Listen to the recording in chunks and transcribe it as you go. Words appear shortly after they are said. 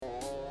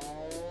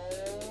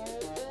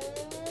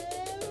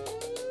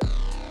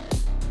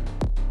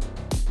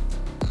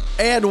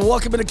And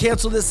welcome to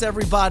Cancel This,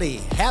 everybody.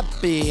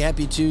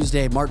 Happy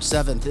Tuesday. March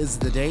 7th is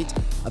the date.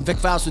 I'm Vic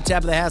Faust with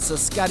Tab of the Hats,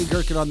 Scotty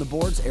Gherkin on the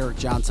boards, Eric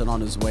Johnson on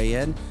his way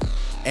in.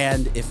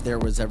 And if there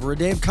was ever a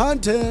day of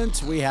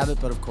content, we have it,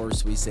 but of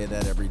course we say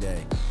that every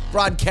day.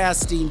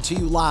 Broadcasting to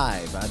you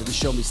live out of the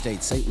Show Me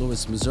State, St.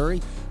 Louis,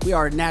 Missouri. We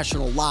are a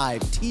national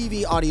live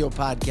TV audio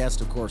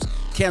podcast, of course,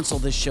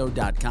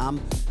 cancelthisshow.com.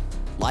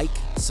 Like,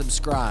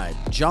 subscribe,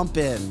 jump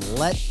in,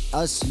 let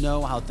us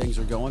know how things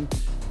are going.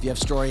 If you have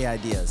story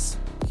ideas,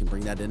 you can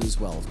bring that in as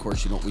well. Of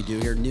course, you know what we do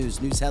here. News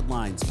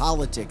headlines,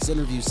 politics,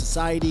 interviews,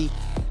 society,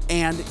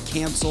 and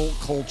cancel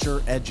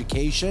culture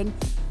education.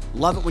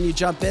 Love it when you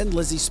jump in.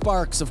 Lizzie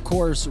Sparks, of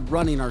course,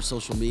 running our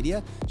social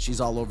media. She's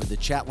all over the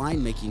chat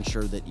line, making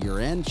sure that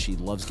you're in. She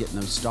loves getting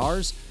those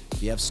stars.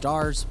 If you have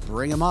stars,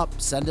 bring them up.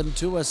 Send them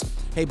to us.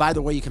 Hey, by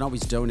the way, you can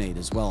always donate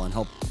as well and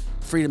help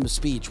freedom of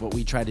speech, what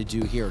we try to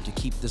do here to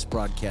keep this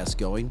broadcast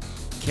going.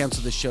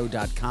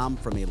 Cancelthisshow.com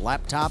from a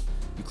laptop.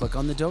 You click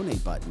on the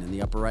donate button in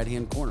the upper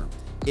right-hand corner.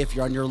 If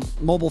you're on your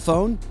mobile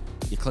phone,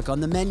 you click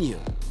on the menu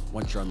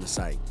once you're on the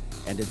site,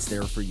 and it's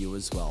there for you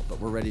as well. But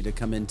we're ready to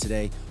come in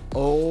today.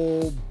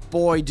 Oh,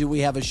 boy, do we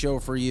have a show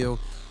for you.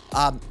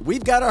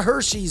 We've got a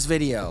Hershey's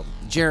video.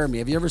 Jeremy,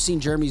 have you ever seen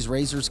Jeremy's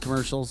Razors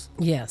commercials?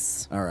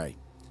 Yes. All right.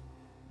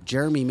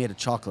 Jeremy made a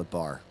chocolate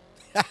bar.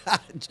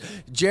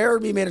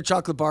 Jeremy made a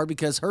chocolate bar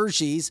because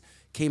Hershey's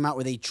came out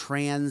with a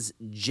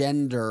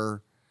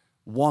transgender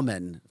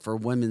woman for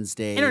Women's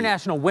Day.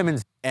 International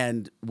Women's.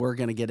 And we're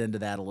going to get into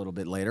that a little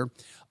bit later.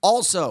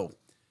 Also,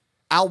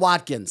 Al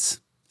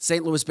Watkins,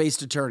 St.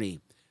 Louis-based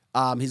attorney.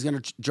 He's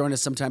going to join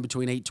us sometime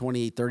between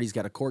 8:20, 8:30. He's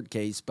got a court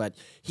case, but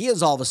he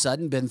has all of a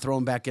sudden been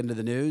thrown back into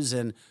the news.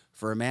 And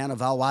for a man of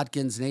Al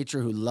Watkins'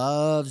 nature who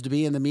loves to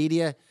be in the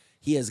media,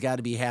 he has got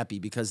to be happy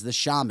because the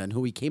shaman,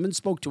 who he came and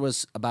spoke to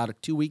us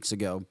about 2 weeks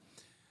ago,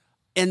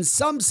 in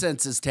some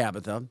senses,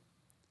 Tabitha,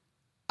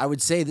 I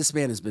would say this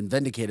man has been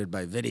vindicated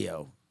by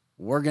video.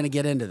 We're going to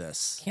get into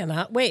this.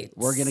 Cannot wait.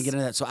 We're going to get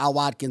into that. So Al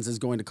Watkins is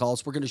going to call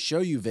us. We're going to show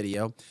you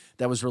video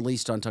that was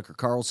released on Tucker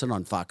Carlson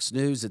on Fox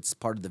News. It's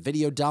part of the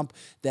video dump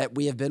that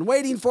we have been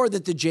waiting for,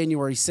 that the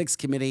January 6th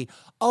committee,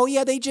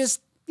 they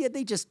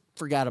just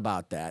forgot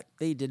about that.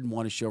 They didn't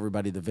want to show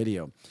everybody the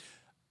video.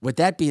 With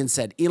that being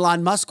said,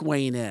 Elon Musk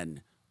weighing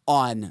in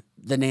on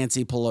the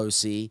Nancy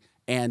Pelosi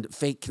and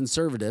fake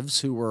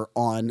conservatives who were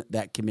on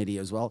that committee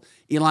as well.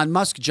 Elon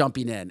Musk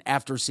jumping in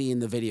after seeing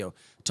the video,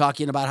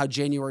 talking about how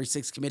January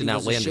 6th committee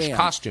was a sham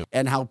costume,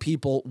 and how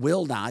people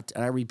will not,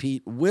 and I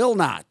repeat, will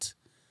not,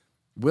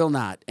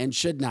 and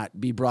should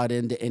not be brought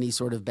into any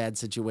sort of bad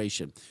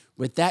situation.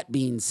 With that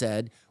being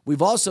said,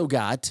 we've also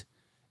got,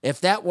 if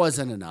that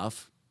wasn't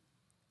enough,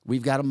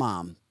 we've got a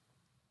mom.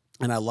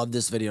 And I love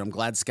this video. I'm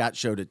glad Scott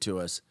showed it to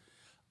us.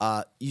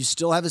 You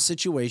still have a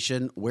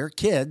situation where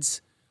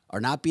kids are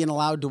not being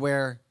allowed to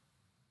wear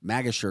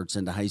MAGA shirts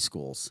into high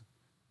schools.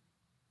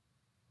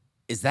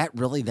 Is that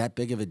really that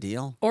big of a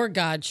deal? Or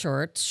God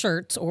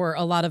shirts, or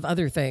a lot of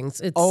other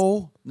things. It's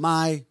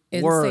my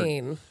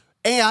insane. Word.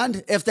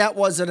 And if that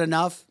wasn't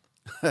enough,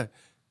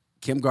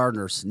 Kim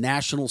Gardner's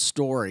national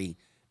story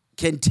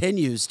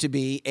continues to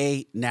be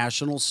a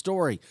national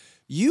story.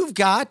 You've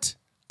got...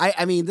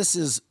 I mean, this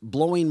is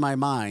blowing my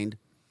mind.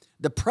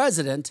 The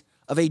president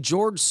of a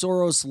George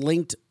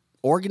Soros-linked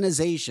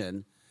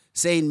organization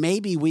saying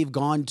maybe we've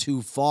gone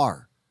too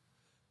far.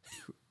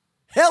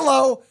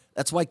 Hello.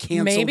 That's why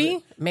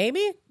canceled.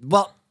 Maybe.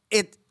 Well,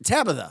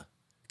 Tabitha,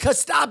 because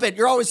stop it.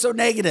 You're always so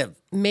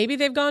negative. Maybe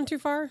they've gone too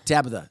far.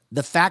 Tabitha,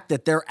 the fact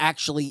that they're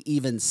actually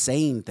even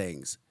saying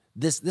things,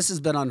 this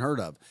has been unheard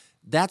of.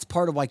 That's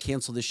part of why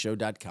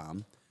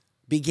cancelthisshow.com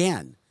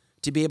began.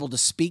 To be able to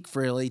speak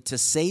freely, to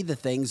say the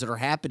things that are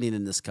happening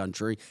in this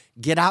country,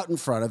 get out in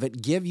front of it,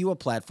 give you a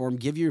platform,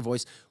 give you your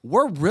voice.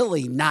 We're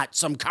really not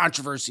some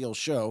controversial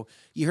show.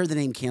 You heard the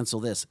name Cancel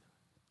This.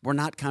 We're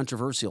not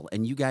controversial,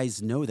 and you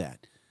guys know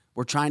that.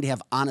 We're trying to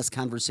have honest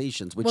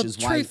conversations, which is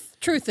why...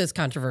 Truth is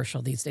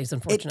controversial these days,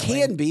 unfortunately.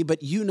 It can be,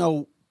 but you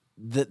know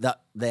the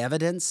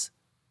evidence,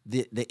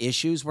 the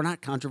issues, we're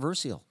not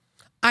controversial.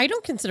 I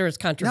don't consider it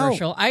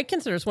controversial. No. I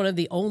consider it's one of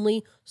the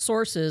only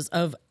sources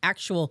of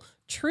actual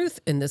truth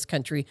in this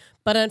country.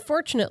 But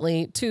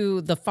unfortunately,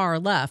 to the far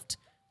left,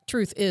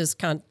 truth is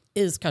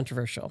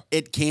controversial.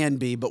 It can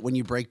be, but when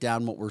you break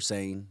down what we're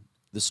saying,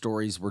 the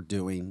stories we're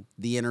doing,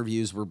 the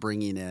interviews we're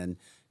bringing in,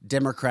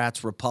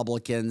 Democrats,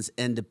 Republicans,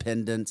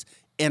 independents,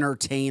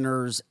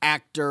 entertainers,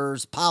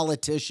 actors,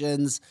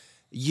 politicians,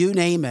 you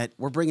name it,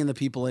 we're bringing the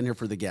people in here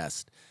for the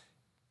guest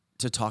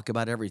to talk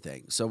about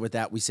everything. So with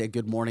that, we say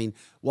good morning.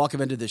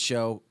 Welcome into the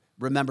show.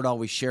 Remember to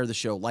always share the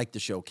show, like the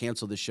show,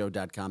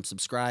 cancelthisshow.com,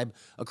 subscribe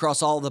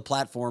across all the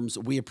platforms.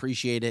 We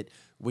appreciate it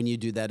when you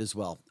do that as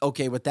well.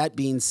 Okay, with that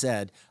being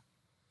said,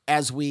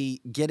 as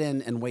we get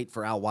in and wait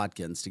for Al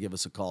Watkins to give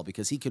us a call,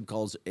 because he could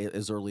call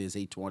as early as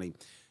 8:20,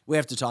 we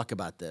have to talk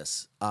about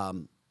this.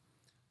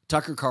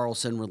 Tucker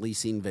Carlson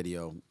releasing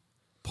video.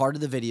 Part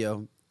of the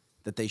video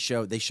that they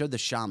showed the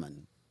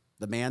shaman,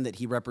 the man that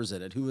he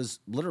represented, who is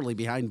literally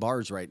behind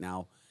bars right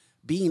now,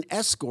 being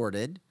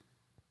escorted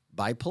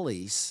by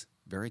police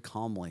very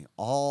calmly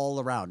all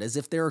around, as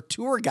if there are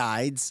tour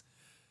guides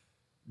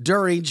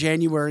during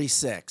January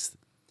 6th.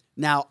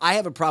 Now, I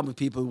have a problem with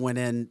people who went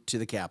into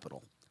the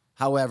Capitol.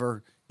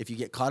 However, if you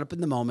get caught up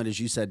in the moment, as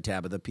you said,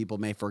 Tabitha, people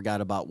may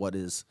forget about what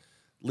is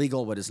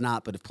legal, what is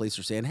not. But if police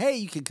are saying, hey,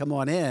 you can come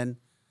on in,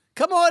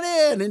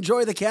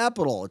 enjoy the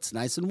Capitol. It's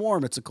nice and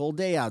warm. It's a cold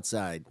day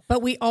outside.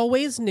 But we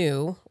always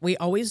knew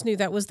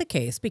that was the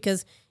case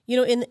because,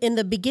 in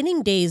the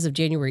beginning days of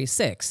January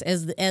 6th,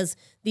 as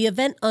the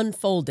event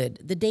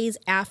unfolded, the days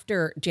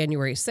after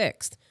January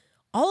 6th,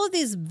 all of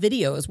these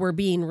videos were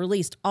being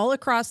released all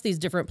across these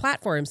different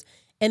platforms.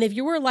 And if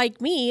you were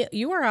like me,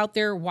 you were out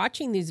there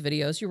watching these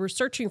videos, you were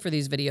searching for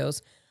these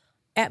videos.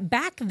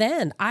 Back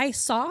then, I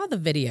saw the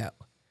video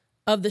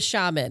of the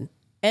shaman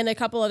and a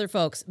couple other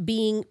folks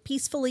being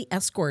peacefully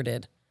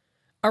escorted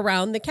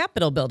around the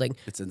Capitol building.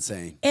 It's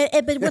insane.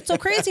 But what's so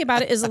crazy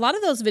about it is a lot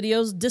of those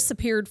videos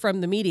disappeared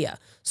from the media.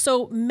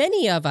 So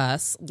many of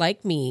us,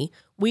 like me,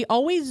 we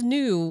always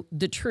knew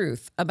the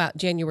truth about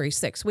January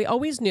 6th. We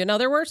always knew. Now,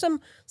 there were some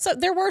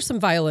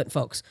violent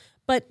folks.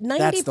 But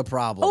that's the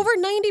problem. Over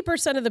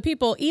 90% of the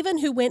people, even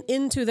who went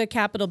into the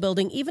Capitol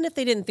building, even if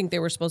they didn't think they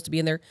were supposed to be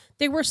in there,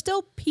 they were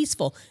still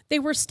peaceful. They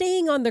were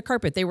staying on the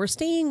carpet. They were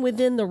staying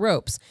within the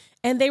ropes.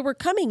 And they were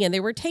coming in. They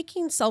were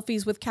taking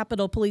selfies with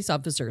Capitol police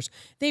officers.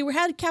 They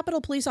had Capitol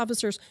police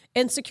officers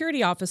and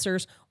security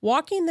officers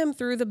walking them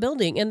through the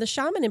building. And the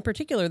shaman in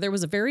particular, there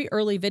was a very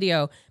early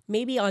video,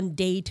 maybe on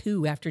day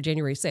 2 after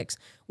January 6th,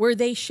 where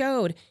they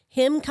showed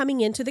him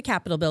coming into the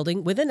Capitol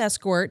building with an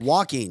escort.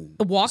 Walking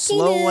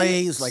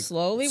slowly,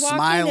 slowly walking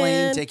smiling,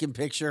 in. taking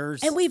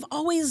pictures. And we've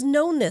always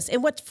known this.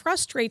 And what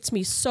frustrates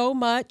me so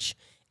much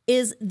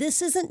is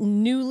this isn't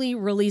newly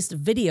released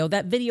video.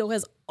 That video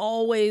has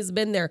always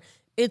been there.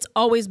 It's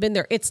always been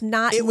there. It's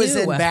not new. It was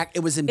in back.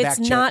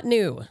 It's not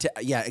new.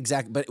 Yeah,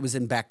 exactly. But it was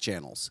in back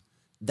channels.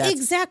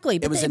 Exactly.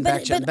 It was in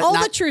back channels. But all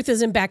the truth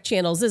is in back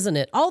channels, isn't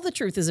it? All the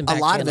truth is in back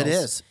channels. A lot of it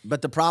is.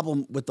 But the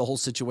problem with the whole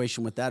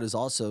situation with that is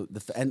also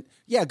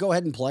go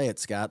ahead and play it,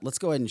 Scott. Let's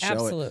go ahead and show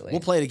Absolutely. it. We'll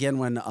play it again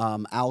when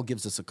Al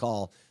gives us a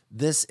call.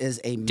 This is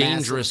a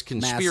dangerous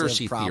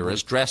conspiracy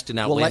theorist dressed in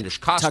outlandish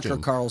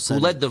costume who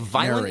led the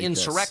violent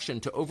insurrection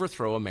to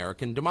overthrow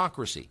American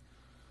democracy.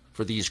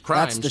 For these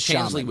crimes,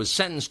 Chansley was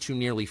sentenced to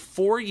nearly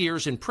 4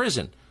 years in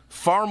prison,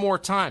 far more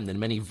time than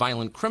many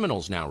violent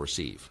criminals now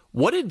receive.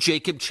 What did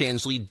Jacob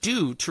Chansley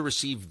do to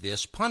receive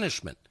this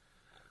punishment?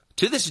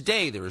 To this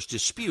day, there is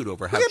dispute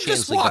over how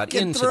Chansley got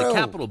into the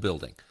Capitol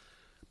building.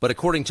 But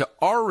according to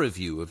our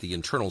review of the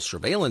internal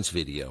surveillance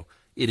video,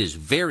 it is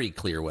very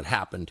clear what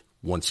happened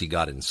once he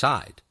got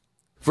inside.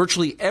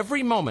 Virtually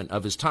every moment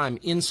of his time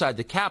inside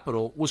the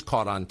Capitol was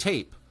caught on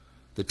tape.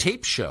 The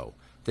tapes show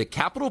that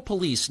Capitol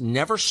Police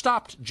never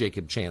stopped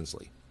Jacob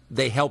Chansley.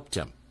 They helped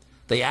him.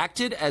 They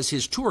acted as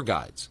his tour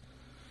guides.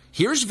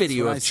 Here's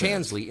video of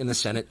Chansley in the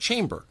Senate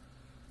chamber.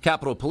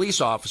 Capitol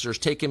Police officers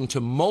take him to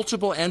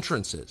multiple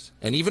entrances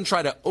and even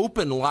try to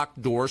open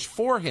locked doors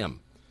for him.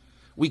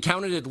 We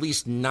counted at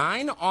least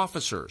 9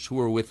 officers who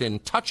were within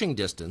touching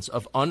distance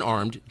of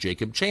unarmed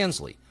Jacob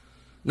Chansley.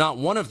 Not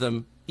one of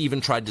them even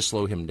tried to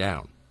slow him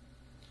down.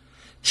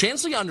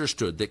 Chansley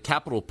understood that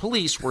Capitol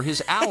Police were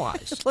his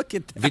allies. Look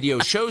at that. Video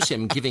shows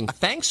him giving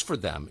thanks for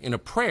them in a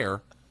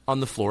prayer on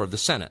the floor of the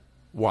Senate.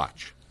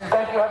 Watch.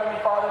 Thank you,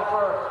 Heavenly Father,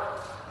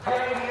 for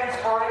giving the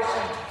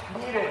inspiration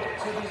needed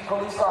to these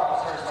police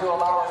officers to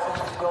allow us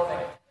in this building.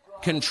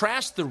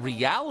 Contrast the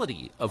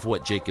reality of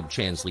what Jacob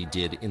Chansley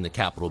did in the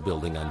Capitol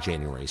building on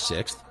January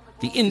 6th.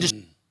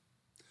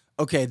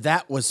 Okay,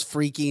 that was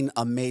freaking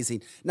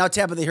amazing. Now,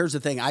 Tabitha, here's the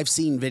thing. I've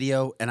seen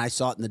video, and I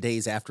saw it in the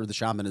days after the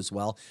shaman as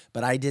well,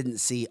 but I didn't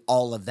see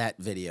all of that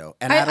video.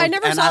 And I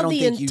never saw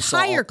the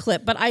entire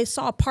clip, but I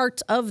saw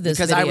parts of this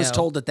video. Because I was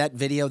told that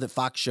video that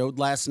Fox showed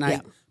last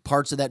night,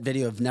 parts of that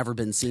video have never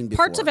been seen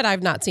before. Parts of it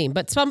I've not seen,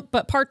 but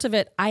parts of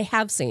it I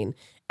have seen.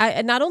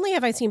 Not only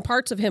have I seen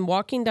parts of him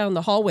walking down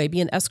the hallway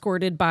being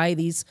escorted by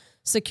these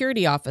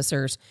security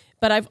officers,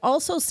 but I've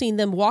also seen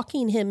them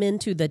walking him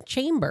into the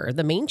chamber,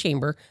 the main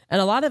chamber,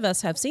 and a lot of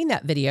us have seen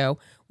that video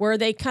where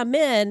they come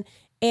in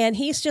and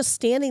he's just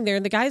standing there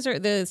and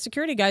the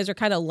security guys are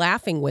kind of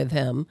laughing with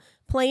him,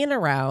 playing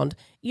around.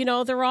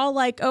 They're all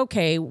like,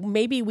 okay,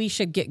 maybe we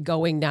should get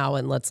going now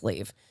and let's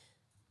leave.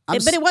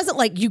 But it wasn't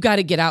like, you got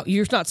to get out.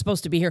 You're not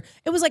supposed to be here.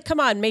 It was like, come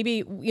on,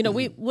 maybe,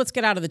 let's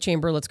get out of the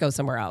chamber. Let's go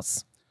somewhere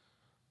else.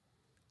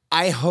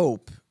 I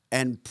hope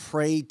and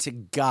pray to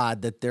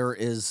God that there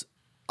is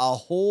a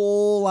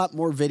whole lot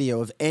more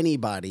video of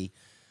anybody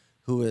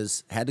who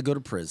has had to go to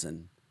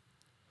prison,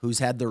 who's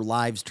had their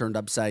lives turned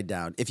upside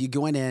down. If you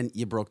go in,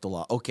 you broke the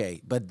law.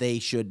 Okay, but they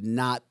should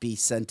not be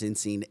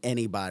sentencing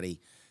anybody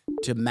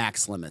to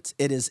max limits.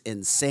 It is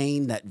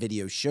insane. That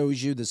video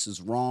shows you this is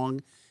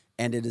wrong,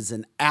 and it is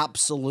an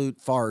absolute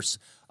farce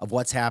of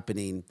what's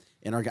happening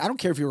in our. I don't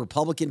care if you're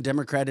Republican,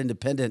 Democrat,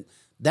 Independent.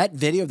 That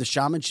video of the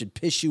shaman should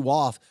piss you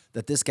off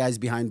that this guy's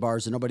behind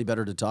bars, and nobody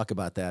better to talk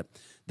about that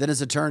than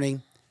his attorney,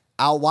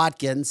 Al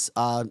Watkins,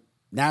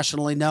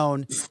 nationally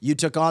known. You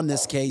took on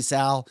this case,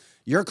 Al.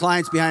 Your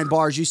client's behind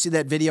bars. You see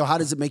that video. How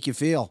does it make you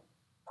feel?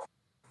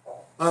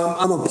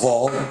 I'm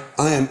appalled.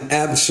 I am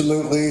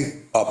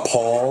absolutely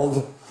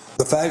appalled.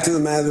 The fact of the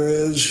matter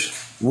is,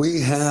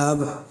 we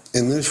have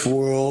in this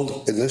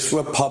world, in this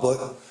republic,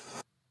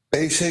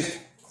 basic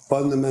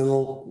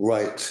fundamental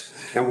rights.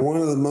 And one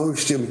of the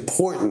most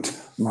important,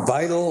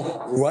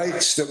 vital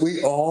rights that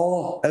we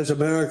all as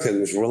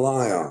Americans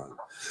rely on,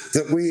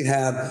 that we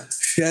have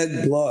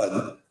shed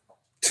blood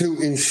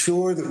to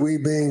ensure that we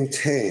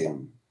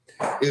maintain,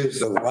 is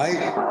the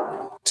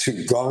right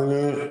to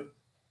garner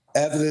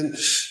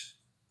evidence,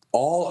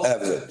 all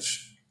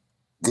evidence,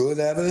 good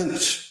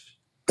evidence,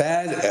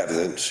 bad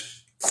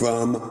evidence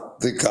from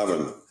the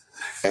government.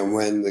 And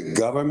when the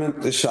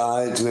government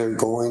decides they're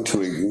going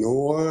to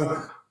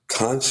ignore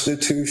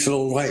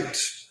constitutional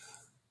rights,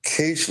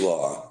 case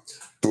law,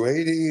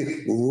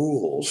 Brady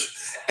rules,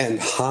 and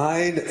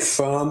hide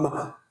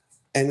from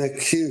an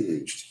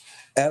accused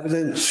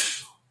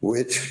evidence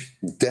which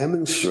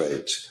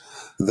demonstrates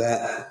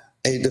that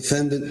a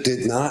defendant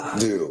did not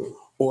do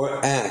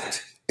or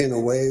act in a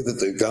way that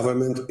the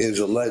government is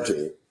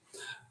alleging,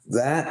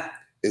 that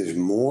is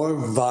more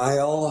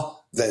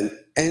vile than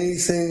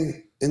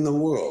anything in the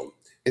world.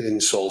 It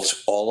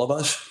insults all of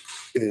us.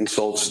 It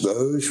insults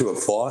those who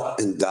have fought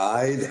and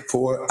died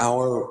for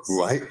our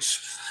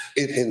rights.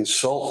 It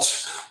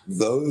insults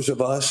those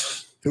of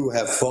us who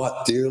have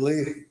fought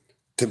dearly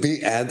to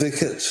be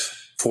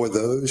advocates for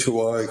those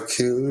who are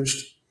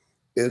accused.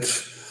 It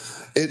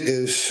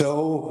is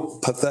so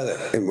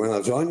pathetic. And when I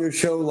was on your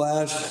show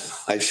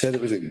last, I said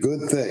it was a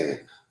good thing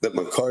that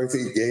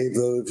McCarthy gave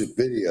those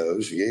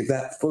videos, gave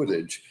that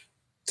footage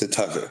to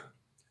Tucker.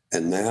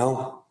 And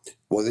now,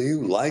 whether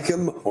you like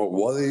him or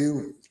whether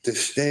you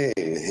disdain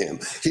him,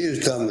 he has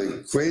done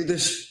the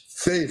greatest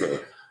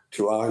favor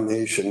to our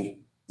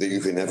nation that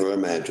you can ever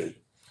imagine.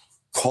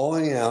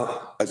 Calling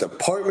out a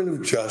Department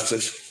of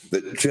Justice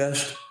that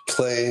just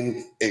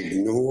plain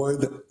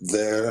ignored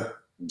their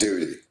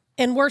duty.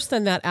 And worse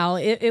than that, Al,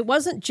 it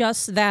wasn't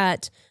just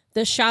that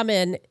the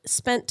shaman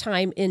spent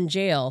time in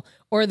jail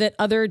or that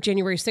other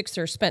January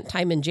 6ers spent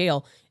time in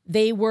jail.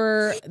 They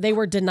were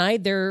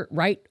denied their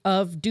right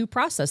of due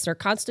process, their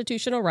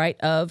constitutional right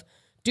of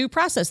due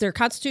process, their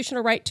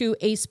constitutional right to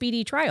a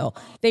speedy trial.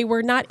 They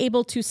were not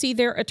able to see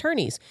their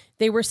attorneys.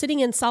 They were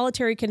sitting in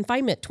solitary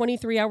confinement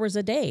 23 hours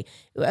a day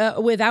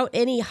without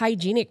any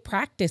hygienic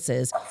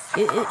practices.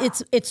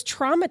 It's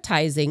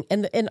traumatizing,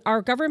 and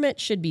our government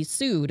should be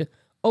sued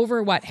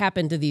over what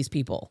happened to these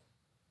people.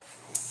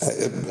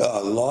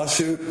 A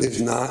lawsuit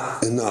is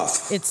not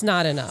enough. It's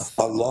not enough.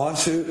 A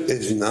lawsuit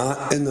is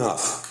not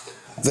enough.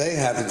 They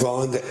have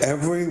gone to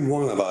every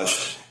one of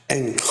us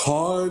and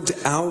carved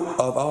out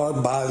of our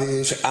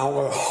bodies,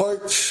 our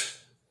hearts,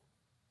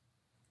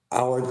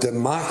 our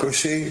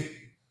democracy,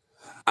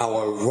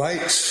 our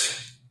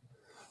rights,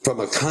 from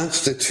a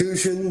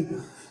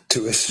constitution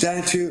to a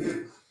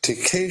statute to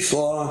case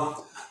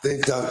law.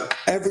 They've done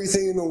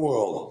everything in the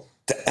world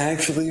to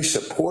actually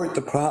support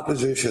the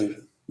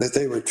proposition that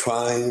they were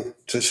trying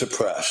to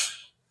suppress.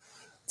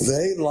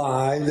 They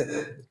lied,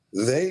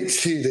 they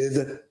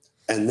cheated,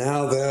 and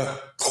now they're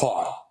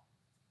caught.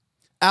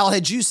 Al,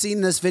 had you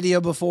seen this video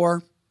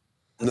before?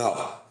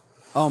 No.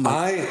 Oh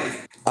my!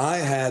 I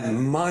had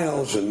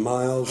miles and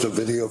miles of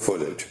video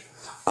footage.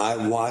 I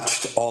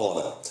watched all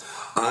of it.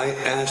 I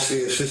asked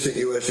the assistant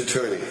U.S.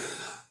 attorney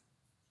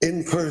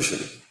in person,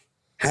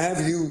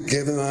 have you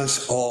given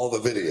us all the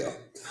video?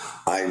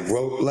 I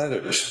wrote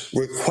letters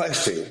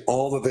requesting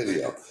all the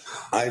video.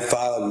 I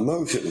filed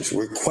motions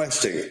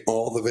requesting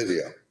all the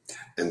video.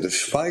 And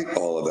despite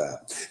all of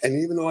that, and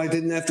even though I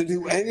didn't have to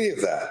do any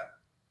of that,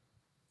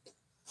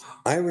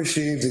 I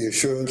received the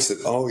assurance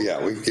that, oh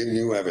yeah, we've given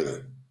you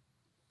everything.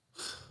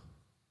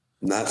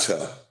 Not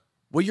so.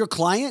 Will your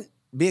client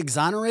be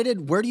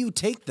exonerated? Where do you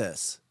take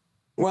this?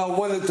 Well,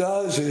 what it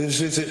does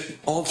is it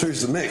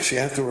alters the mix. You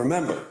have to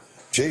remember,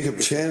 Jacob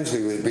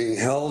Chansley was being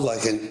held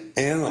like an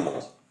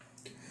animal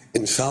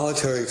in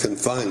solitary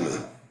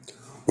confinement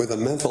with a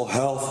mental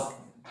health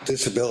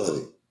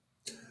disability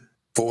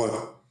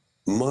for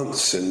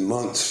months and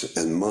months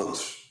and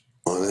months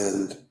on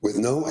end, with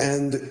no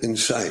end in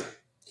sight.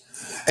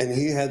 And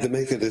he had to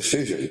make a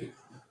decision.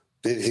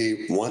 Did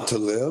he want to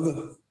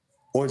live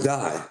or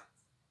die?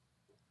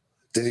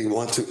 Did he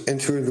want to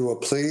enter into a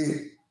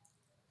plea?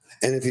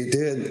 And if he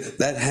did,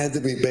 that had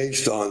to be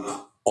based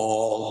on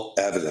all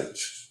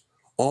evidence,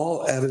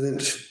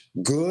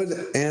 good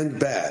and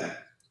bad.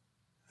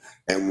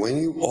 And when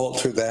you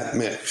alter that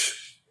mix,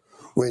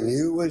 when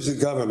you as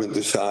the government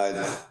decide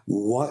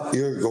what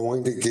you're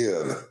going to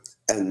give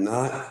and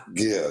not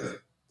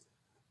give,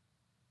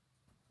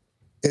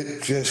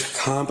 it just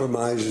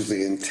compromises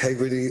the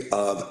integrity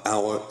of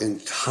our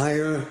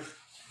entire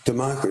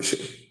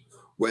democracy.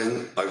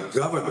 When a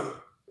government,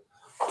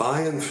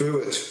 by and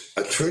through its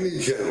attorney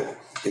general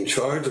in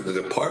charge of the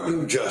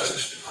Department of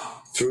Justice,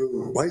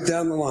 through right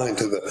down the line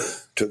to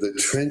the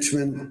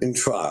Trenchman in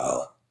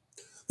trial,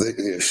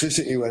 the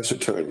assistant U.S.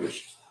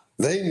 attorneys,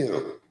 they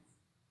knew,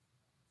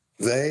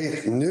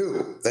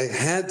 they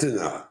had to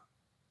know,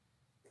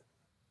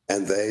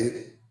 and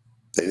they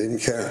didn't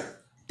care.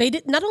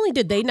 Not only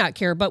did they not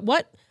care, but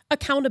what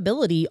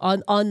accountability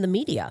on the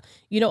media.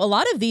 A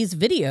lot of these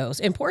videos,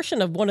 and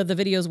portion of one of the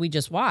videos we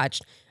just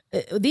watched,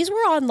 these were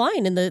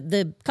online in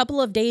the couple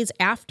of days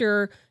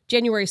after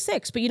January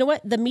 6th. But you know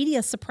what? The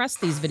media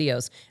suppressed these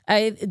videos.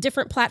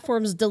 Different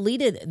platforms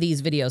deleted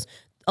these videos.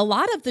 A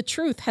lot of the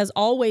truth has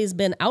always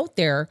been out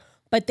there,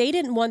 but they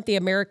didn't want the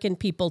American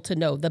people to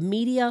know. The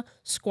media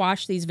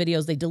squashed these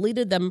videos. They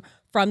deleted them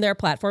from their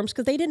platforms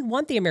because they didn't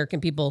want the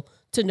American people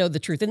to know the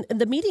truth. And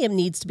the media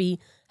needs to be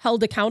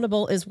held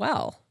accountable as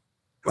well.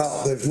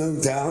 Well, there's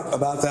no doubt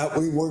about that.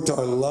 We worked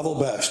our level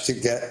best to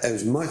get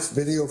as much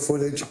video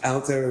footage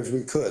out there as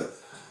we could,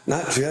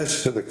 not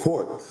just to the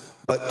court,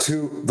 but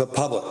to the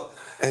public.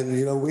 And,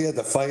 we had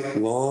to fight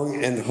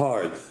long and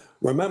hard.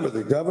 Remember,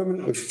 the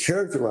government was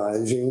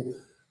characterizing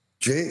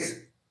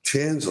Jake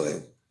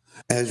Chansley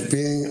as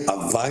being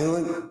a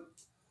violent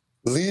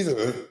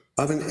leader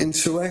of an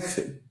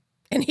insurrection.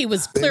 And he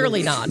was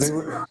clearly not.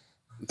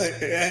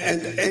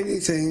 And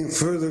anything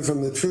further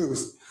from the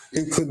truth,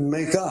 you couldn't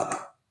make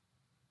up.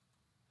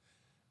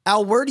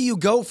 Al, where do you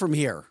go from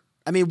here?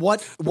 I mean,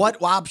 what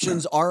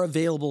options are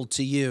available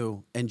to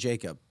you and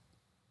Jacob?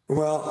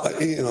 Well,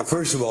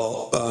 first of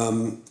all,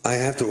 I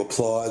have to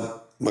applaud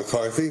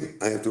McCarthy.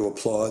 I have to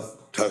applaud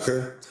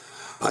Tucker.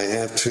 I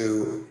have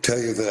to tell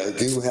you that I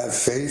do have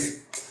faith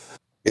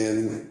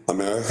in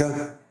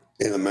America,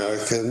 in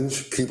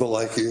Americans, people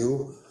like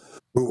you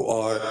who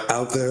are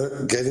out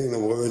there getting the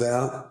word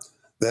out,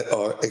 that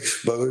are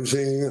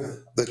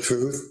exposing the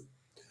truth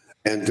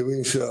and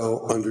doing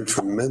so under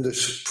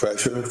tremendous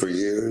pressure for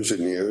years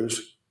and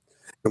years.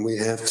 And we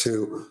have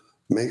to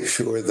make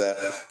sure that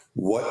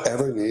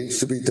whatever needs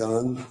to be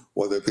done,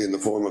 whether it be in the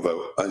form of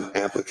an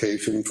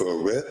application for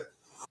a writ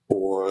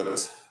or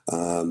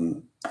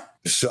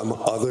some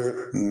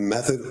other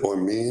method or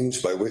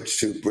means by which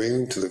to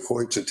bring to the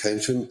court's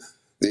attention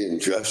the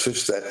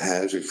injustice that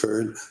has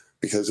occurred,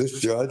 because this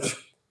judge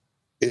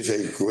is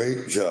a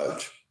great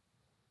judge.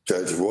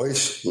 Judge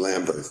Royce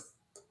Lambert,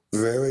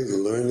 very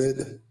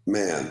learned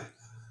man.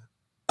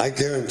 I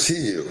guarantee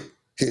you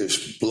he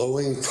is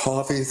blowing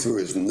coffee through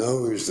his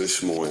nose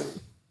this morning.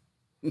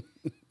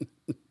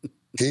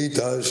 He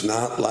does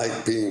not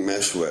like being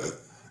messed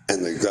with,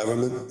 and the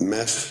government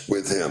messed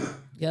with him.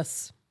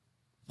 Yes.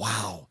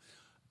 Wow.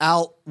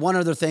 Al, one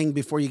other thing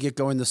before you get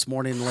going this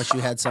morning, unless you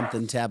had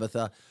something,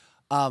 Tabitha.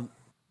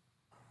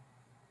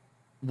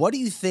 What do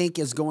you think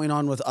is going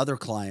on with other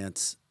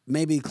clients,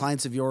 maybe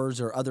clients of yours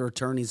or other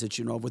attorneys that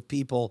you know of, with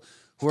people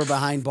who are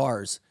behind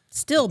bars?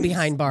 Still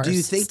behind bars. Do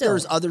you think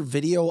there's other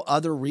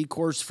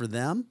recourse for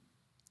them?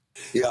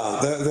 Yeah,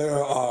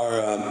 there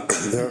are.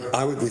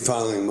 I would be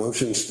filing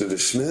motions to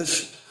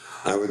dismiss.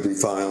 I would be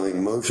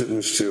filing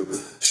motions to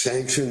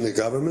sanction the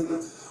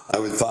government. I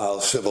would file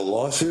civil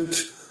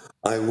lawsuits.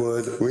 I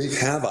would wreak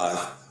havoc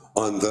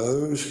on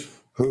those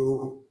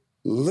who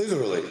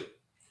literally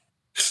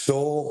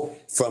stole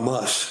from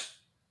us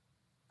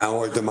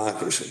our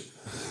democracy.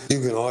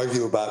 You can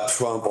argue about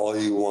Trump all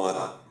you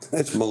want.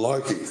 That's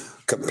malarkey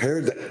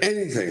compared to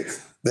anything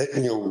that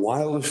in your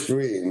wildest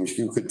dreams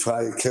you could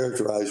try to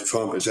characterize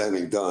Trump as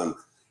having done.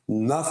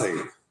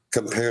 Nothing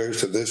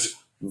compares to this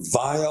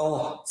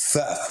vile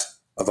theft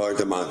of our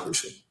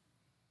democracy.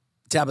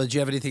 Tabitha, do you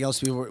have anything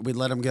else we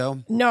let him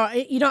go? No,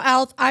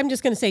 Al, I'm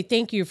just going to say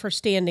thank you for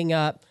standing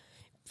up.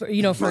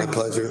 My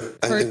pleasure.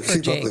 And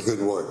keep Jake. up the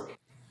good work.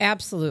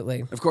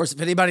 Absolutely. Of course,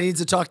 if anybody needs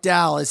to talk to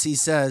Al, as he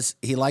says,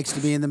 he likes to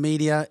be in the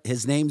media.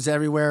 His name's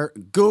everywhere.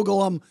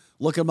 Google him.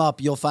 Look him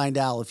up. You'll find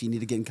Al if you need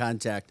to get in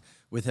contact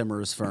with him or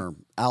his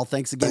firm. Al,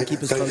 thanks again.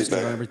 Keep us posted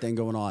on everything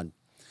going on.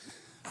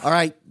 All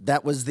right.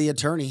 That was the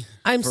attorney.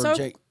 I'm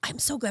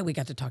so glad we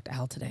got to talk to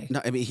Al today.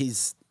 No, I mean,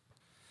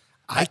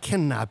 I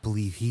cannot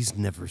believe he's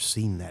never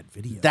seen that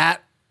video.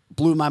 That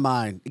blew my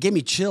mind. It gave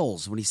me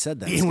chills when he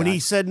said that. And when he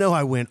said no,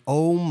 I went,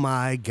 oh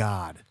my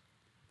God.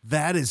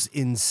 That is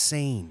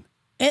insane.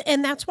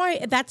 And that's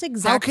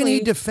exactly. How can he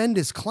defend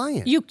his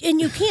client? You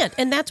can't.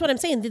 And that's what I'm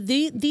saying.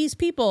 These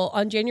people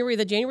on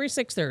the January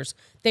 6ers,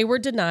 they were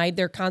denied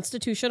their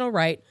constitutional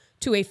right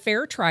to a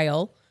fair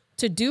trial,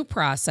 to due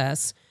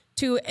process,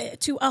 to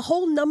a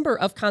whole number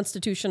of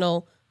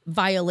constitutional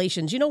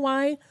violations. You know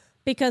why?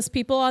 Because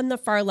people on the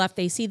far left,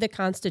 they see the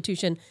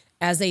Constitution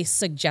as a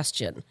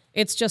suggestion.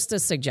 It's just a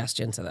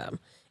suggestion to them.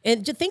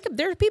 And to think of,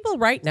 there are people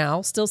right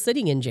now still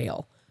sitting in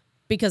jail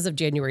because of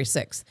January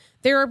 6th.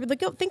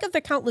 Think of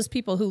the countless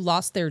people who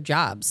lost their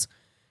jobs,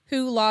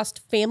 who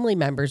lost family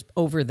members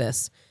over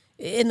this,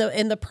 in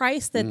the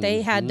price that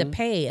they had to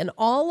pay. And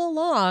all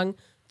along,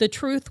 the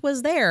truth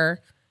was there.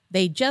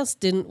 They just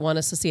didn't want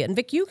us to see it. And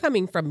Vic, you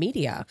coming from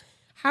media,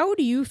 how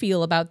do you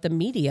feel about the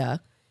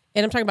media?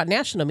 And I'm talking about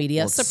national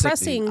media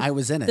suppressing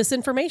this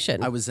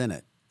information. I was in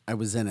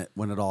it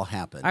when it all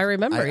happened. I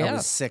remember, I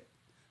was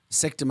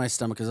sick to my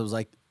stomach because I was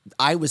like,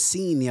 I was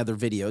seeing the other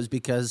videos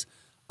because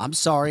I'm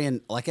sorry.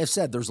 And like I've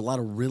said, there's a lot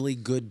of really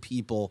good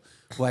people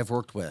who I've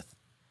worked with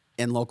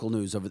in local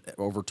news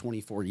over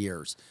 24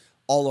 years,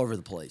 all over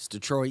the place.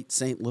 Detroit,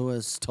 St.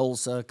 Louis,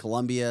 Tulsa,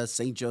 Columbia,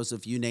 St.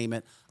 Joseph, you name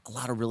it. A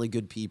lot of really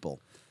good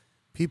people.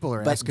 People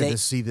are asking to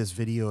see this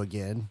video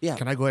again. Yeah.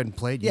 Can I go ahead and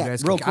play it? Yeah,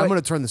 guys real I'm quick.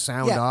 going to turn the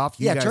sound off.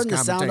 You guys turn the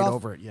sound commentate off.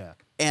 over it. Yeah.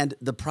 And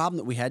the problem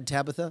that we had,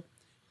 Tabitha,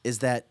 is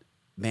that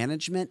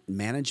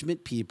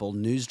management people,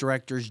 news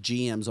directors,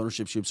 GMs,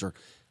 ownership groups are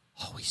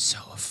always so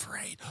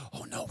afraid.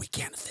 Oh, no, we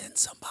can't offend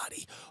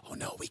somebody. Oh,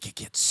 no, we could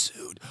get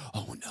sued.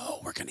 Oh, no,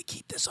 we're going to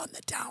keep this on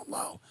the down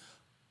low.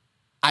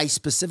 I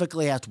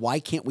specifically asked, why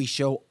can't we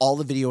show all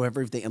the video,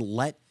 everything, and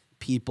let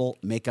people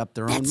make up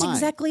their own mind? That's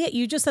exactly it.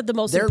 You just said the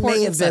most important There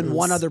may have sentence. been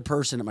one other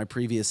person at my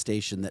previous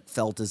station that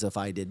felt as if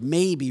I did.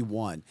 Maybe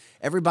one.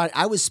 Everybody,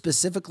 I was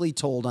specifically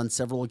told on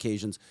several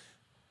occasions,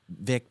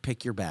 Vic,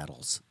 pick your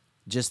battles.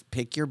 Just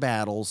pick your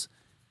battles.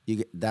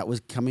 That was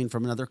coming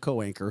from another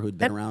co-anchor who'd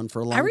been around for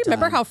a long time. I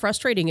remember how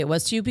frustrating it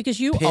was to you because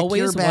you pick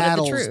always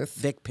wanted the truth.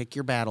 Vic, pick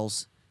your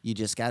battles. You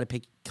just got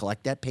to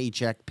collect that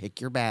paycheck,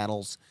 pick your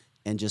battles,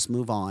 and just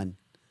move on.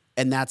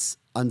 And that's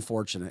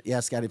unfortunate. Yeah,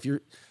 Scott,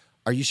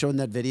 are you showing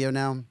that video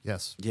now?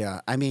 Yes.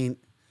 Yeah. I mean,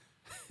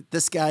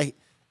 this guy,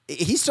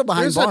 he's still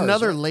behind There's bars.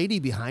 another lady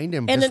behind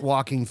him just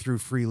walking through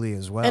freely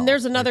as well. And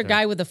there's another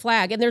guy with a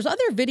flag. And there's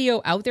other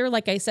video out there,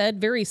 like I said,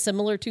 very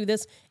similar to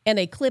this, and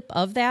a clip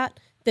of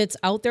that's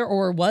out there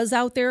or was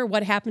out there.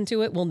 What happened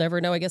to it, we'll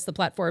never know. I guess the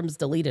platforms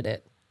deleted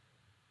it.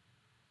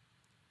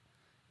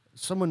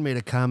 Someone made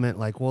a comment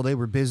like, well, they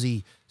were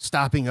busy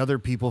stopping other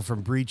people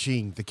from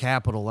breaching the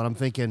Capitol. And I'm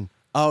thinking,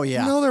 oh,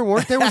 yeah. No, there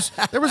weren't. There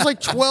was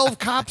like 12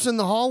 cops in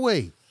the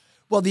hallway.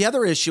 Well, the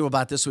other issue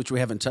about this, which we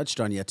haven't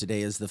touched on yet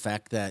today, is the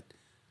fact that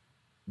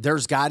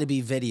there's got to be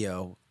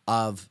video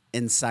of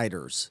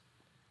insiders.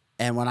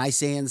 And when I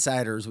say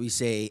insiders, we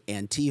say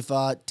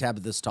Antifa.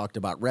 Tabitha's talked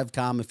about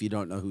RevCom, if you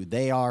don't know who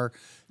they are.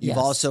 You've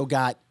also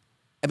got,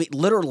 I mean,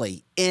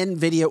 literally in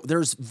video,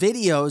 there's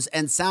videos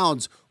and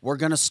sounds. We're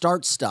going to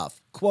start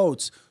stuff.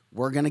 Quotes.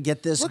 We're going to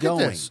get this going.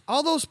 Look at this.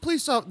 All those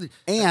police officers.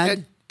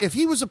 And if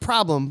he was a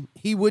problem,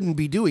 he wouldn't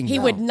be doing that. He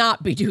would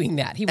not be doing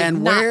that. He would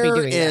and not where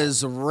be doing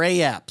is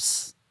Ray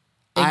Epps?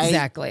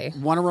 Exactly. I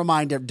want to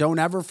remind him, don't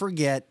ever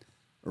forget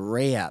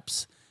Ray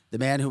Epps, the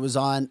man who was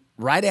on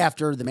right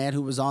after the man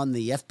who was on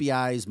the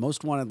FBI's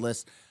most wanted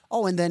list.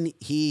 Oh, and then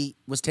he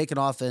was taken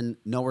off and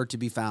nowhere to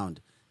be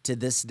found to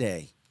this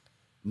day,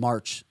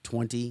 March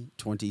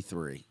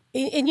 2023.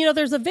 And you know,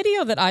 there's a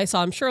video that I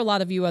saw. I'm sure a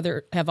lot of you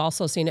have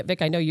also seen it.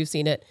 Vic, I know you've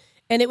seen it.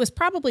 And it was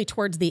probably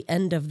towards the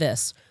end of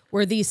this,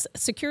 where these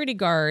security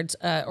guards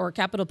or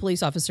Capitol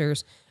Police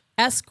officers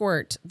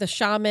escort the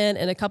shaman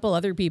and a couple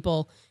other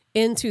people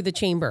into the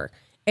chamber.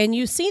 And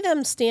you see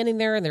them standing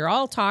there and they're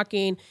all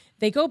talking.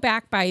 They go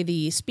back by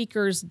the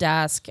speaker's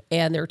desk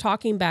and they're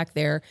talking back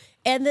there.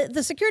 And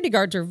the security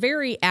guards are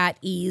very at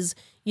ease.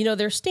 You know,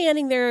 they're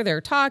standing there,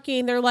 they're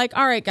talking. They're like,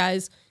 all right,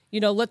 guys, you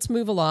know, let's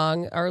move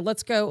along or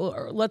let's go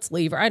or let's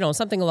leave or I don't know,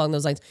 something along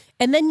those lines.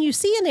 And then you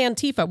see an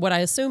Antifa, what I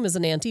assume is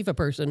an Antifa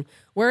person,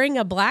 wearing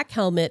a black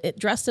helmet,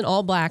 dressed in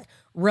all black,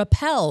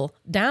 rappel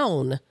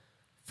down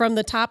from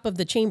the top of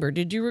the chamber.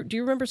 Do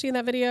you remember seeing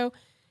that video?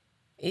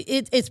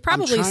 It's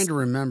probably I'm trying to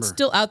remember.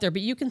 Still out there,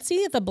 but you can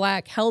see the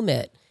black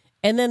helmet,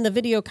 and then the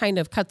video kind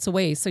of cuts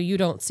away so you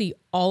don't see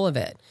all of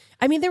it.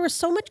 I mean, there was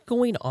so much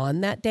going on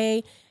that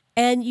day,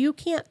 and you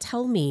can't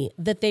tell me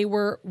that they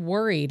were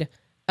worried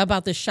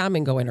about the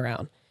shaman going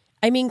around.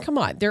 I mean, come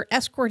on. They're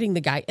escorting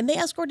the guy, and they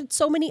escorted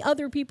so many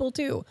other people,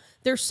 too.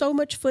 There's so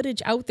much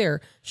footage out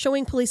there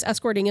showing police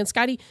escorting. And,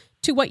 Scotty,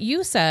 to what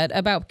you said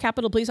about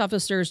Capitol Police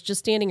officers just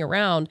standing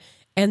around,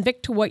 and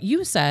Vic, to what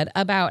you said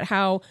about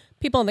how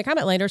people in the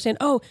comment line are saying,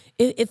 oh,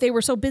 if they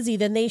were so busy,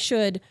 then they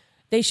should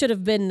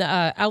have been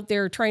out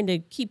there trying to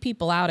keep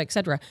people out,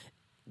 etc.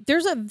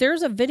 There's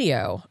a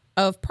video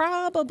of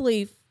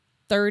probably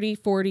 30,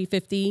 40,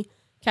 50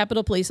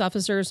 Capitol Police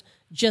officers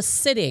just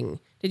sitting.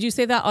 Did you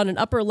say that on an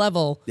upper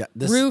level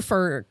roof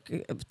or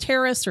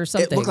terrace or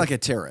something? It looked like a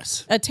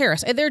terrace. A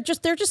terrace. And they're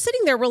just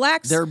sitting there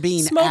relaxed, they're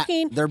being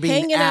smoking, they're being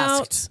hanging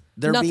asked.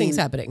 out. Nothing's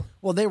happening.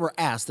 Well, they were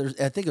asked.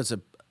 I think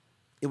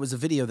it was a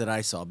video that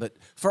I saw. But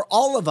for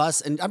all of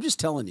us, and I'm just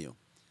telling you,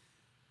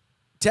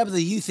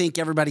 Tabitha, you think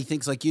everybody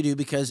thinks like you do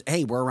because,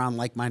 hey, we're around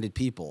like-minded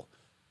people.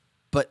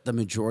 But the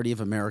majority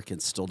of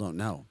Americans still don't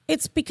know.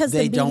 It's because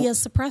the media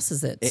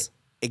suppresses it.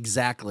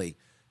 Exactly.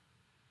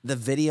 The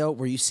video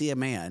where you see a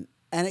man,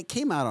 and it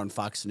came out on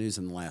Fox News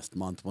in the last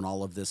month when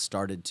all of this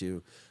started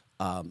to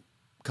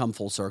come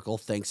full circle,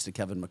 thanks to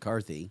Kevin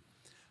McCarthy,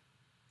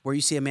 where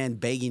you see a man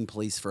begging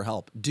police for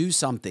help. Do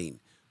something.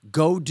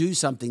 Go do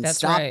something.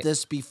 Stop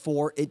this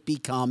before it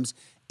becomes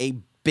a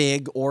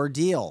big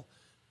ordeal.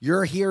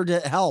 You're here to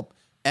help.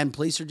 And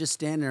police are just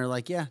standing there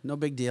like, yeah, no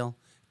big deal.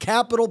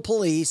 Capitol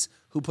Police,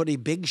 who put a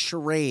big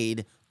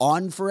charade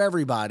on for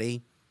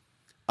everybody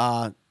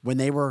when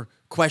they were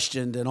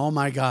questioned. And, oh,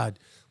 my God,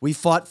 we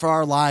fought for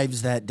our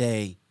lives that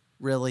day.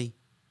 Really?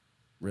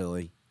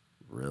 Really?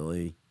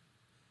 Really?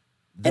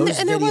 And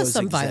there was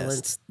some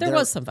violence. There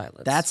was some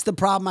violence. That's the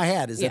problem I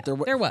had, is that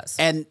there was.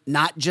 And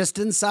not just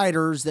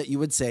insiders that you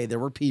would say. There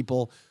were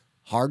people,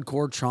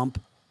 hardcore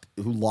Trump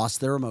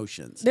lost their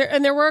emotions.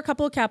 There were a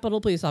couple of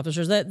Capitol Police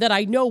officers that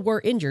I know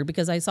were injured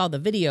because I saw the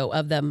video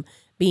of them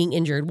being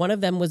injured. One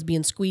of them was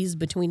being squeezed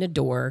between a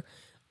door.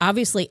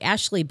 Obviously,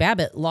 Ashley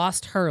Babbitt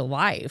lost her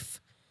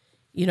life.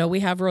 We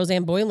have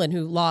Roseanne Boylan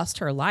who lost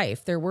her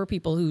life. There were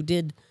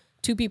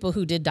two people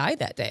who did die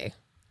that day.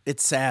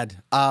 It's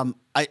sad. We're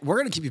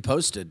going to keep you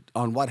posted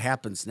on what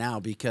happens now,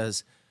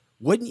 because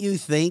wouldn't you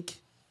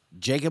think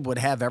Jacob would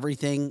have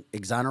everything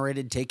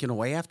exonerated taken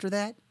away after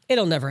that?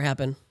 It'll never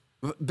happen.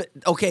 But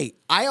okay,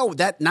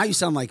 now you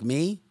sound like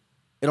me.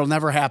 It'll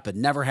never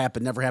happen. Never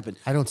happen. Never happen.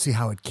 I don't see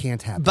how it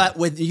can't happen. But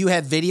when you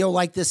have video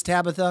like this,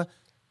 Tabitha,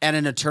 and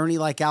an attorney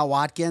like Al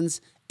Watkins,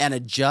 and a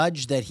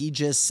judge that he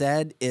just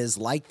said is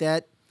like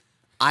that,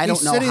 I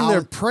don't know how. He's sitting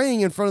there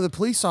praying in front of the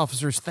police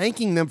officers,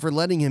 thanking them for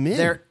letting him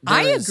in.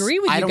 I agree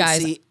with you guys. I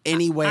don't see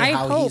any way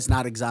how he's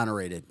not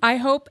exonerated. I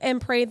hope and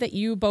pray that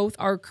you both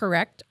are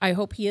correct. I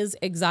hope he is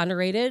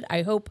exonerated.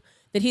 I hope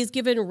that he's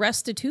given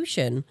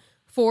restitution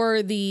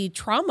for the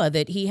trauma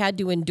that he had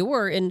to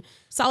endure in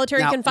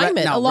solitary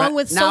confinement, along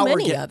with so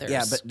many others.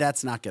 Yeah, but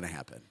that's not going to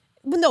happen.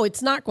 Well, no,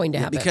 it's not going to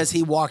happen. Because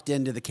he walked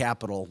into the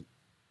Capitol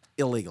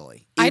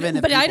illegally. I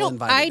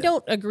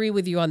don't agree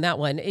with you on that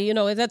one.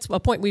 That's a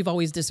point we've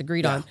always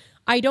disagreed on.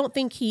 I don't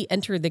think he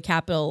entered the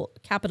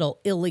Capitol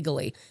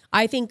illegally.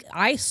 I think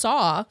I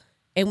saw,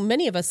 and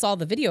many of us saw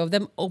the video of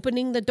them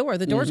opening the door.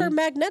 The doors are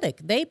magnetic.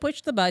 They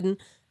pushed the button.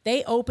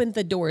 They opened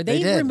the door.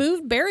 They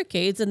removed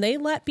barricades and they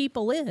let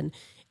people in.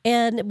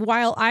 And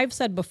while I've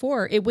said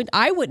before,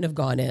 I wouldn't have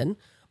gone in,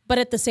 but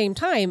at the same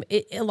time,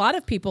 a lot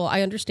of people,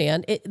 I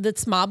understand,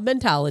 that's mob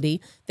mentality.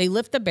 They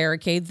lift the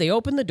barricades, they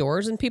open the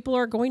doors, and people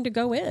are going to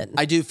go in.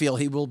 I do feel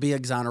he will be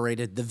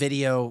exonerated. The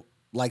video,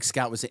 like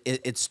Scott was saying,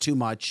 it's too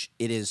much.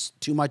 It is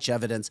too much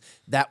evidence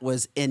that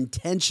was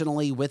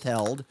intentionally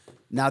withheld.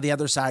 Now the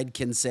other side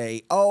can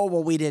say, oh,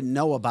 well, we didn't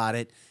know about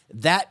it.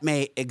 That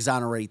may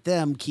exonerate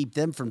them, keep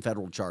them from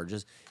federal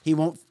charges. He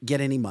won't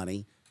get any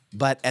money.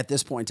 But at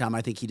this point in time,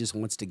 I think he just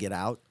wants to get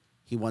out.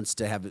 He wants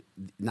to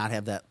not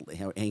have that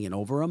hanging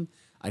over him.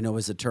 I know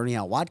his attorney,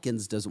 Al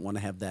Watkins, doesn't want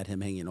to have that him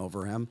hanging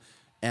over him.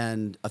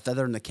 And a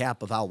feather in the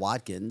cap of Al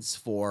Watkins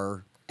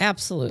for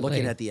absolutely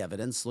looking at the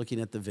evidence, looking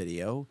at the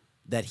video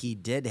that he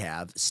did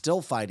have,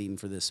 still fighting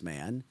for this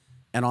man.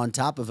 And on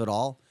top of it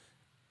all,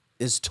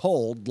 is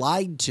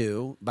lied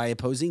to by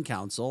opposing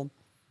counsel.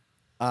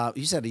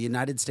 You said a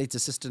United States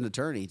Assistant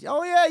Attorney.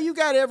 Oh, yeah, you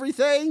got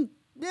everything.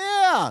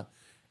 Yeah.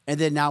 And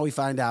then now we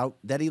find out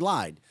that he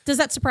lied. Does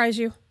that surprise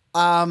you?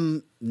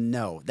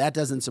 No, that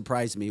doesn't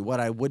surprise me. What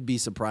I would be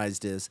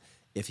surprised is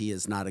if he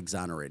is not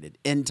exonerated.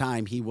 In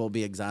time, he will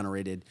be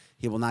exonerated.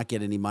 He will not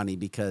get any money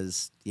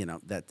because,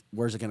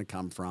 where's it going to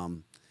come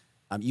from?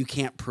 You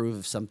can't prove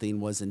if something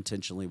was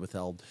intentionally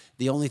withheld.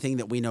 The only thing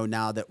that we know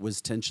now that was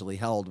intentionally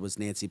held was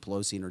Nancy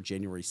Pelosi and her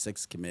January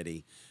 6th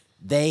committee.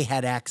 They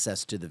had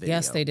access to the video.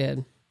 Yes, they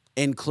did.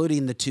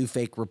 Including the two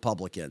fake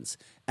Republicans.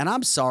 And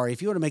I'm sorry,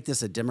 if you want to make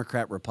this a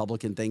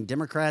Democrat-Republican thing,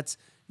 Democrats,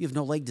 you have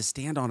no leg to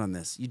stand on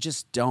this. You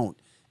just don't.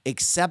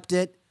 Accept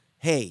it.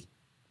 Hey,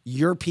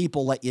 your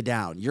people let you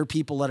down. Your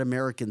people let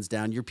Americans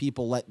down. Your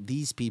people let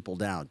these people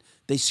down.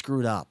 They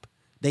screwed up.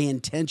 They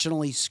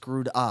intentionally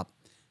screwed up.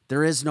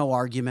 There is no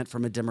argument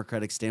from a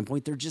Democratic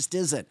standpoint. There just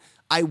isn't.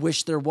 I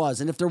wish there was.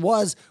 And if there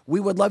was, we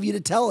would love you to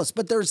tell us,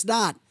 but there's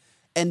not.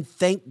 And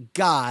thank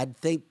God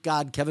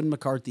Kevin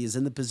McCarthy is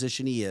in the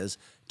position he is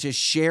to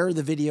share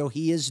the video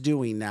he is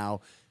doing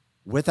now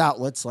with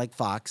outlets like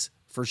Fox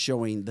for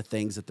showing the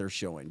things that they're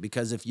showing.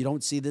 Because if you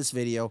don't see this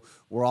video,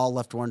 we're all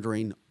left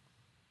wondering,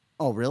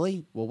 oh,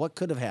 really? Well, what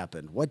could have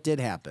happened? What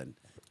did happen?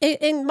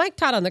 And Mike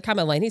Todd on the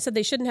comment line, he said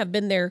they shouldn't have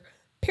been there,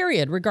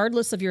 period.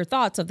 Regardless of your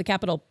thoughts of the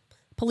Capitol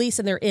Police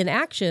and their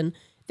inaction,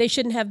 they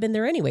shouldn't have been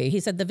there anyway. He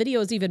said the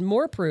video is even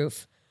more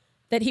proof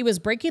that he was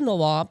breaking the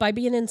law by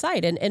being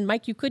inside. And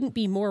Mike, you couldn't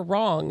be more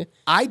wrong,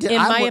 in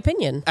my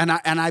opinion. And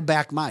I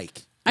back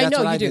Mike. That's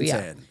I know you do, yeah.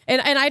 Saying.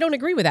 And I don't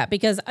agree with that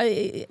because,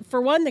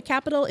 for one, the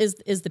Capitol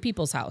is the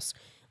people's house.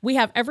 We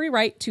have every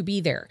right to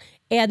be there.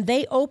 And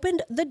they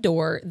opened the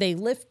door. They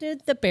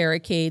lifted the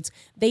barricades.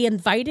 They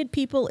invited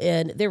people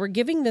in. They were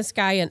giving this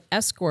guy an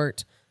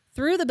escort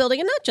through the building,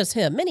 and not just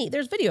him.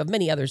 There's video of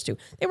many others too.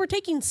 They were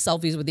taking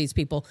selfies with these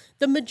people.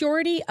 The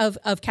majority of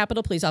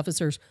Capitol Police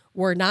officers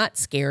were not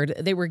scared.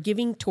 They were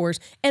giving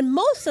tours, and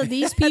most of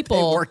these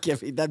people they were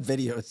giving that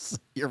videos.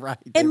 You're right.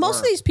 And most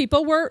of these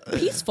people were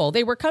peaceful.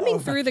 They were coming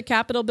through the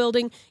Capitol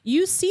building.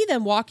 You see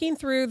them walking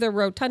through the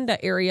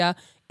rotunda area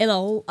in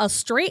a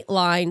straight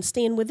line,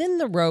 staying within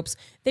the ropes.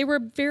 They were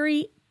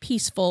very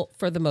peaceful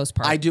for the most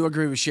part. I do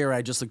agree with Sherry.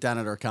 I just looked down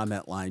at our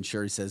comment line.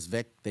 Sherry says,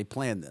 Vic, they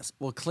planned this.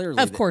 Well,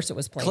 clearly. Of course it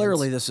was planned.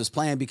 Clearly this was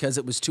planned because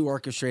it was too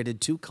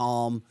orchestrated, too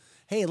calm.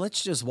 Hey,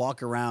 let's just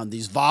walk around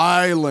these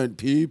violent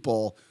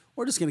people.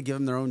 We're just going to give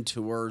them their own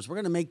tours. We're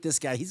going to make this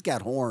guy, he's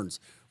got horns.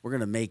 We're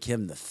going to make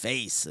him the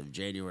face of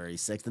January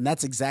 6th. And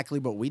that's exactly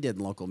what we did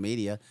in local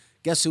media.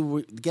 Since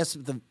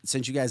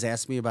you guys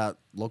asked me about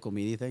local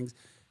media things,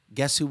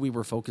 guess who we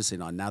were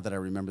focusing on now that I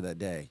remember that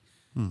day?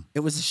 It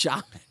was a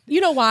shaman.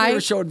 You know why? They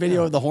were showing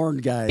video of the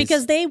horned guys.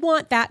 Because they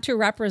want that to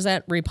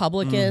represent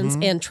Republicans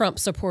and Trump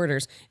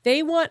supporters.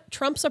 They want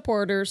Trump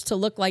supporters to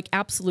look like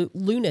absolute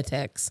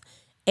lunatics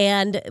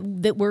and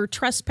that we're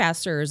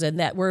trespassers and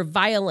that we're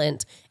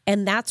violent.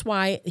 And that's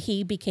why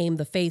he became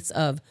the face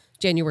of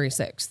January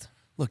 6th.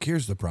 Look,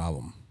 here's the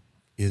problem,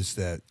 is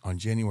that on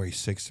January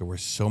 6th, there were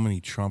so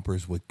many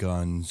Trumpers with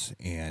guns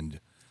and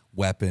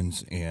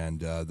weapons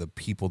and the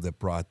people that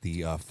brought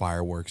the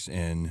fireworks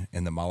in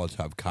and the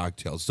Molotov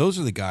cocktails. Those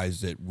are the guys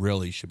that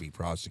really should be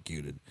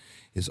prosecuted,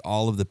 is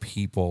all of the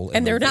people.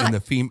 And they're not.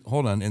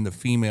 And the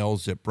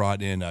females that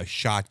brought in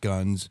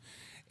shotguns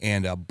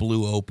and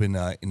blew open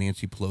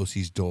Nancy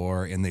Pelosi's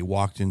door, and they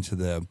walked into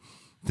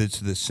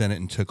the Senate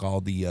and took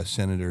all the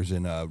senators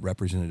and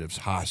representatives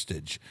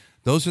hostage.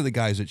 Those are the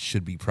guys that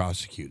should be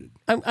prosecuted.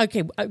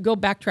 Okay, go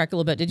backtrack a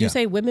little bit. Did you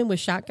say women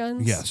with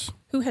shotguns? Yes.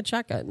 Who had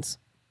shotguns?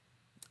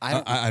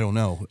 I don't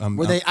know.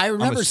 I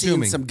remember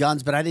seeing some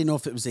guns, but I didn't know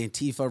if it was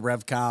Antifa,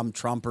 Revcom,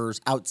 Trumpers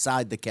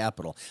outside the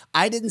Capitol.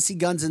 I didn't see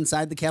guns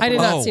inside the Capitol. I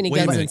did not see any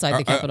guns inside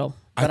the Capitol.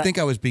 I think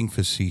I was being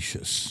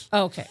facetious.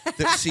 Oh, okay.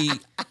 See,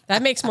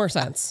 that makes more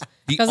sense.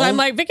 Because I'm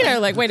like, Vicky and I are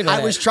like, wait a minute.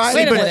 I was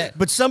trying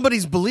but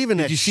somebody's believing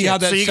it. Did you see how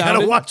that so you sounded?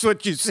 got to watch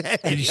what you say.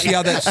 Did you see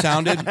how that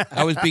sounded?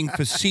 I was being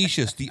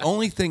facetious. The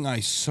only thing I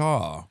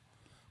saw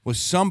was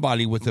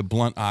somebody with a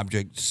blunt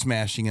object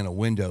smashing in a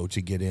window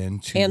to get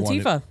into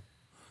Antifa.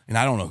 And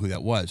I don't know who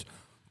that was.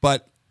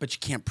 But you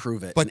can't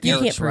prove it. But you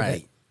can't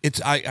prove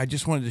it. I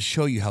just wanted to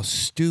show you how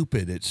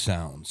stupid it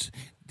sounds.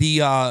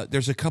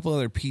 There's a couple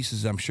other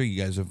pieces I'm sure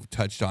you guys have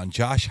touched on.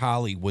 Josh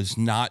Hawley was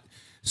not.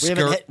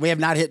 We have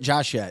not hit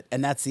Josh yet,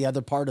 and that's the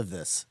other part of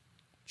this.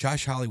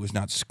 Josh Hawley was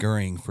not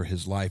scurrying for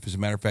his life. As a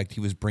matter of fact,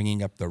 he was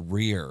bringing up the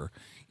rear.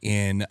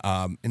 And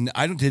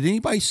did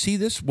anybody see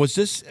this? Was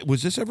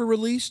this ever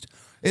released?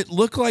 It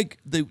looked like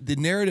the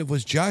narrative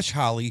was Josh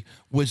Hawley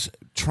was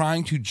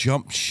trying to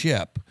jump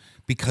ship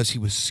because he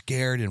was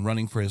scared and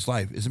running for his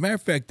life. As a matter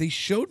of fact, they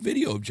showed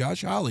video of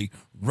Josh Hawley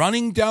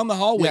running down the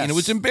hallway, and it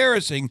was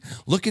embarrassing.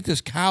 Look at this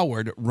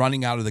coward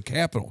running out of the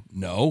Capitol.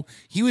 No,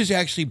 he was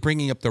actually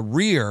bringing up the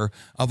rear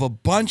of a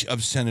bunch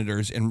of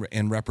senators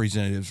and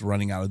representatives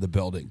running out of the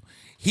building.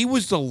 He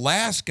was the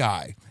last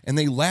guy, and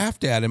they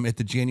laughed at him at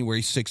the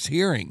January 6th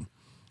hearing,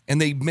 and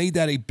they made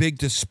that a big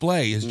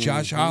display as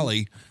Josh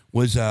Hawley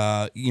was,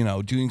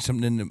 doing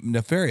something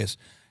nefarious.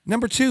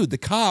 Number two, the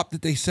cop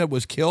that they said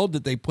was killed,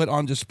 that they put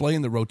on display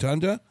in the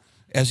rotunda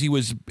as he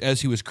was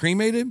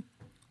cremated,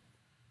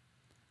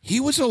 he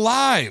was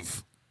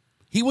alive.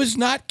 He was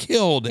not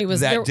killed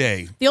that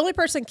day. The only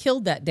person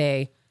killed that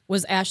day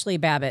was Ashley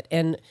Babbitt,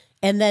 and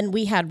then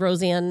we had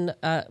Roseanne.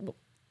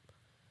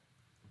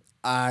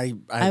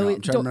 I'm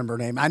trying to remember her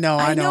name. I know.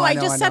 I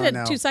just said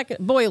it 2 seconds.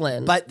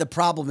 Boylan. But the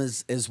problem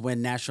is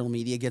when national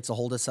media gets a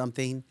hold of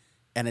something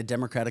and a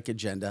Democratic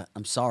agenda,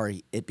 I'm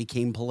sorry, it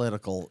became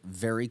political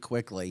very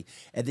quickly.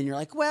 And then you're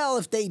like, well,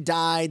 if they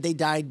died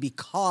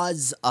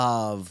because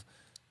of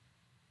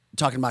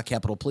talking about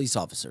Capitol Police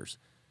officers.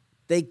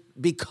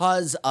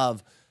 Because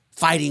of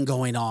fighting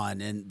going on,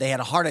 and they had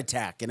a heart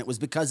attack, and it was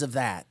because of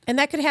that. And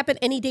that could happen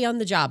any day on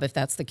the job if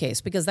that's the case,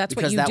 because what you do.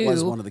 Because that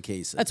was one of the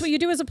cases. That's what you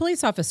do as a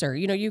police officer.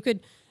 You could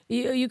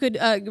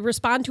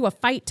respond to a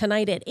fight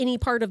tonight at any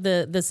part of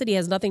the city. It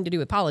has nothing to do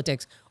with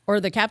politics or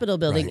the Capitol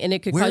building, and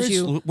it could cause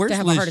you to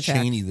have a heart attack. Where's Liz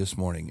Cheney this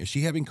morning? Is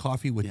she having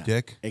coffee with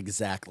Dick?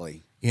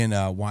 Exactly. In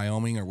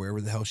Wyoming or wherever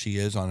the hell she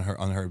is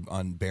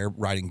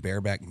riding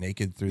bareback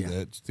naked through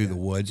the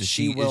woods. Is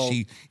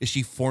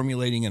she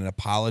formulating an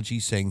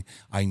apology saying,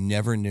 I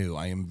never knew.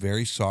 I am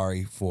very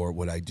sorry for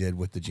what I did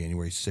with the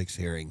January 6th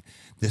hearing.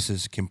 This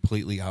is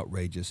completely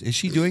outrageous. Is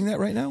she doing that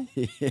right now?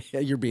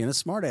 You're being a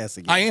smartass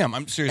again. I am.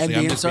 I'm seriously.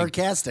 And being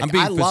sarcastic. I'm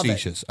being I love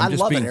facetious. It. I'm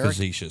just being Eric.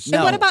 facetious.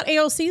 And what about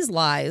AOC's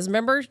lies?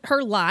 Remember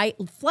her lie?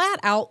 Flat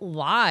out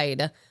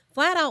lied,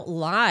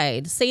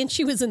 saying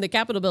she was in the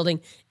Capitol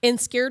building and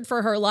scared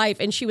for her life,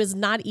 and she was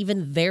not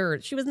even there.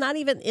 She was not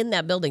even in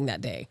that building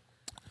that day.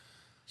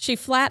 She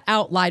flat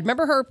out lied.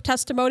 Remember her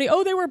testimony?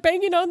 Oh, they were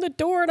banging on the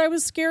door, and I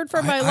was scared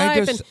for my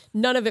life, and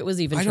none of it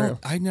was even true.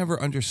 I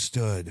never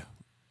understood.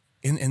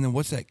 And then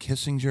what's that?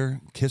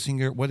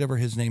 Kissinger, whatever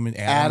his name is.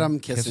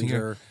 Adam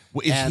Kissinger.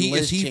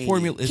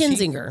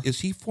 Is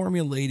he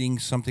formulating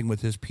something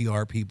with his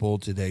PR people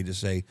today to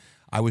say,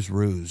 I was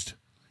rused?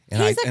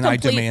 And I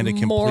demand a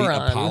complete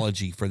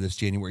apology for this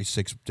January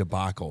 6th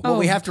debacle. Well,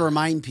 we have to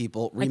remind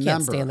people, I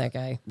can't stand that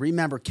guy.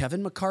 Remember,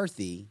 Kevin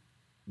McCarthy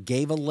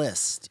gave a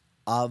list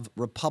of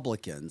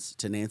Republicans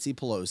to Nancy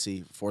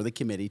Pelosi for the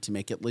committee to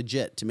make it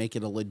legit, to make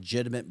it a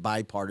legitimate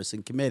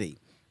bipartisan committee.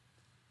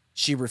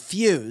 She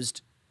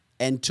refused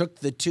and took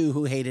the two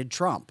who hated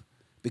Trump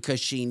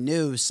because she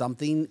knew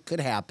something could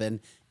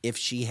happen if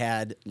she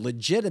had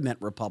legitimate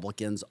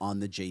Republicans on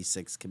the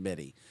J6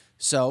 committee.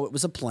 So it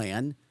was a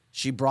plan.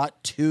 She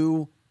brought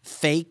two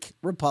fake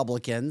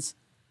Republicans,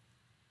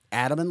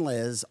 Adam and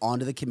Liz,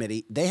 onto the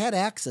committee. They had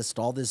access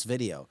to all this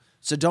video.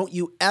 So don't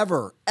you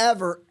ever,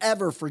 ever,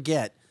 ever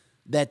forget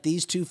that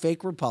these two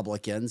fake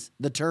Republicans,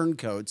 the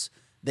turncoats,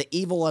 the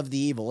evil of the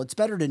evil. It's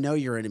better to know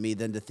your enemy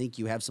than to think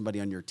you have somebody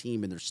on your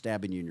team and they're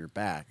stabbing you in your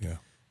back. Yeah.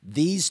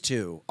 These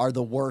two are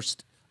the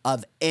worst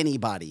of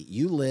anybody.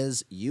 You,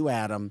 Liz, you,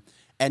 Adam,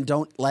 and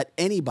don't let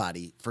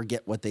anybody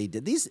forget what they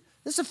did. This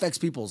affects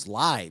people's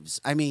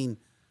lives. I mean,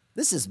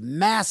 this is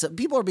massive.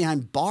 People are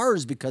behind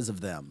bars because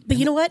of them. But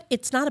you know what?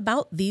 It's not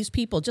about these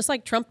people. Just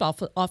like Trump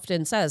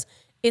often says,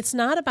 it's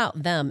not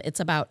about them. It's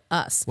about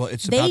us. Well,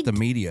 it's about the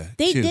media.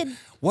 They too. did.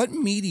 What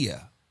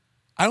media?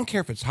 I don't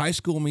care if it's high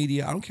school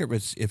media. I don't care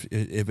if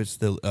it's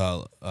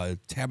the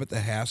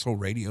Tabitha Hassel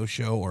radio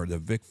show or the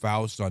Vic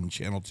Faust on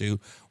Channel 2.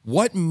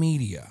 What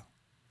media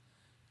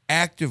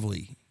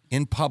actively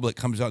in public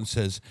comes out and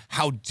says,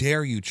 "How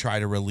dare you try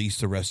to release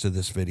the rest of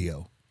this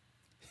video?"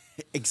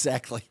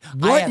 Exactly.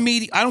 What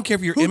media? I don't care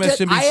if you're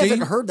MSNBC. I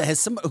haven't heard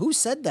that. Who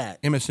said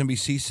that?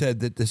 MSNBC said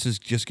that this is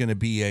just going to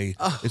be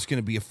it's going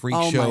to be a freak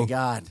show. Oh my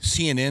God.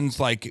 CNN's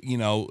like,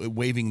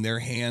 waving their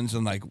hands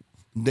and like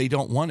they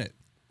don't want it.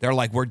 They're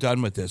like, we're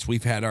done with this.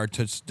 We've had our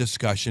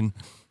discussion.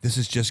 This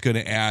is just going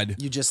to add.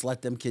 You just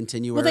let them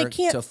continue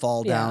to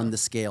fall down the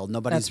scale.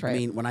 Nobody's. Right. I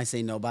mean, when I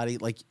say nobody,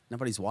 like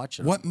nobody's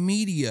watching. What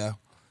media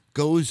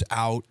goes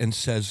out and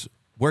says,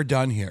 we're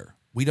done here?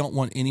 We don't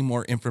want any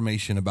more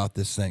information about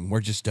this thing.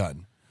 We're just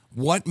done.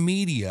 What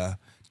media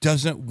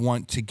doesn't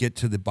want to get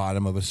to the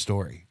bottom of a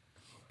story?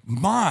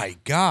 My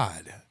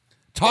God.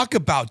 Talk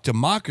about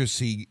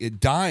democracy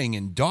dying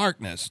in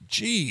darkness.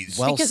 Jeez.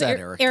 Well because said,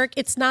 Eric. Eric,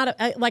 it's not,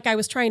 like I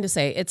was trying to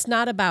say, it's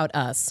not about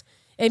us.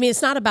 I mean,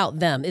 it's not about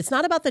them. It's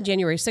not about the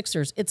January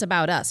 6ers. It's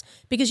about us.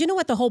 Because you know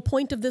what the whole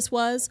point of this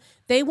was?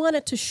 They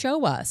wanted to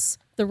show us,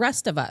 the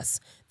rest of us,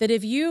 that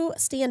if you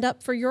stand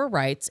up for your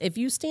rights, if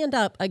you stand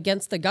up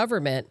against the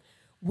government,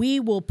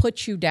 we will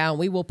put you down.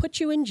 We will put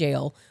you in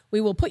jail.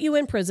 We will put you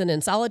in prison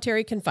in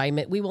solitary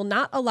confinement. We will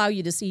not allow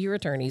you to see your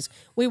attorneys.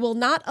 We will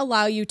not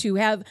allow you to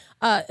have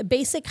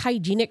basic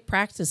hygienic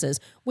practices.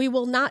 We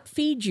will not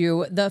feed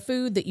you the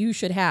food that you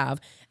should have.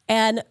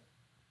 And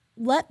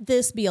let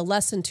this be a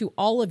lesson to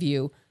all of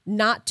you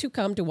not to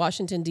come to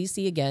Washington,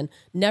 D.C. again.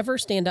 Never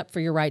stand up for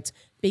your rights,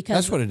 because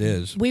that's what it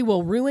is. We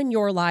will ruin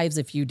your lives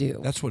if you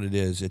do. That's what it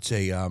is. It's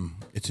a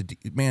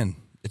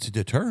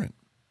deterrent.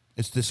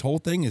 This whole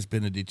thing has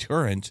been a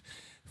deterrent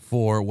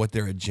for what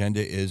their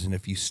agenda is, and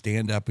if you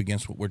stand up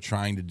against what we're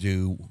trying to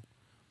do,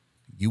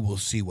 you will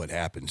see what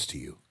happens to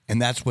you. And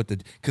that's what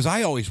because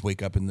I always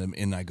wake up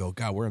and I go,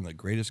 God, we're in the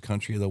greatest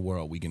country of the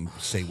world. We can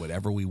say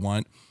whatever we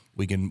want.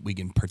 We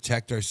can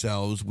protect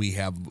ourselves. We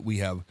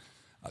have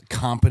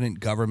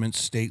competent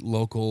governments, state,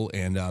 local,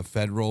 and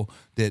federal,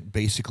 that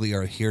basically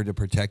are here to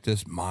protect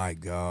us. My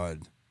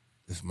God,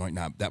 that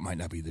might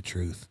not be the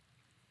truth.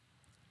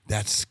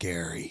 That's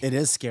scary. It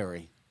is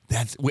scary.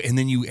 And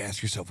then you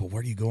ask yourself, well,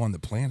 where do you go on the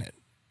planet?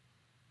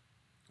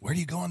 Where do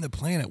you go on the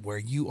planet where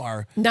you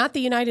are not the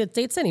United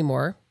States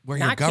anymore? Where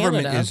not your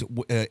government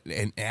Canada. is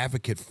an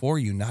advocate for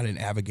you, not an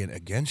advocate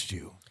against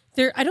you.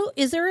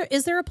 Is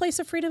there a place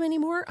of freedom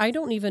anymore? I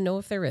don't even know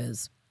if there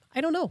is. I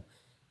don't know,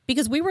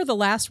 because we were the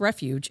last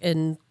refuge.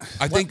 And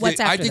I think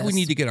we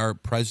need to get our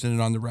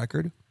president on the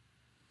record.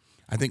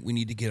 I think we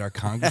need to get our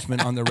congressman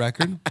on the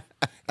record.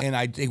 And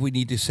I think we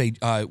need to say,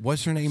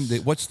 what's her name?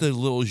 What's the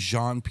little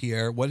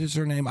Jean-Pierre? What is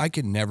her name? I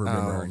can never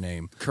remember her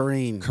name.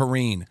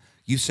 Karine.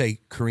 You say,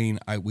 Karine,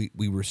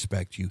 we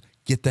respect you.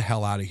 Get the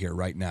hell out of here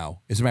right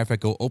now. As a matter of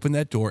fact, go open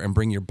that door and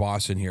bring your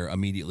boss in here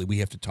immediately. We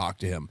have to talk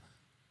to him.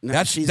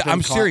 No,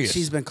 I'm serious.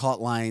 She's been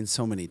caught lying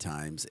so many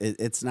times.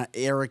 It's not,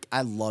 Eric,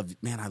 I love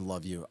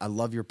you. I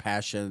love your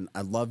passion.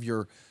 I love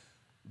your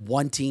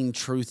wanting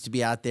truth to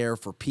be out there,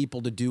 for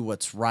people to do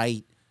what's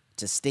right,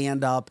 to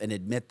stand up and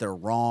admit they're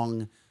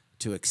wrong,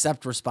 to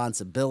accept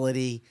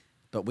responsibility.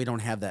 But we don't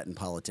have that in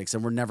politics,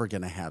 and we're never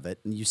going to have it.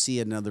 And you see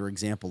another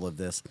example of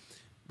this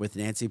with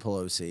Nancy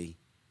Pelosi,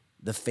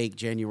 the fake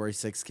January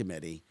 6th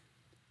committee,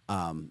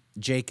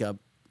 Jacob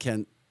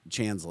Kent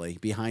Chansley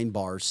behind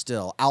bars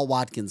still. Al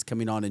Watkins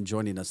coming on and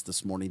joining us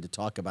this morning to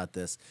talk about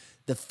this.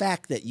 The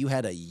fact that you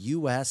had a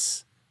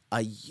U.S.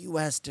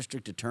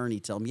 district attorney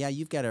tell him, yeah,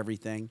 you've got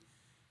everything.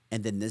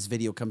 And then this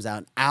video comes out,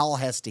 and Al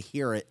has to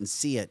hear it and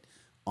see it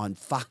on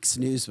Fox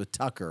News with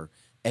Tucker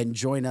and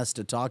join us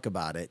to talk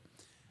about it.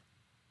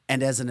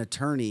 And as an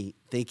attorney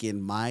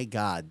thinking, my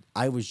God,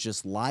 I was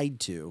just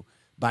lied to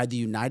by the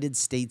United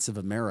States of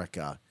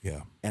America.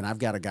 Yeah. And I've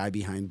got a guy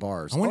behind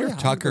bars. I wonder if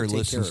Tucker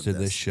listens to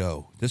this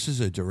show. This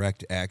is a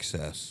direct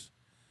access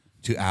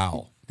to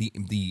Al.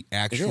 The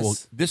actual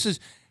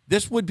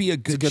this would be a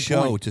good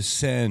show point to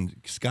send.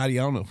 Scotty,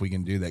 I don't know if we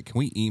can do that. Can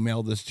we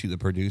email this to the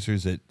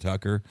producers at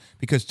Tucker?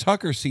 Because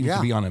Tucker seems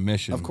to be on a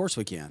mission. Of course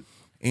we can.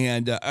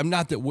 And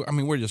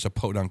we're just a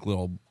podunk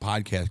little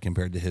podcast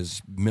compared to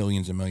his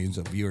millions and millions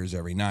of viewers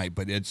every night.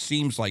 But it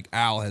seems like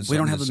Al has. We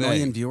don't have to a say.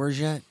 million viewers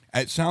yet.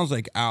 It sounds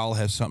like Al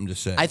has something to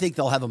say. I think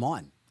they'll have him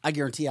on. I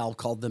guarantee Al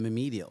called them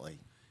immediately.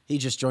 He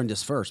just joined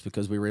us first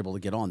because we were able to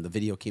get on. The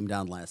video came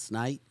down last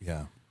night.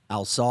 Yeah.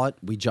 Al saw it.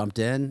 We jumped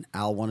in.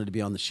 Al wanted to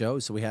be on the show,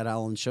 so we had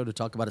Al on the show to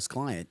talk about his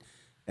client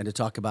and to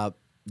talk about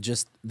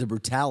just the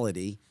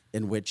brutality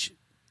in which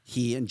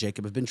he and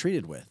Jacob have been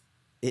treated with.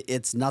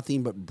 It's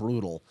nothing but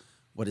brutal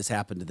what has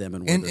happened to them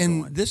and where they're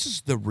going. And this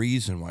is the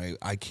reason why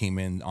I came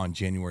in on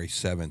January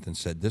 7th and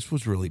said this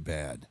was really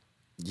bad.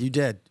 You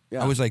did.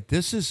 Yeah. I was like,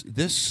 this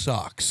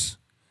sucks.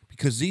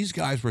 Because these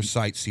guys were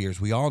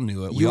sightseers. We all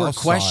knew it. You were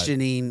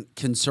questioning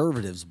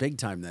conservatives big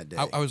time that day.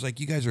 I was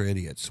like, you guys are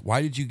idiots.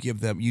 Why did you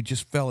give them? You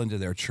just fell into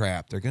their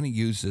trap. They're going to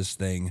use this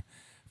thing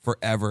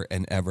forever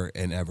and ever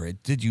and ever.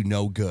 It did you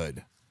no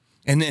good.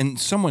 And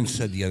someone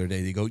said the other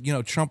day, they go,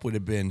 Trump would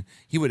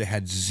have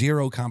had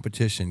zero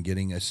competition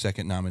getting a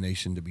second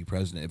nomination to be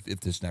president if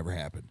this never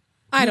happened.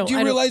 Do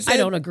you realize that? I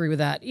don't agree with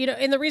that.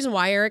 And the reason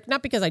why, Eric,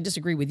 not because I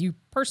disagree with you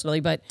personally,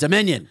 but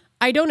Dominion.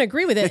 I don't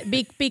agree with it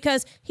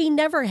because he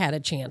never had a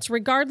chance.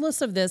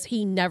 Regardless of this,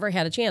 he never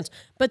had a chance.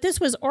 But this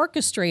was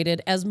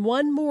orchestrated as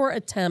one more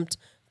attempt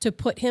to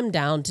put him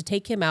down, to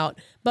take him out.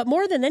 But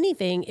more than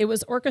anything, it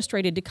was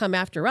orchestrated to come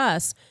after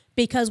us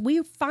because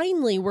we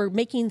finally were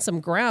making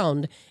some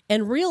ground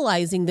and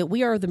realizing that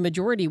we are the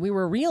majority. We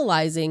were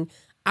realizing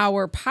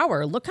our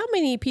power. Look how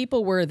many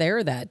people were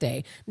there that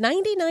day.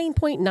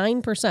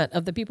 99.9%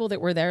 of the people that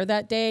were there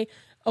that day,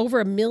 over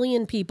 1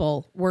 million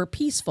people, were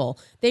peaceful.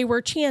 They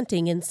were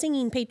chanting and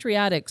singing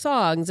patriotic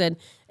songs, and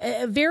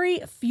very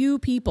few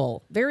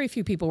people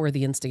were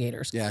the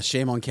instigators. Yeah,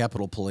 shame on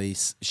Capitol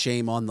Police.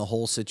 Shame on the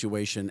whole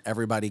situation.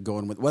 Everybody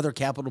going with whether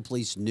Capitol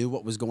Police knew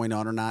what was going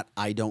on or not.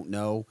 I don't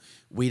know.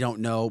 We don't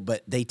know,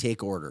 but they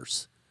take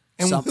orders.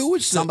 And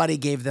somebody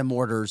gave them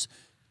orders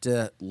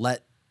to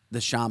let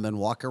the shaman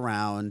walk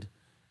around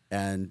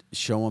and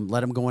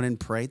let him go in and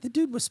pray. The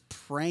dude was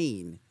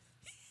praying.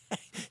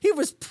 He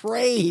was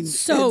praying.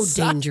 So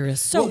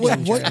dangerous.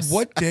 Dangerous.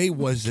 What day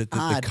was it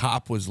that the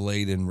cop was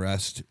laid in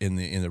rest in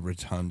the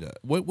rotunda?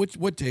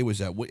 What day was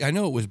that? I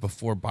know it was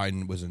before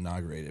Biden was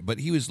inaugurated, but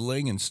he was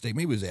laying in state.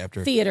 Maybe it was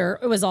after theater.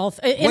 It was all.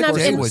 What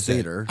day was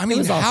theater? I mean,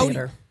 it was all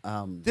theater.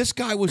 This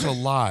guy was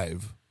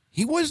alive.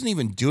 He wasn't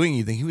even doing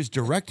anything. He was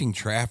directing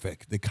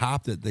traffic. The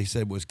cop that they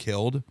said was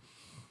killed.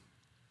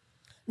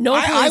 No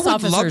police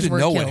officers were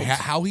killed. I would love to know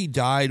how he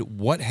died,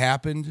 what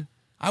happened.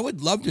 I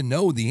would love to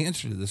know the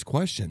answer to this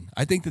question.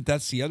 I think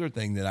that's the other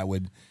thing that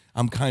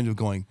I'm kind of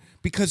going,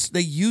 because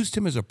they used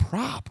him as a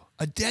prop,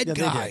 a dead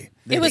guy.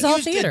 It was all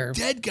theater. A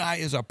dead guy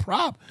as a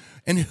prop.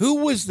 And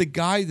who was the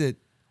guy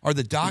or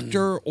the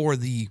doctor or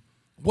the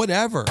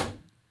whatever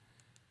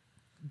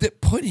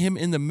that put him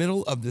in the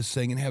middle of this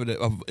thing and have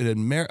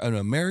an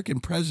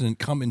American president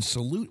come and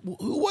salute?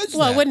 Who was that?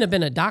 Well, it wouldn't have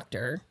been a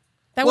doctor.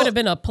 That would have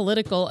been a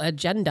political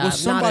agenda,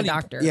 not a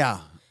doctor. Yeah.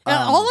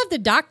 All of the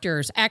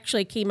doctors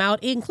actually came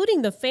out,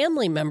 including the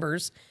family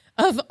members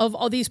of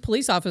all these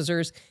police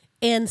officers,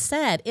 and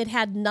said it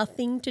had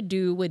nothing to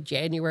do with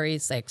January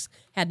 6th,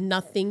 had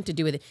nothing to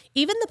do with it.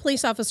 Even the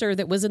police officer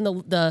that was in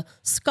the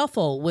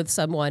scuffle with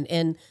someone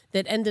and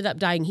that ended up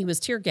dying, he was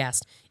tear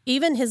gassed.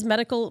 Even his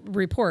medical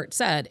report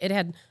said it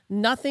had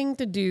nothing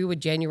to do with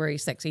January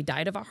 6th. He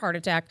died of a heart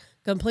attack,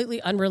 completely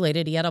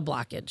unrelated. He had a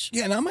blockage.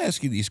 Yeah, and I'm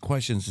asking these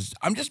questions.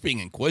 I'm just being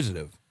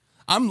inquisitive.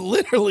 I'm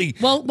literally.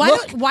 Well,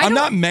 I'm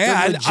not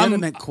mad.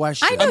 Legitimate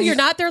question. I know you're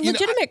not. They're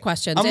legitimate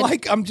questions.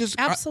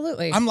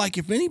 Absolutely. I'm like,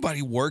 if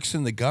anybody works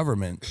in the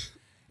government,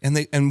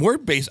 and we're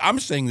based. I'm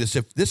saying this.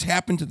 If this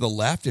happened to the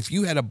left, if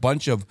you had a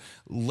bunch of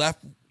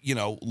left,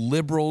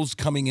 liberals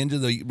coming into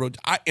the road,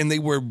 and they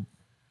were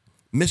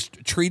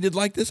mistreated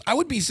like this, I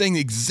would be saying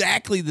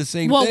exactly the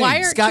same thing.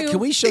 Why Scott, can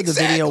we show the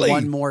video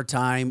one more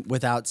time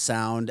without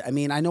sound? I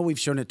mean, I know we've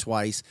shown it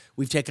twice.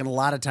 We've taken a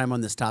lot of time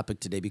on this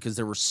topic today because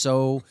there were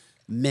so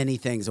many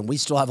things, and we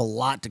still have a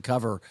lot to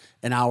cover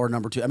in hour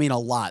number 2. I mean, a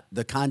lot.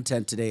 The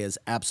content today is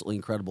absolutely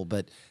incredible.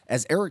 But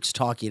as Eric's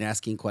talking,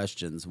 asking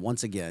questions,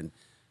 once again,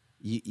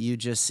 you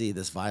just see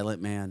this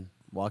violent man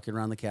walking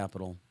around the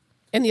Capitol.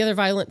 And the other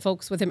violent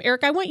folks with him.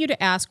 Eric, I want you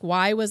to ask,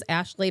 why was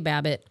Ashley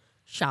Babbitt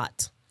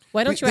shot?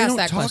 Why don't you ask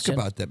that question? We don't talk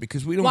about that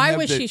because we don't Why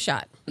was she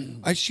shot?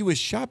 She was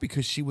shot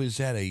because she was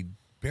at a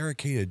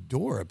barricaded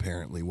door,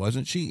 apparently,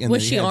 wasn't she? And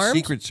was she armed?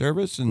 Secret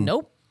Service? And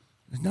nope.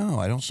 No,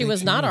 I don't. She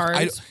was not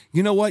armed.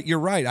 You know what? You're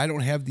right. I don't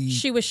have the.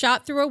 She was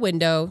shot through a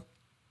window.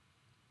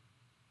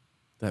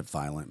 That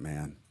violent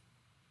man.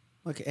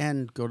 Look,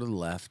 and go to the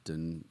left,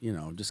 and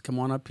just come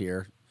on up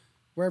here,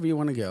 wherever you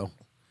want to go.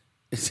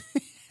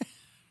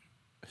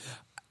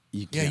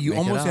 You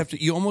almost have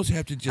to. You almost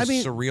have to just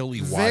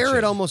surreally watch there it.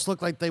 It almost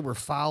looked like they were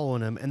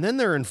following him, and then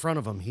they're in front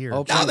of him here.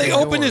 Now they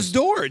open his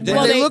door.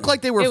 They looked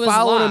like they were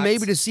following him,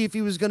 maybe to see if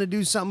he was going to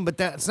do something, but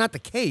that's not the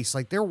case.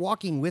 Like they're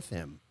walking with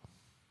him.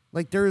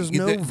 Like there's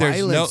no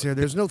violence here.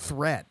 There's no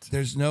threat.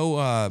 There's no.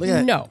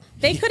 No,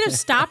 they could have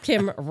stopped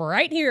him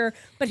right here.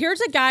 But here's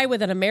a guy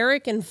with an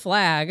American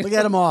flag. Look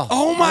at them all.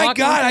 Oh my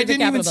God! I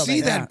didn't even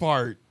see that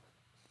part.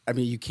 I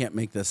mean, you can't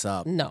make this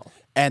up. No.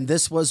 And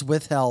this was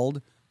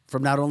withheld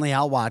from not only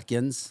Hal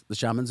Watkins, the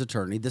shaman's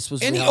attorney. This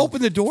was and he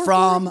opened the door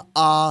from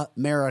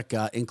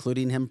America,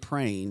 including him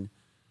praying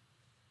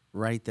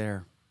right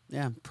there.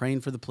 Yeah,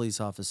 praying for the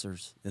police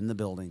officers in the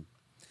building.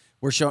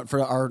 We're showing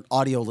for our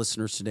audio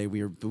listeners today.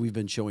 We've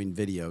been showing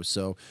video,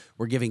 so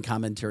we're giving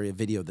commentary of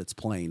video that's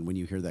playing when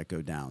you hear that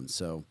go down.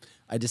 So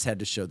I just had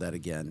to show that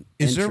again.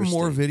 Is there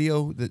more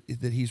video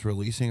that he's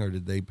releasing, or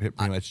did they pretty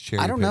much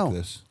cherry pick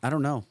this? I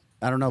don't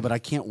know, but I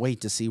can't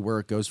wait to see where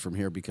it goes from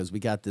here because we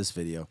got this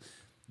video.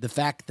 The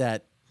fact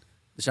that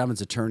the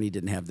shaman's attorney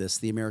didn't have this,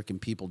 the American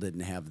people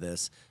didn't have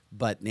this,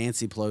 but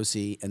Nancy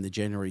Pelosi and the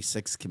January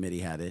 6th committee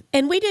had it.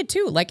 And we did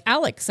too. Like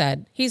Alex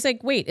said, he's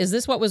like, wait, is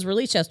this what was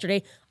released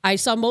yesterday? I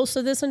saw most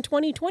of this in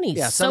 2020.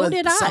 Yeah, so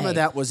did I. Some of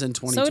that was in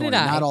 2020. So did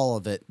I. Not all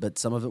of it, but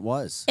some of it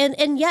was.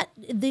 And yet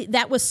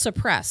that was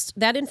suppressed.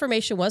 That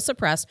information was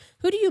suppressed.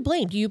 Who do you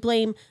blame? Do you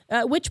blame,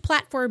 which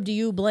platform do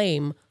you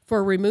blame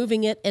for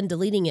removing it and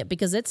deleting it?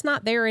 Because it's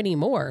not there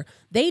anymore.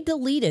 They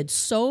deleted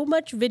so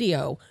much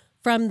video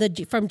from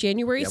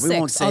January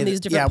 6th on these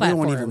different platforms. Yeah, we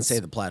won't even say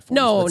the platforms.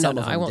 No,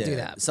 I won't do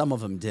that. Some of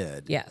them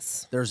did.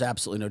 Yes. There's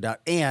absolutely no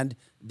doubt. And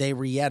they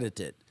re-edit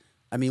it.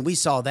 I mean, we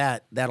saw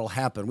that. That'll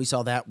happen. We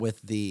saw that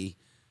with the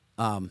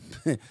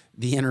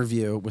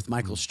interview with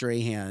Michael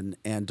Strahan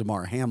and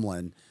Damar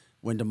Hamlin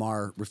when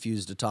Damar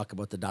refused to talk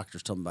about what the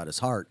doctors told him about his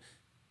heart.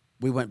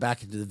 We went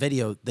back into the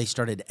video. They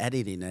started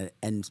editing it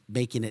and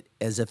making it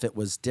as if it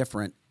was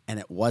different, and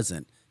it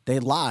wasn't. They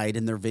lied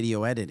in their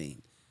video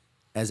editing.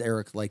 As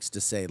Eric likes to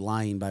say,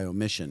 lying by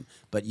omission.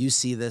 But you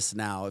see this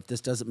now. If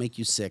this doesn't make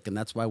you sick, and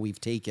that's why we've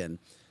taken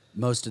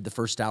most of the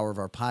first hour of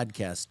our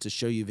podcast to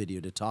show you video,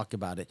 to talk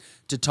about it,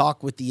 to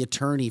talk with the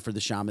attorney for the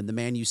shaman, the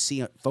man you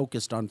see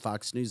focused on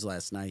Fox News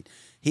last night.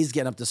 He's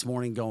getting up this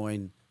morning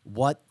going,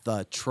 what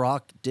the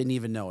truck? Didn't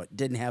even know it.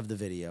 Didn't have the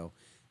video.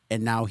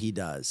 And now he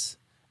does.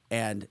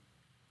 And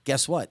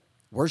guess what?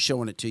 We're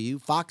showing it to you.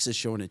 Fox is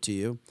showing it to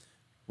you.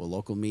 Will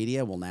local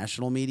media, will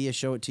national media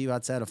show it to you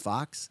outside of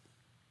Fox?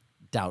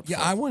 Doubtful.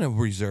 Yeah, I want to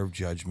reserve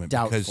judgment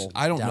because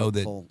I don't know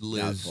that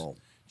Liz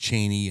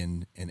Cheney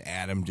and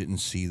Adam didn't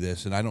see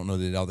this, and I don't know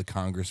that all the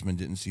congressmen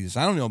didn't see this.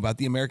 I don't know about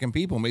the American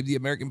people. Maybe the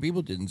American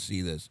people didn't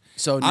see this.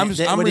 So I'm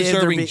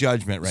reserving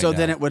judgment right now. So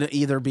then it would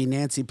either be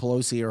Nancy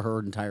Pelosi or her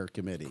entire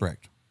committee.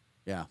 Correct.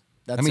 Yeah.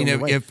 That's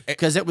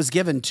because it was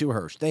given to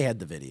her. They had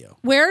the video.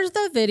 Where's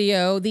the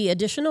video, the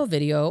additional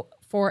video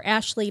for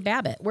Ashley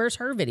Babbitt? Where's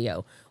her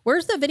video?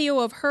 Where's the video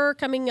of her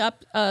coming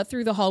up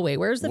through the hallway?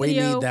 Where's the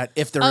video? We need that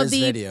if there is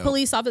video.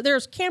 Police officer.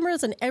 There's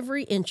cameras in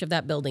every inch of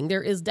that building.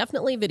 There is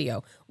definitely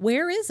video.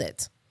 Where is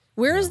it?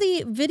 Where is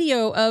the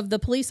video of the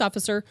police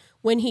officer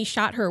when he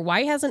shot her?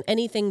 Why hasn't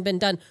anything been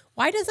done?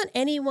 Why doesn't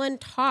anyone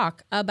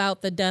talk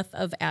about the death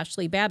of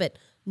Ashley Babbitt?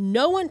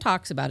 No one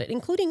talks about it,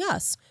 including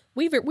us.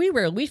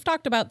 We've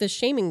talked about this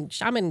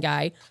shaman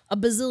guy a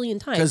bazillion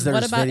times.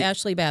 What about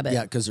Ashley Babbitt?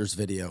 Yeah, because there's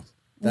video.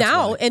 That's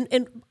now,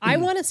 and I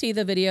want to see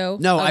the video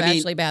of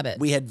Ashley Babbitt.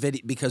 We had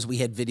video because we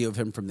had video of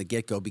him from the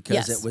get-go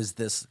because it was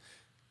this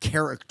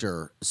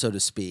character, so to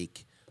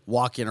speak,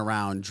 walking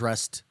around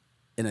dressed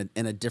in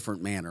a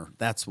different manner.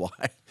 That's why.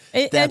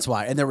 That's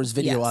why. And there was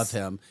video of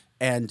him,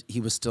 and he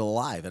was still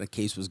alive, and a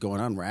case was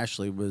going on where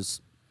Ashley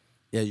was,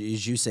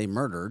 as you say,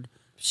 murdered.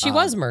 She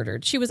was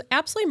murdered. She was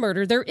absolutely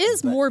murdered. There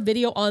is more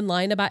video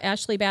online about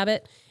Ashley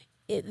Babbitt.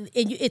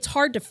 It's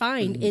hard to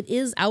find. Mm-hmm. It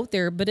is out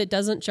there, but it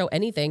doesn't show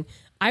anything.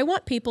 I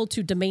want people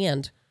to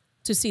demand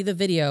to see the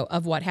video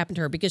of what happened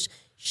to her because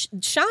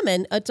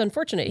Shaman, it's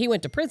unfortunate, he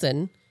went to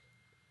prison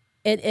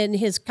and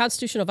his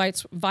constitutional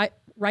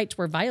rights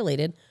were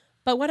violated.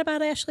 But what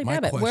about Ashley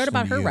Babbitt? What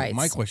about her rights?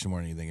 My question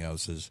more than anything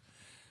else is,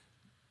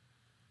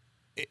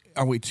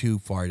 are we too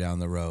far down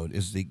the road?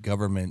 Is the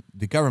government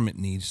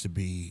needs to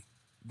be,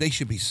 they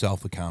should be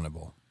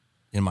self-accountable,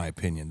 in my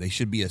opinion. They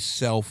should be a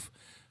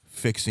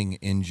self-fixing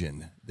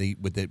engine. They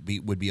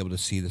would be able to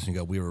see this and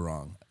go, we were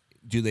wrong.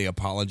 Do they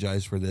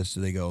apologize for this?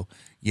 Do they go,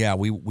 yeah,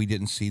 we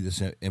didn't see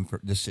this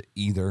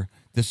either.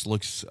 This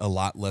looks a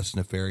lot less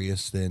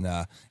nefarious than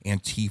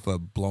Antifa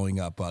blowing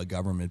up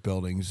government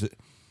buildings.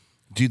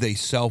 Do they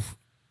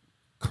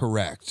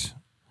self-correct?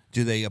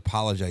 Do they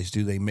apologize?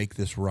 Do they make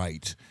this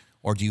right?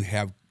 Or do you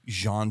have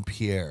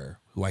Jean-Pierre,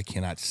 who I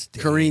cannot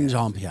stand? Karine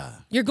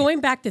Jean-Pierre. You're going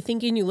back to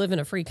thinking you live in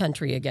a free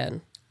country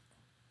again.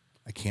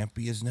 I can't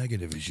be as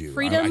negative as you.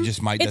 Freedom. I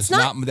just might.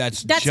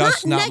 That's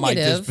just not my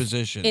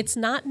disposition. It's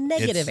not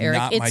negative, Eric.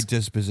 It's not my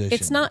disposition.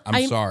 It's not.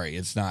 I'm sorry.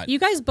 It's not. You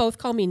guys both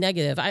call me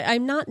negative.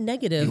 I'm not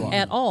negative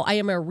at all. I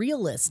am a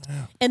realist.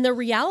 Yeah. And the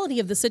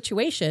reality of the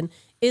situation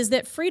is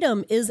that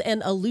freedom is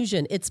an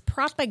illusion. It's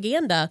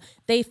propaganda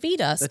they feed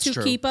us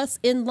keep us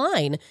in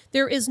line.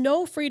 There is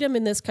no freedom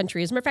in this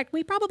country. As a matter of fact,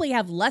 we probably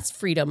have less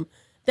freedom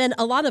than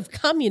a lot of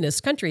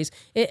communist countries.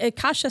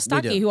 Kasia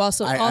Staki, who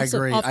also often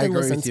listens. I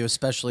agree with you,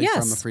 especially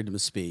from a freedom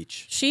of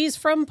speech. She's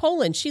from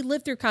Poland. She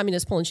lived through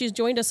communist Poland. She's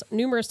joined us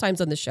numerous times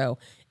on the show.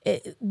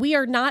 We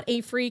are not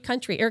a free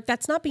country. Eric,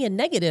 that's not being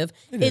negative.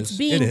 It's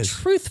being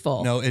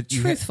truthful. No,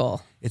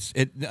 truthful.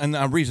 And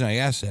the reason I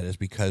ask that is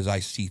because I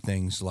see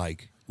things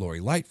like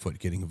Lori Lightfoot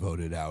getting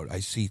voted out. I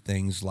see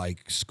things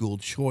like school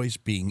choice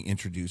being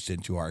introduced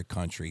into our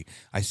country.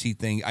 I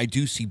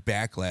do see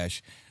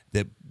backlash.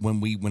 That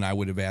when I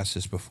would have asked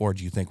this before,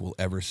 do you think we'll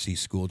ever see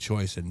school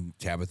choice? And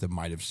Tabitha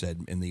might have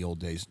said in the old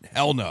days,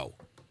 hell no.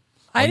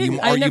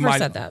 I never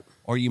said that.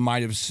 Or you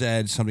might have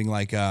said something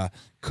like,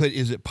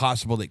 is it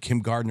possible that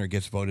Kim Gardner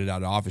gets voted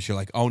out of office? You're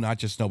like, oh, not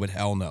just no, but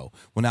hell no.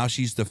 Well, now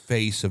she's the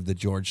face of the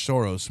George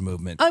Soros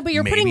movement. Oh, but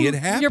Maybe it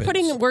happens. You're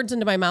putting words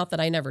into my mouth that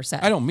I never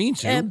said. I don't mean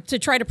to. To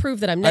try to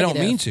prove that I'm negative. I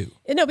don't mean to.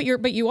 No,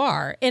 but you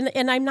are.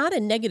 And I'm not a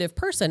negative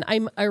person.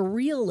 I'm a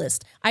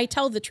realist. I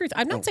tell the truth.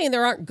 I'm not saying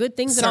there aren't good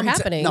things that are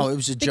happening. No, it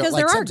was a joke. Because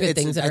there are good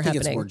things that are happening.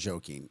 I think it's more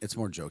joking. It's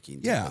more joking.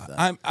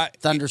 Yeah.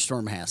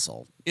 Thunderstorm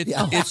hassle.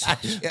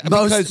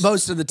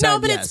 Most of the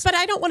time. No, but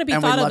I don't want to be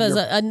thought of as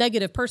a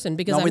negative person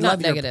because I'm not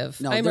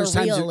negative. I'm a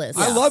realist.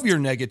 I love your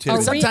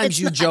negativity. Sometimes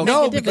you joke.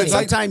 No, because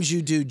sometimes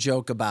you do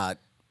joke about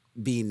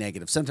being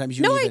negative. Sometimes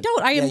you. No, I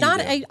don't. I am not.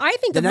 I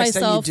think of myself. The next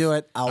time you do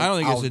it, I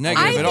don't think it's a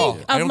negative at all.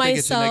 I don't think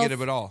it's a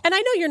negative at all. And I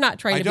know you're not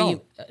trying to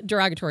be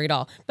derogatory at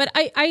all. But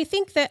I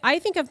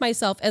think of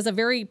myself as a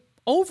very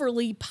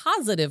overly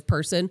positive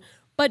person.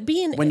 But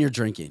when you're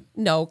drinking.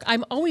 No,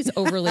 I'm always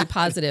overly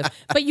positive.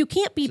 But you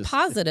can't be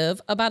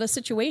positive about a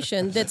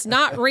situation that's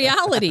not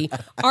reality.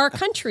 Our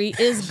country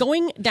is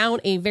going down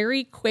a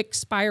very quick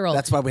spiral.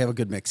 That's why we have a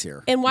good mix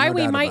here. And why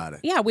we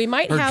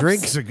might Her have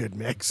drink's a good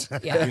mix.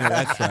 Yeah.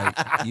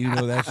 You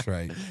know that's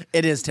right.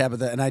 It is,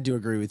 Tabitha, and I do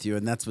agree with you.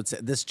 And that's what's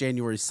this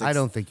January 6th. I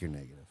don't think you're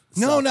negative.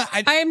 No,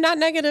 I am not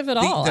negative at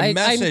all. The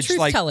message, I'm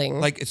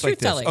truth-telling. It's like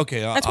this. Okay,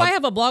 that's why I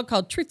have a blog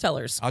called Truth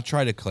Tellers. I'll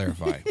try to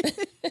clarify.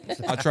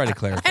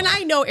 And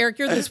I know, Eric,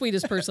 you're the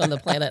sweetest person on the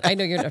planet. I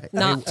know you're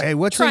not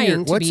what's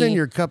trying in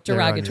your cup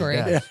derogatory.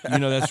 You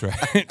know that's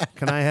right.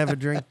 Can I have a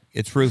drink?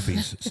 It's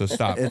roofies, so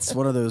stop. It's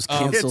one of those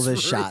cancel this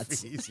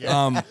shots.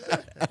 Yeah.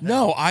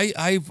 No,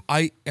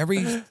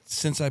 ever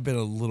since I've been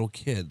a little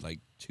kid, like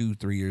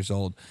 2-3 years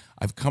old,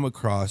 I've come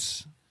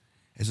across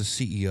as a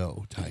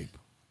CEO type.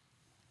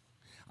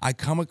 I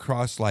come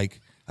across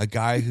like a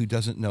guy who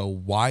doesn't know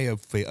why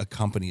a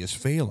company is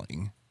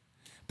failing,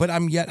 but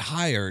I'm yet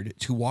hired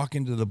to walk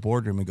into the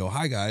boardroom and go,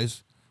 "Hi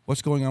guys,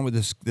 what's going on with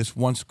this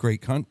once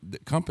great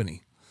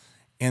company?"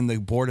 And the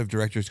board of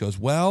directors goes,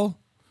 "Well,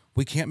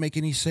 we can't make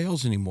any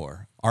sales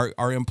anymore.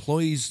 Our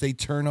employees, they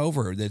turn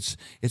over.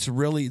 It's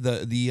really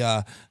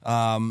the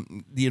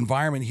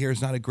environment here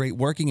is not a great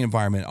working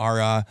environment.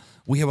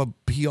 We have a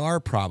PR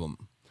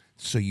problem."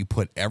 So you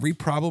put every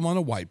problem on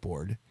a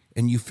whiteboard.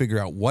 And you figure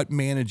out what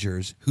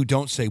managers who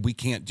don't say we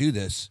can't do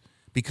this,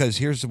 because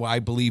here's what I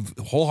believe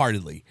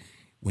wholeheartedly.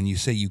 When you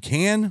say you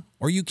can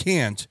or you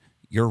can't,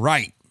 you're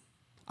right.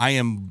 I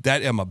am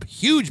a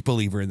huge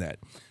believer in that.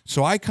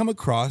 So I come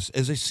across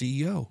as a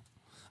CEO.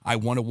 I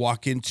want to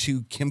walk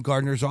into Kim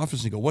Gardner's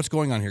office and go, "What's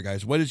going on here,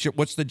 guys?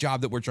 What's the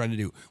job that we're trying to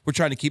do? We're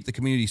trying to keep the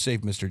community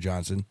safe, Mr.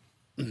 Johnson."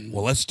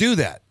 Well, let's do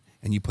that.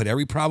 And you put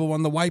every problem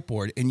on the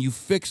whiteboard and you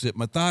fix it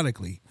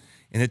methodically.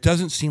 And it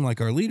doesn't seem like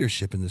our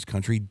leadership in this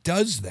country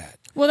does that.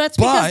 Well, that's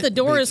because the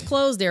door is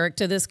closed, Eric,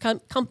 to this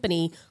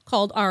company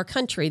called our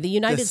country, the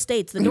United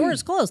States. The door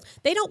is closed.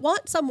 They don't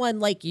want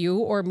someone like you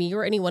or me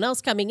or anyone else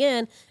coming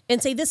in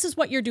and say, "This is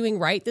what you're doing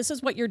right. This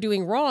is what you're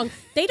doing wrong."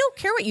 They don't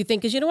care what you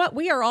think, because you know what?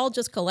 We are all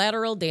just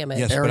collateral damage.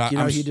 Yes, Eric, you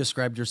know you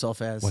described yourself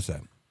as? What's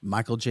that?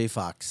 Michael J.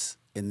 Fox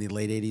in the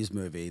late 80s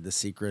movie, The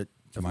Secret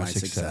of My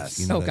Success.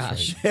 You know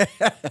gosh. Right.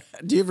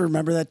 Do you ever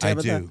remember that,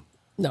 Tabitha? I do.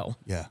 No.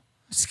 Yeah.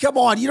 Come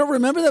on, you don't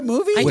remember that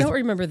movie? I don't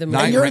remember the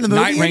movie. You're in the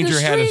movie Night Ranger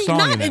industry? had a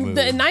song in that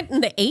movie. Not in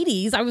the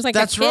 80s. I was like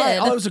That's a kid. right.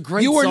 Oh, it was a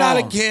great song. song. You were not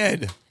a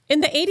kid. In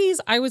the 80s,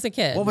 I was a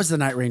kid. What was the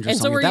Night Ranger and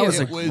song? So were that you. was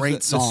a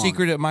great song. The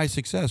Secret of My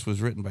Success was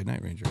written by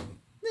Night Ranger.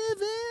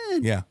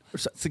 Living. Yeah.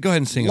 So go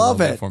ahead and sing love a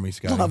little it bit for me,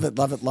 Scott. Love it,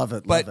 love it, love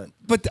it, love it.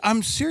 But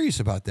I'm serious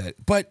about that.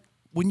 But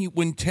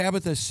when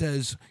Tabitha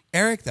says,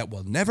 "Eric, that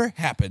will never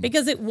happen,"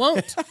 because it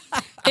won't.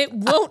 It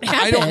won't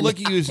happen. I don't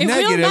look at you as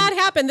negative. It will not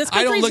happen. This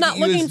country's not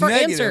looking for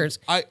answers.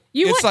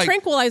 You want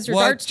tranquilizer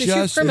darts to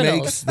shoot criminals.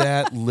 What just makes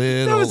that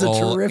little That was a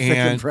terrific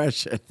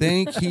impression.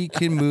 Think he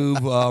can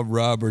move a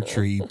rubber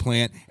tree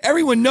plant?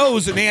 Everyone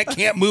knows an ant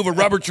can't move a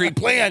rubber tree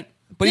plant.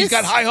 But he's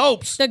got high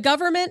hopes. The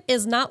government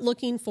is not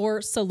looking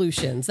for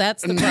solutions.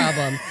 That's the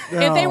problem.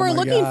 If they were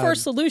looking for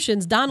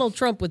solutions, Donald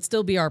Trump would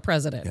still be our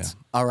president. Yeah.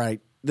 All right.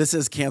 This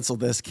is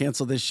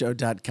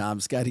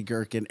cancelthisshow.com. Scotty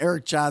Gherkin,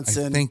 Eric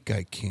Johnson. I think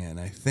I can.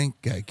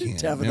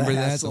 Remember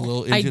that? The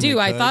little engine I do.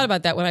 I could? thought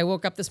about that when I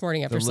woke up this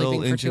morning after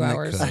sleeping for 2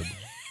 hours.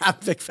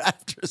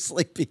 After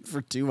sleeping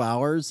for 2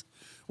 hours?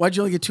 Why'd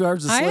you only get 2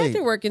 hours of sleep? I had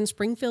to work in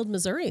Springfield,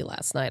 Missouri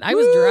last night. I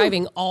was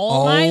driving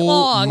all night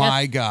long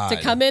to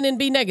come in and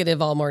be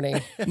negative all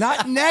morning.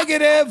 Not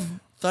negative.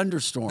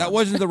 Thunderstorm. That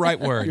wasn't the right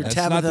word. That's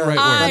not the right word.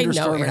 I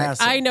know, Eric.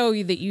 I know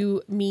that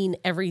you mean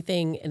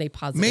everything in a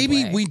positive way.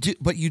 Maybe we do,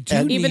 but you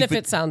do even if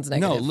it sounds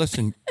negative. No,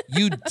 listen,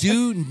 you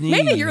do need...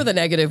 Maybe you're the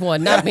negative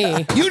one, not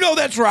me. You know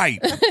that's right.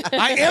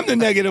 I am the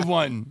negative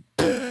one.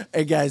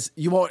 Hey, guys,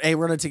 you won't... Hey,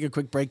 we're going to take a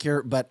quick break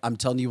here, but I'm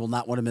telling you will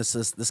not want to miss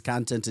this. This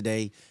content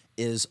today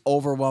is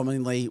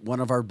overwhelmingly one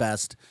of our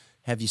best.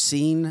 Have you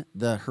seen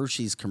the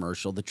Hershey's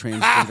commercial, the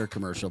transgender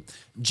commercial?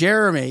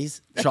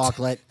 Jeremy's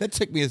chocolate. That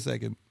took me a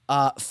second.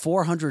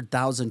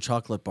 400,000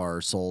 chocolate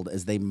bars sold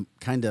as they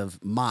kind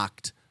of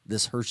mocked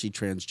this Hershey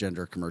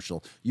transgender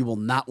commercial. You will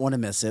not want to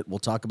miss it. We'll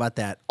talk about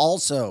that.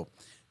 Also,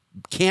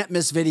 Can't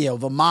miss video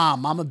of a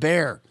Mama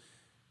Bear,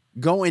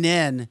 going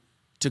in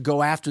to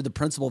go after the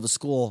principal of a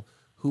school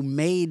who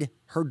made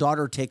her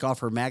daughter take off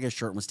her MAGA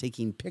shirt and was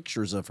taking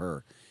pictures of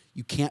her.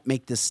 You can't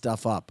make this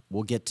stuff up.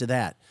 We'll get to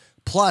that.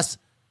 Plus,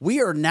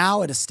 we are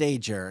now at a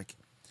stage, Eric,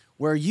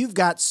 where you've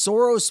got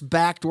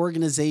Soros-backed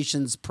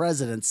organizations'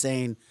 presidents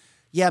saying,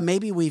 yeah,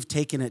 maybe we've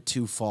taken it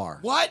too far.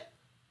 What?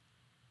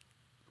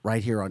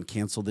 Right here on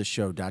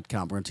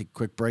cancelthisshow.com. We're going to take a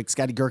quick break.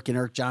 Scotty Gherkin,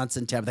 Eric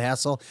Johnson, Tabitha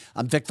Hassel.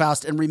 I'm Vic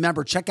Faust. And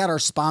remember, check out our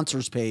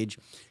sponsors page,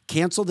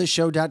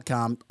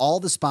 cancelthisshow.com. All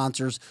the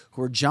sponsors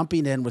who are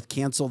jumping in with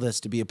Cancel This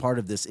to be a part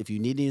of this. If you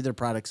need any of their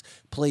products,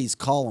 please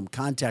call them,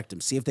 contact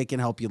them, see if they can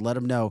help you. Let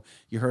them know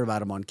you heard about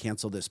them on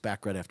Cancel This.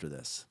 Back right after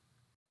this.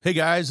 Hey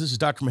guys, this is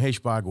Dr.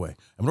 Mahesh Bhagway.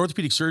 I'm an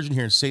orthopedic surgeon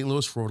here in St.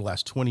 Louis for over the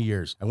last 20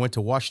 years. I went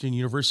to Washington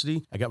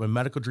University. I got my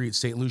medical degree at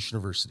St. Louis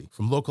University.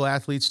 From local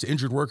athletes to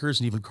injured workers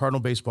and even Cardinal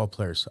baseball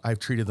players, I've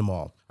treated them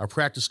all. Our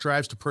practice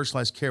strives to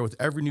personalize care with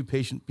every new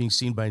patient being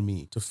seen by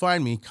me. To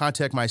find me,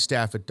 contact my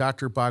staff at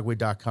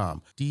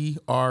drbagwe.com,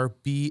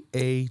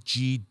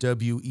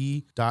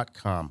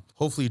 DRBAGWE.com.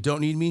 Hopefully you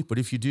don't need me, but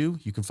if you do,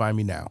 you can find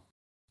me now.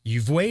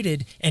 You've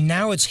waited, and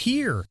now it's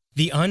here.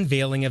 The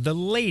unveiling of the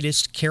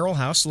latest Carroll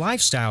House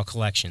lifestyle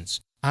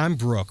collections. I'm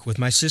Brooke with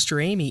my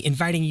sister Amy,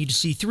 inviting you to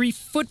see 3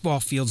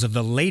 football fields of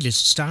the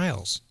latest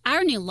styles.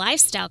 Our new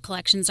lifestyle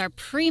collections are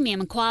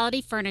premium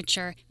quality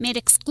furniture made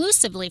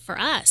exclusively for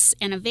us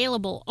and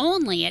available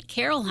only at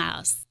Carroll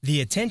House.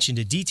 The attention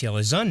to detail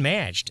is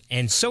unmatched,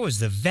 and so is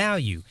the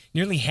value,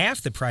 nearly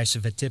half the price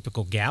of a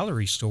typical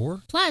gallery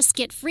store. Plus,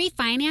 get free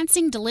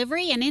financing,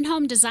 delivery, and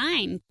in-home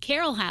design.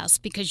 Carroll House,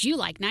 because you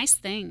like nice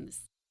things.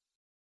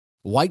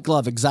 White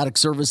Glove Exotic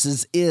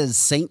Services is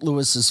St.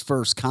 Louis's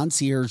first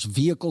concierge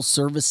vehicle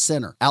service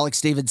center.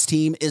 Alex David's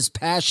team is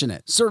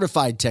passionate,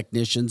 certified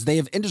technicians. They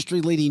have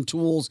industry-leading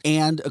tools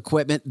and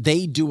equipment.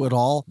 They do it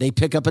all. They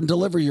pick up and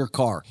deliver your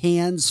car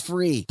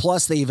hands-free.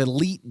 Plus, they have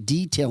elite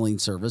detailing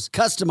service,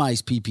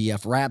 customized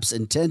PPF wraps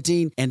and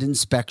tinting, and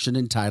inspection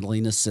and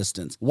titling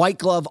assistance. White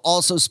Glove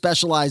also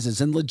specializes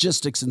in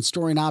logistics and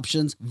storing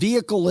options,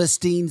 vehicle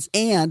listings,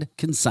 and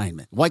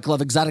consignment. White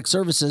Glove Exotic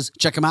Services.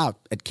 Check them out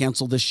at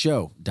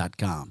cancelthisshow.com.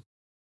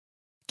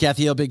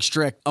 Kathy Obig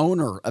Strick,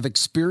 owner of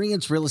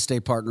Experience Real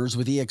Estate Partners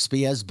with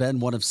eXp, has been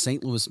one of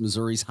St. Louis,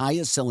 Missouri's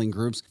highest selling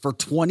groups for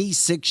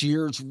 26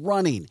 years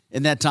running.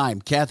 In that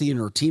time, Kathy and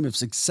her team have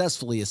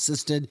successfully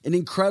assisted an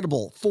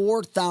incredible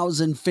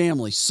 4,000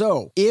 families.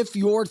 So if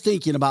you're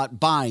thinking about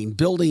buying,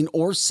 building,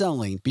 or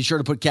selling, be sure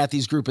to put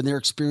Kathy's group and their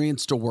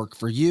experience to work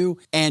for you,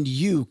 and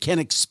you can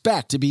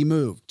expect to be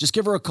moved. Just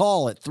give her a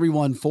call at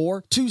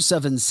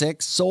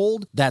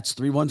 314-276-SOLD. That's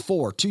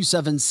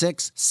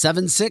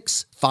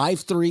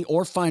 314-276-7653,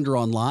 or find her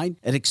online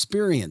at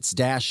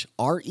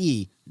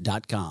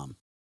experience-re.com.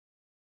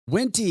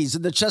 Winty's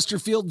in the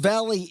Chesterfield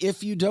Valley,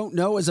 if you don't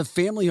know, is a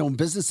family-owned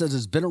business that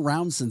has been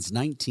around since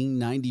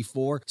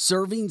 1994,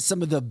 serving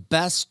some of the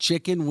best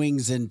chicken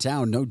wings in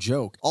town, no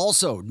joke.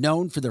 Also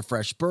known for their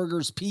fresh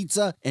burgers,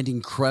 pizza, and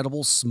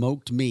incredible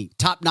smoked meat.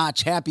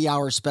 Top-notch happy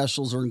hour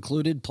specials are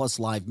included, plus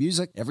live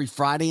music every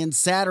Friday and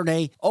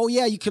Saturday. Oh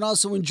yeah, you can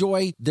also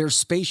enjoy their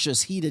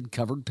spacious heated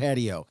covered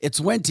patio.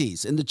 It's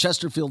Winty's in the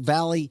Chesterfield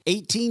Valley,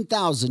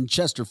 18,000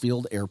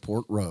 Chesterfield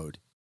Airport Road.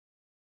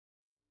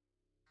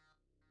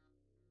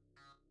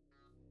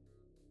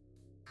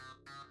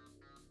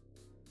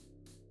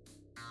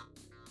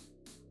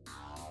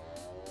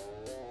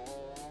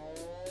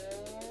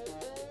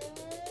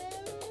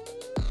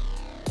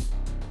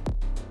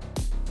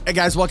 Hey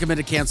guys, welcome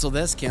into Cancel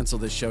This,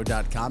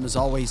 cancelthisshow.com. As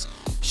always,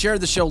 share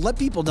the show. Let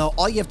people know.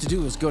 All you have to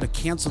do is go to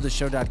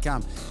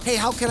cancelthisshow.com. Hey,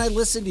 how can I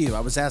listen to you? I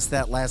was asked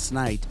that last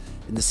night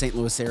in the St.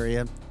 Louis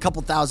area. A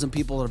couple thousand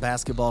people at a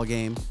basketball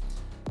game.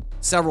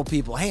 Several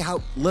people. Hey,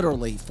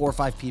 literally 4 or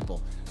 5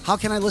 people. How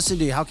can I listen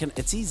to you?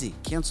 It's easy.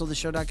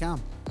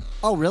 Cancelthisshow.com.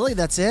 Oh, really?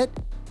 That's it?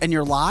 And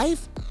you're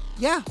live?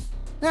 Yeah.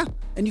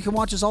 And you can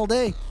watch us all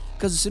day,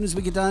 because as soon as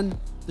we get done,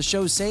 the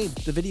show's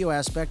saved, the video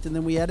aspect, and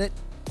then we edit.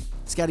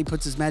 Scotty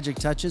puts his magic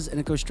touches, and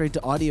it goes straight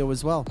to audio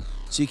as well.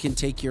 So you can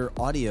take your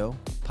audio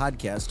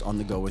podcast on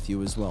the go with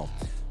you as well.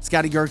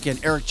 Scotty Gherkin,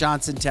 Eric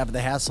Johnson,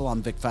 Tabitha Hassel.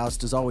 I'm Vic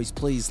Faust. As always,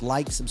 please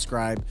like,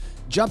 subscribe,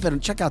 jump in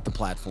and check out the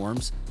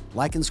platforms.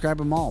 Like and subscribe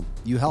them all.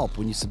 You help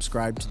when you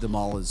subscribe to them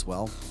all as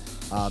well.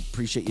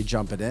 Appreciate you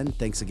jumping in.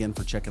 Thanks again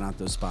for checking out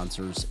those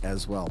sponsors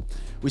as well.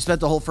 We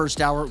spent the whole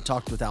first hour,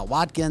 talked with Al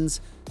Watkins,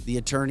 the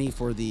attorney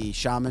for the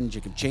shaman,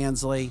 Jacob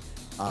Chansley.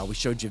 We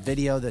showed you a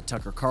video that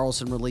Tucker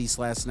Carlson released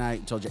last night.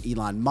 We told you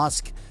Elon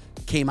Musk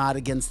came out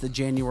against the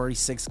January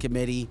 6th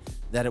committee,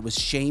 that it was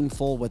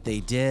shameful what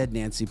they did.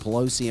 Nancy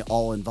Pelosi,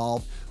 all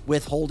involved,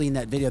 withholding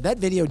that video. That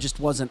video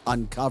just wasn't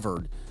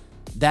uncovered.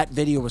 That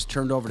video was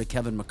turned over to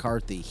Kevin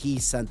McCarthy. He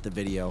sent the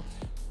video.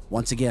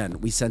 Once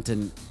again, we spent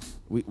an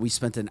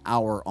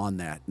hour on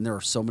that. And there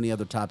are so many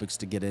other topics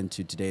to get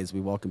into today as we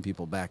welcome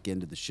people back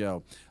into the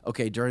show.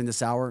 Okay, during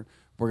this hour,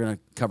 we're going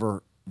to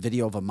cover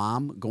video of a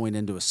mom going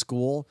into a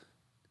school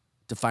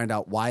to find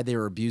out why they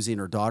were abusing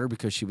her daughter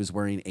because she was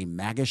wearing a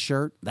MAGA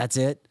shirt. That's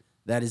it.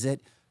 That is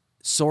it.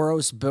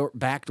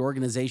 Soros-backed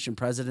organization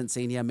president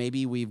saying, yeah,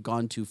 maybe we've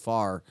gone too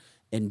far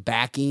in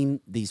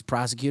backing these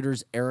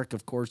prosecutors. Eric,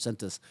 of course,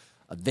 sent us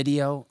a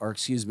video, or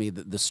excuse me,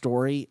 the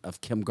story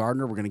of Kim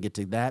Gardner. We're going to get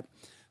to that.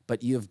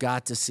 But you've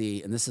got to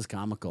see, and this is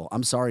comical.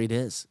 I'm sorry, it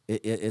is.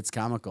 It's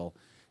comical.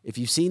 If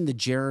you've seen the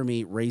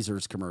Jeremy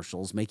Razors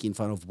commercials making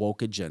fun of woke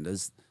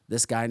agendas,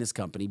 this guy and his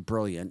company,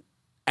 brilliant,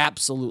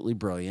 absolutely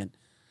brilliant,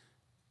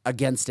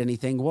 against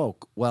anything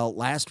woke. Well,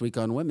 last week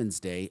on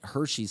Women's Day,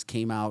 Hershey's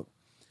came out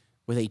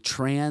with a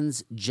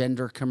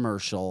transgender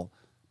commercial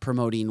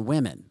promoting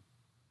women,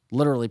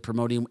 literally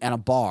promoting at a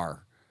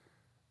bar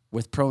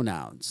with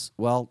pronouns.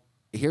 Well,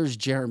 here's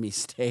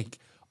Jeremy's take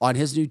on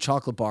his new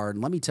chocolate bar.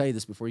 And let me tell you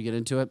this before you get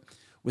into it.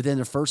 Within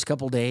the first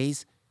couple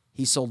days,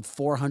 he sold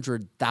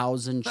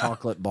 400,000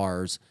 chocolate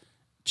bars.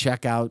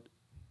 Check out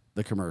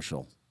the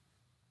commercial.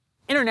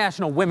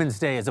 International Women's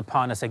Day is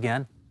upon us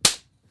again.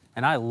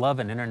 And I love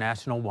an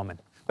international woman.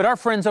 But our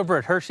friends over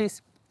at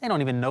Hershey's, they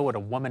don't even know what a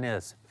woman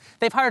is.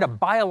 They've hired a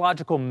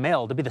biological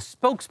male to be the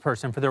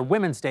spokesperson for their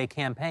Women's Day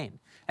campaign.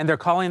 And they're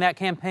calling that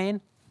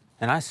campaign,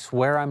 and I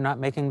swear I'm not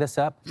making this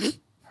up,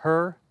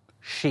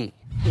 Hershey.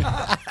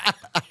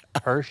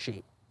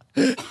 Hershey.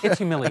 It's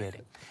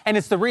humiliating. And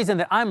it's the reason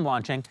that I'm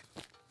launching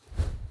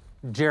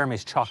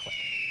Jeremy's chocolate.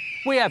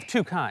 We have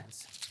two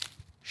kinds.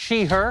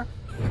 She, her,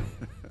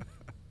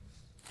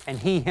 and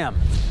he, him.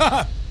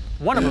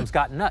 One of them's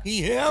got nuts.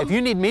 He, him? If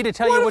you need me to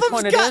tell you which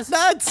one it is,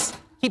 nuts.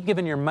 Keep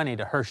giving your money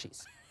to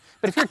Hershey's.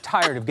 But if you're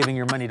tired of giving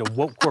your money to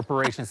woke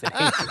corporations that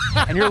hate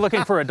you, and you're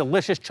looking for a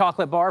delicious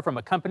chocolate bar from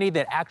a company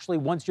that actually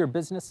wants your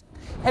business,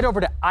 head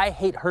over to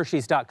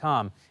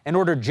IHateHershey's.com and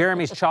order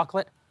Jeremy's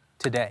chocolate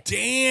today.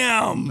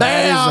 Damn.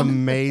 That is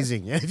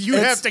amazing. You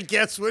have to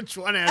guess which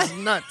one has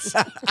nuts.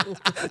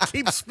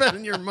 Keep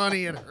spending your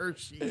money at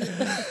Hershey.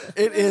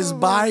 It is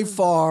by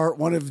far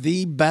one of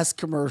the best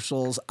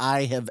commercials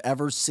I have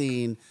ever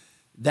seen.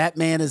 That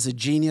man is a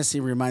genius. He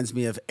reminds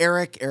me of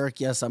Eric.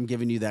 Eric, yes, I'm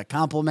giving you that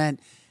compliment.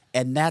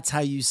 And that's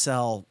how you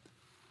sell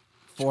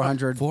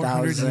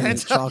 400,000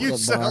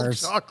 chocolate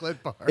bars.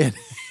 Chocolate bars.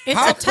 It's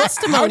a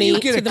testimony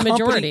to the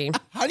majority.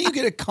 How do you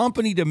get a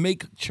company to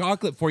make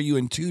chocolate for you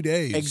in 2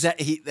 days?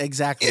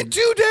 Exactly. In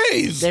 2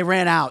 days. They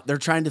ran out. They're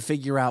trying to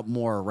figure out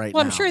more right now.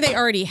 Well, I'm sure they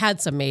already had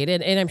some made,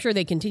 and I'm sure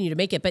they continue to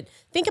make it. But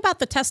think about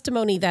the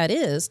testimony that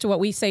is to what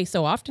we say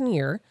so often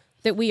here,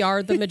 that we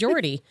are the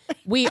majority.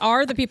 We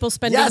are the people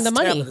spending the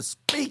money. Yes,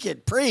 speak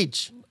it,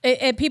 preach.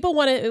 And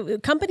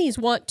companies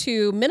want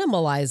to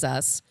minimalize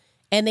us,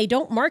 and they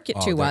don't market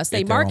to us.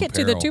 They market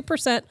to the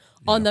 2%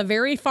 on the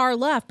very far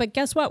left. But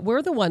guess what?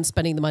 We're the ones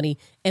spending the money,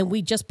 and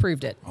we just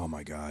proved it. Oh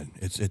my God,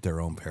 it's at their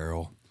own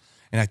peril.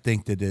 And I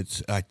think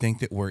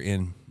that we're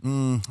in.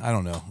 I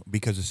don't know,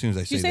 because as soon as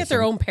I say, you say at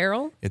their own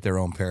peril. At their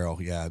own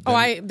peril, yeah.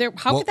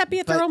 How could that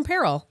be at their own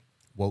peril?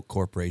 Woke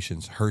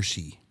corporations,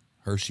 Hershey,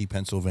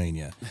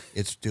 Pennsylvania.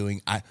 It's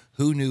doing.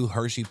 Who knew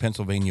Hershey,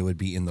 Pennsylvania would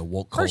be in the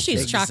woke culture?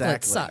 Hershey's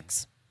chocolate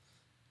sucks.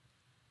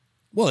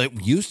 Well,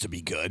 it used to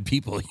be good.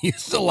 People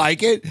used to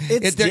like it.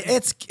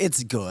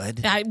 It's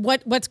good.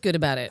 What's good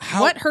about it?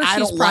 What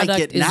Hershey's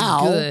product is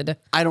good?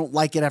 I don't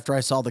like it after I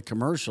saw the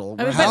commercial.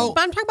 But I'm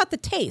talking about the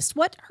taste.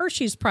 What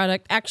Hershey's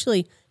product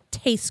actually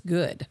tastes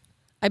good?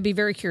 I'd be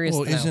very curious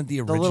to know. Isn't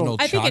the original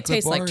chocolate I think it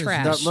tastes like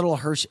trash.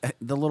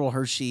 The little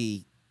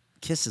Hershey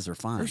Kisses are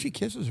fine. Hershey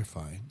Kisses are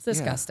fine. It's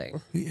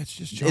disgusting. Yeah. It's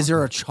just chocolate. Is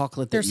there a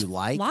chocolate that you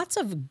like? Lots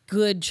of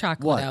good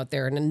chocolate out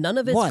there, and none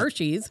of it's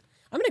Hershey's.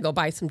 I'm going to go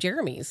buy some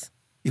Jeremy's.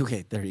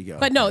 Okay, there you go.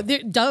 But no,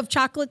 Dove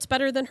chocolate's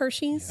better than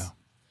Hershey's.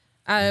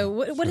 Yeah.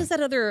 What is that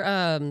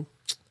other?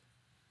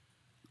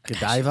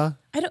 Godiva?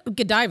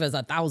 Godiva's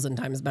 1,000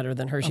 times better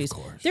than Hershey's. Of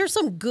course. There's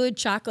some good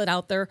chocolate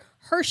out there.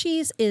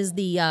 Hershey's is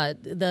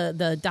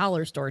the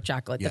dollar store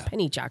chocolate, the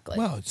penny chocolate.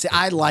 Well,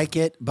 I like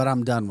it, but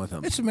I'm done with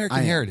them. It's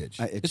American heritage.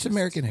 It's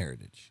American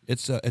heritage.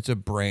 It's a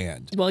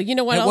brand. Well, you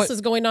know what else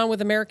is going on with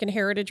American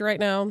heritage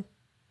right now?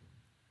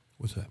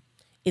 What's that?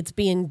 It's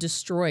being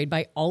destroyed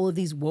by all of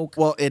these woke.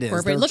 Well, it is.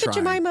 Look at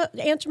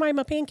Aunt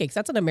Jemima pancakes.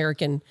 That's an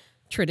American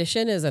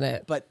tradition, isn't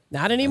it? But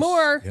not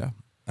anymore. Yeah.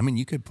 I mean,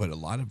 you could put a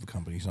lot of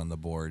companies on the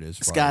board as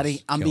far Scotty,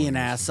 as I'm being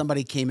asked.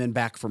 Somebody came in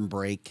back from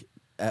break.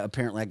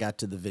 Apparently, I got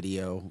to the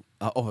video.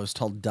 I was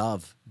told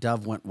Dove.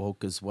 Dove went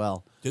woke as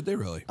well. Did they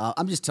really?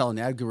 I'm just telling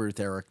you. I agree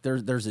with Eric.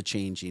 There's a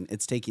changing.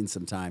 It's taking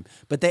some time.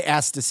 But they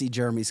asked to see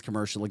Jeremy's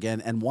commercial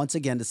again. And once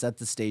again, to set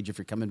the stage, if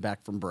you're coming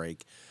back from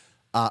break,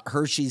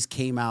 Hershey's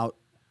came out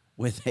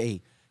with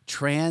a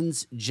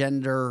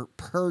transgender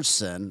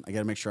person. I got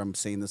to make sure I'm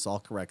saying this all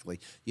correctly.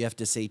 You have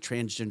to say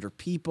transgender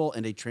people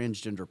and a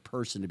transgender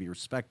person to be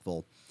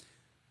respectful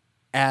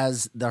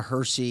as the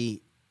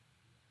Hershey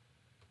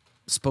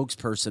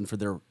spokesperson for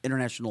their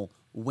International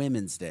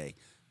Women's Day.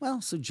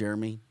 Well, so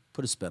Jeremy,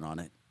 put a spin on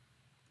it.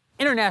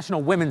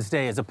 International Women's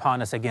Day is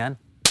upon us again.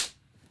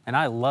 And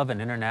I love an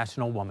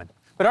international woman.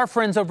 But our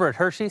friends over at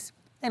Hershey's,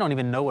 they don't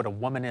even know what a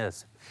woman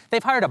is.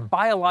 They've hired a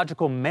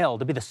biological male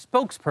to be the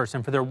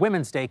spokesperson for their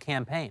Women's Day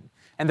campaign.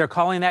 And they're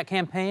calling that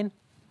campaign,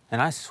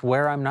 and I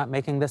swear I'm not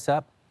making this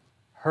up,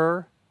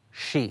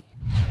 Hershey.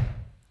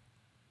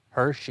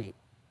 Hershey.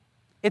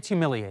 It's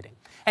humiliating.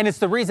 And it's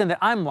the reason that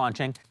I'm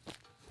launching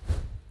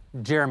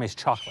Jeremy's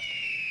Chocolate.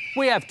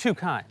 We have two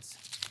kinds.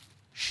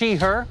 She,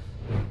 her,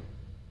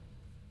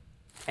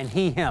 and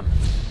he, him.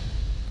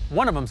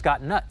 One of them's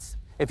got nuts.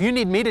 If you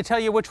need me to tell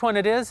you which one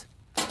it is,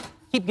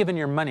 keep giving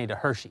your money to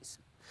Hershey's.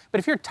 But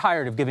if you're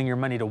tired of giving your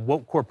money to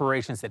woke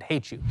corporations that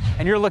hate you,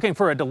 and you're looking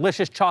for a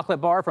delicious chocolate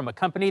bar from a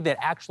company that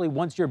actually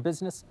wants your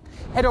business,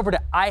 head over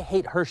to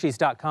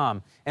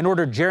IHateHersheys.com and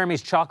order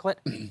Jeremy's Chocolate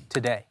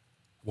today.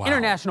 Wow.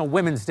 International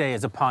Women's Day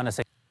is upon us.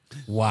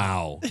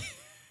 Wow.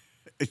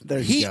 He's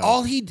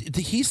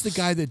the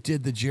guy that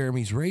did the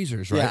Jeremy's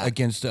razors, right? Yeah.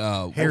 Against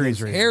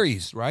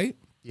Harry's, right?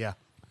 Yeah.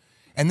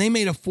 And they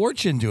made a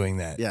fortune doing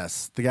that.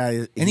 Yes, the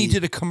guy, and he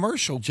did a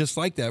commercial just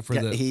like that for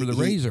the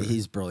razor.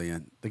 He's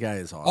brilliant. The guy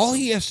is awesome. All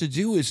he has to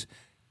do is,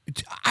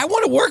 I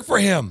want to work for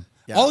him.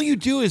 Yeah. All you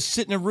do is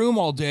sit in a room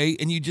all day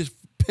and you just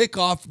pick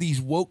off these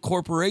woke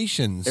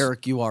corporations.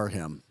 Eric, you are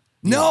him.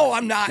 No,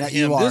 I'm not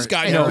him. This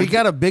guy. No, we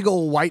got a big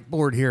old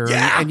whiteboard here,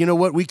 and you know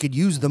what? We could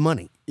use the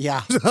money.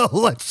 Yeah. So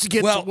let's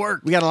get to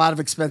work. We got a lot of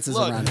expenses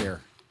around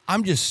here.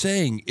 I'm just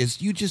saying,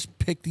 is you just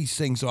pick these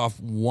things off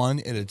one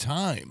at a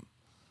time.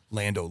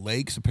 Land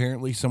O'Lakes,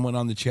 apparently, someone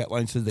on the chat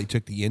line says they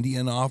took the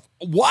Indian off.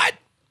 What?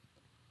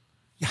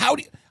 How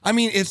do you, I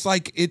mean, it's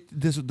like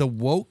the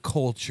woke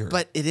culture.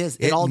 But it is.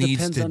 It all needs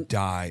depends to on,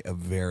 die a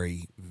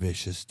very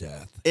vicious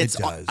death. It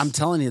does. I'm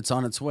telling you, it's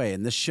on its way.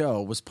 And this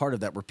show was part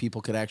of that, where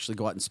people could actually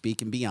go out and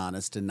speak and be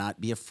honest and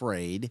not be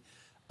afraid.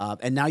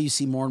 And now you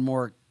see more and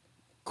more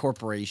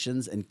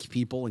corporations and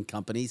people and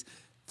companies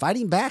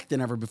fighting back than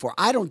ever before.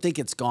 I don't think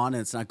it's gone,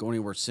 and it's not going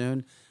anywhere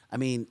soon. I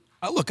mean,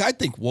 look, I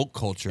think woke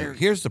culture.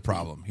 Here's the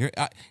problem.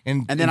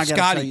 And then I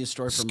got to tell you a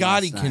story from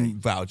Scotty last can night.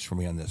 vouch for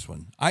me on this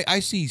one.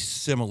 I see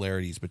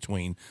similarities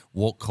between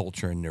woke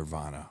culture and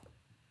Nirvana.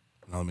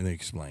 Now, let me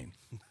explain.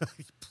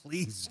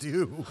 Please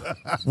do.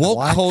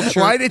 Woke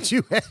culture. Why did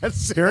you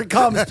ask? Here it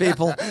comes,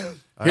 people.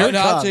 I'll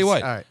tell you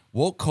what. Right.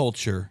 Woke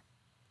culture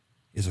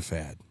is a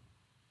fad.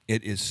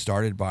 It is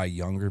started by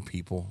younger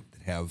people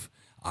that have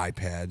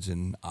iPads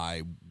and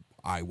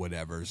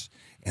whatevers,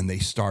 and they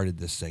started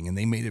this thing, and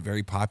they made it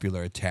very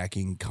popular,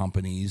 attacking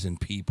companies and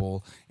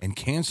people and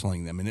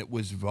canceling them, and it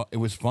was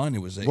fun.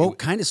 It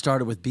kind of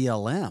started with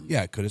BLM.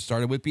 Yeah, it could have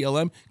started with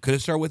BLM. Could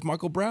have started with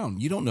Michael Brown.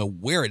 You don't know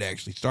where it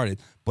actually started,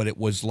 but it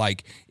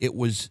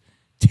was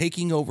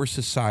taking over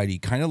society,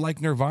 kind of like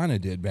Nirvana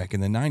did back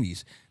in the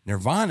 90s.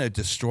 Nirvana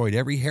destroyed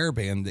every hair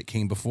band that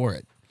came before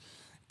it,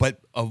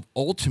 but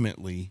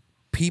ultimately,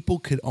 people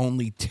could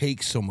only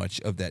take so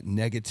much of that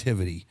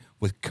negativity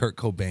with Kurt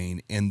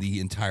Cobain and the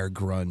entire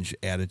grunge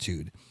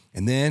attitude.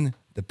 And then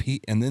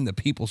the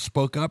people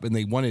spoke up and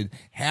they wanted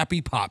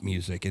happy pop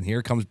music. And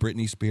here comes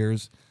Britney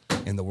Spears,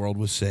 and the world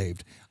was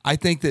saved. I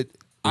did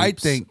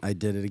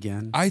it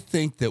again. I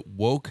think that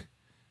woke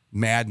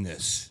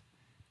madness,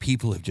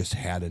 people have just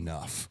had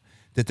enough.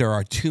 That there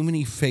are too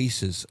many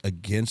faces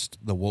against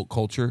the woke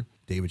culture.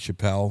 David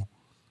Chappelle,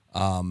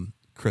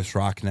 Chris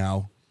Rock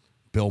now,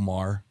 Bill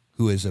Maher,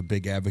 who is a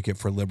big advocate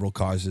for liberal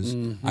causes.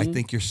 Mm-hmm. I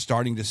think you're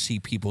starting to see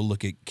people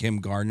look at Kim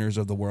Gardner's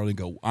of the world and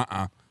go,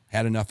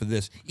 had enough of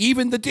this.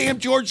 Even the damn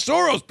George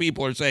Soros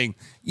people are saying,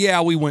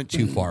 yeah, we went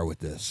too far with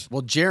this.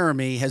 Well,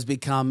 Jeremy has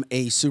become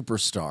a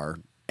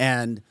superstar,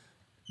 and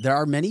there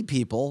are many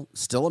people,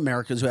 still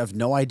Americans, who have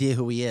no idea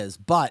who he is.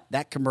 But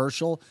that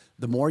commercial,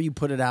 the more you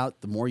put it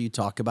out, the more you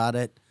talk about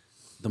it,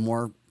 the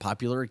more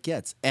popular it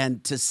gets.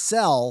 And to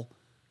sell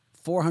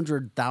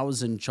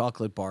 400,000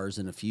 chocolate bars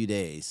in a few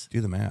days.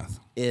 Do the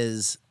math.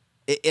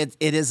 It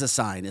is a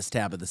sign, as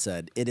Tabitha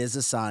said. It is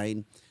a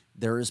sign.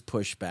 There is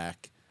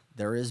pushback.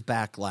 There is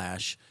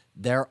backlash.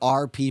 There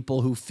are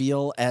people who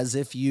feel as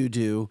if you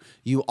do.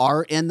 You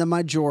are in the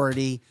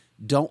majority.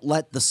 Don't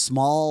let the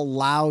small,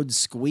 loud,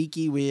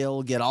 squeaky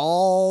wheel get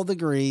all the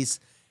grease.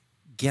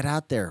 Get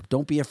out there.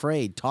 Don't be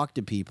afraid. Talk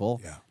to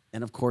people. Yeah.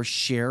 And, of course,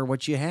 share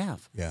what you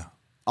have. Yeah.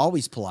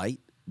 Always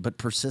polite, but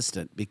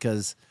persistent,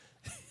 because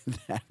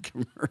that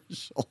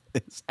commercial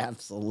is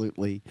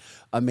absolutely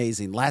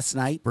amazing. Last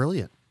night,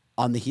 brilliant.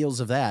 On the heels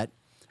of that,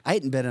 I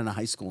hadn't been in a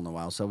high school in a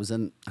while, so I was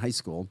in high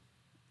school.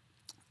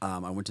 I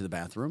went to the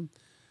bathroom.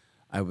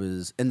 I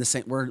was in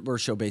we're a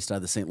show based out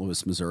of the St.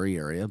 Louis, Missouri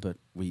area, but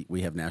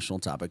we have national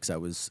topics. I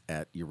was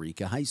at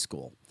Eureka High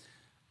School.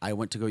 I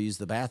went to go use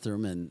the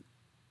bathroom, and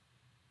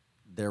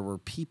there were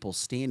people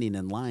standing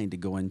in line to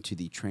go into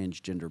the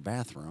transgender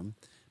bathroom,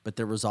 but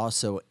there was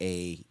also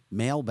a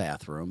male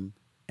bathroom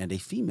and a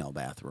female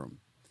bathroom.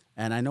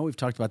 And I know we've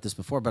talked about this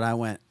before, but I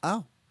went,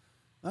 oh,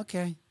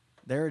 okay,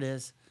 there it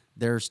is.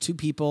 There's two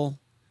people.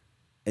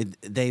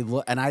 They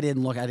look, and I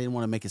didn't want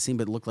to make a scene,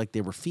 but it looked like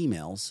they were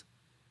females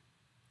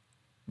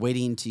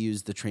waiting to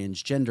use the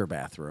transgender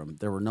bathroom.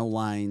 There were no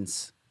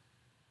lines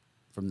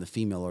from the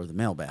female or the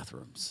male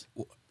bathrooms.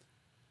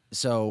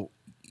 So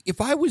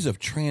if I was a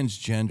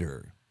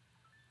transgender,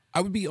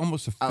 I would be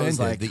almost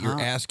offended that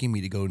you're asking me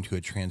to go into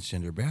a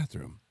transgender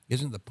bathroom.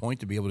 Isn't the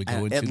point to be able to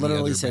go into the other bathroom? It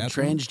literally said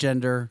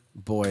transgender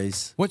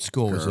boys. What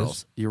school is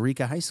this?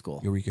 Eureka High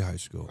School. Eureka High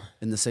School.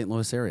 In the St.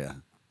 Louis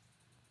area.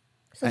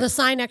 So the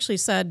sign actually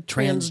said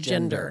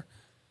transgender.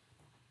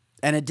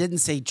 And it didn't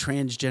say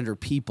transgender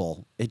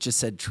people. It just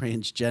said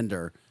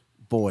transgender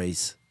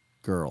boys,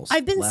 girls.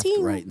 I've been left,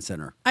 seeing right, and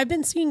center. I've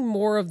been seeing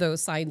more of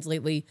those signs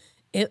lately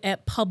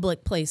at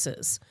public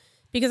places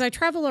because I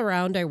travel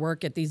around. I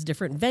work at these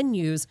different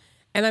venues,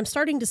 and I'm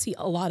starting to see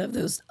a lot of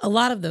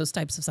those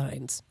types of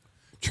signs.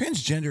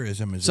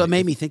 Transgenderism is so. It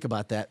made me think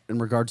about that in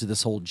regard to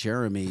this whole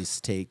Jeremy's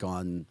take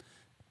on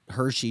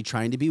Hershey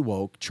trying to be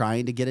woke,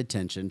 trying to get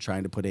attention,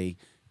 trying to put a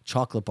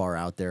chocolate bar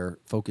out there,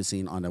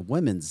 focusing on a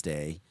Women's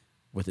Day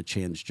with a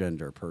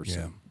transgender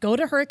person. Yeah. Go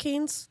to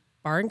Hurricanes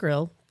Bar and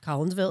Grill,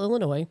 Collinsville,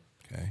 Illinois.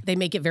 Okay. They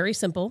make it very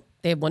simple.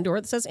 They have one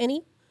door that says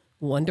any,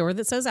 one door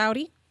that says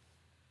Audi,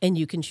 and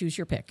you can choose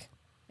your pick.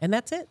 And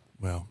that's it.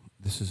 Well,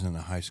 this isn't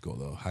a high school,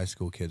 though. High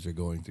school kids are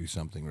going through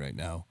something right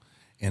now.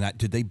 And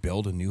did they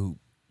build a new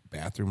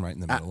bathroom right in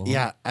the middle of it?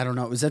 Yeah, I don't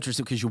know. It was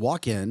interesting because you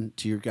walk in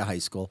to your high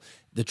school.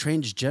 The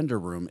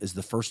transgender room is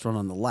the first one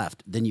on the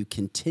left. Then you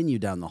continue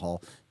down the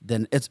hall.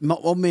 Then it's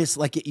almost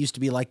like it used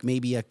to be like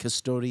maybe a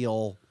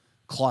custodial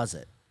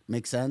closet.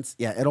 Make sense?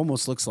 Yeah, it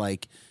almost looks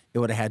like it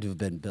would have had to have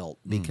been built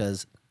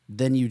because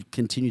then you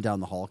continue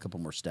down the hall a couple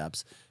more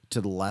steps.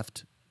 To the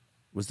left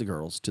was the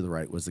girls. To the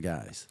right was the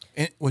guys.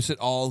 And was it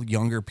all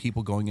younger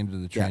people going into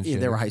the transgender? Yeah,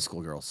 they were high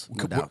school girls,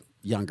 no doubt.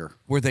 Younger.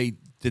 Were they?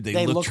 Did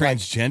they look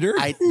transgender?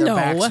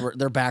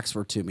 Their backs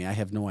were to me. I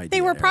have no idea.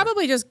 They were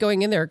probably just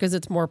going in there because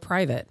it's more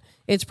private.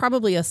 It's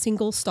probably a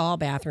single stall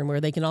bathroom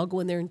where they can all go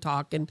in there and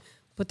talk and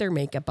put their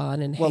makeup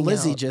on and hang out. Well,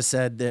 Lizzie just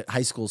said that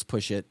high schools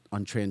push it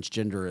on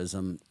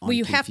transgenderism on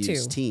you have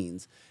confused to.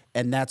 teens.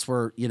 And that's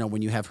where,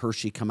 when you have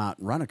Hershey come out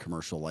and run a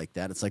commercial like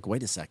that, it's like,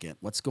 wait a second,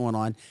 what's going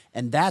on?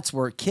 And that's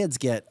where kids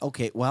get,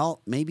 okay,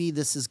 well, maybe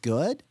this is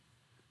good.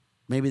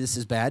 Maybe this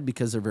is bad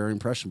because they're very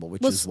impressionable,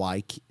 which is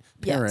why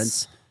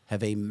parents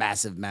have a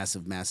massive,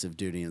 massive, massive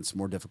duty. And it's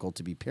more difficult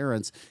to be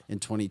parents in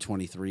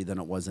 2023 than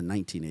it was in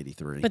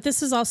 1983. But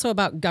this is also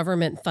about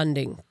government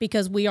funding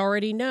because we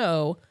already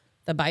know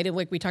the Biden,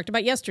 like we talked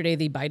about yesterday,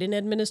 the Biden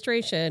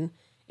administration,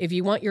 if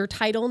you want your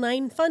Title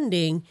IX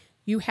funding,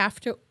 you have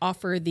to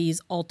offer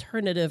these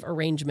alternative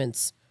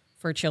arrangements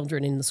for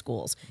children in the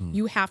schools.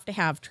 You have to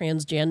have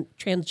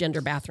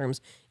transgender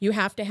bathrooms. You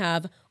have to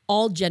have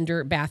all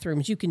gender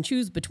bathrooms. You can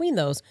choose between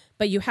those,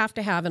 but you have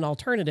to have an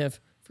alternative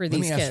for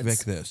these kids. Let me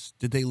ask Vic this.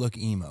 Did they look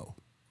emo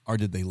or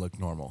did they look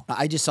normal?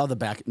 I just saw the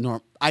back.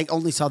 I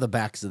only saw the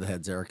backs of the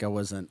heads, Eric.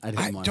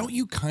 Don't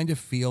you kind of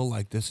feel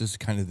like this is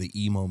kind of the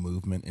emo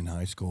movement in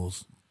high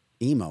schools?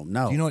 Emo,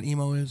 no. Do you know what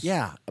emo is?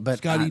 Yeah, but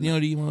Scotty, do you know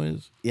what emo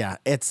is? Yeah,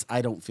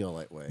 I don't feel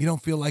that way. You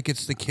don't feel like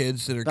it's the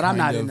kids that are. But I'm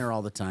not in there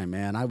all the time,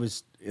 man. I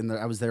was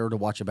there to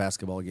watch a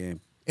basketball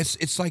game.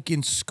 It's like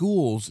in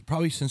schools,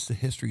 probably since the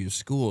history of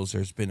schools,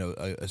 there's been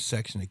a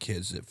section of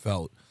kids that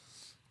felt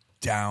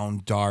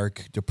down,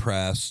 dark,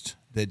 depressed,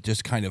 that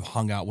just kind of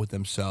hung out with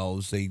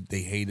themselves. They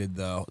hated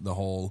the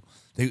whole.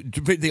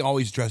 They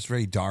always dressed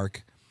very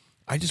dark.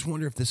 I just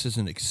wonder if this is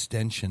an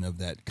extension of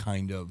that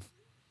kind of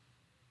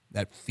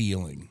that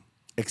feeling.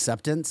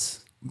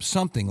 Acceptance?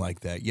 Something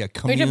like that. Yeah,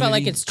 community. Are you talking about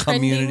like it's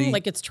trending,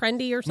 like it's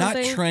trendy or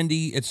something? Not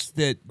trendy. It's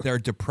that they're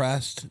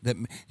depressed.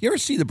 You ever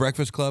see The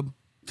Breakfast Club?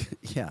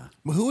 Yeah.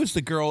 Who was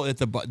the girl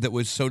that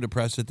was so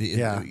depressed at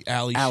the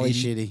Ali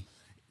Sheedy?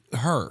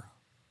 Her.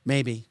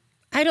 Maybe.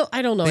 I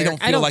don't know. They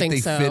don't feel like they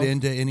so. fit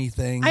into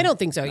anything. I don't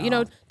think so.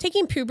 No.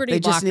 Taking puberty blockers. They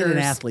just need an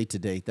athlete to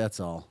date.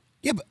 That's all.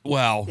 Yeah,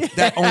 but,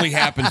 that only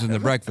happens in The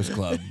Breakfast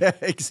Club. Yeah,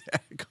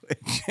 exactly.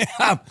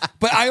 Yeah,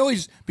 but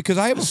because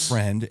I have a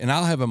friend, and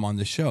I'll have him on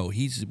the show.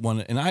 He's one,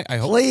 and I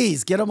hope.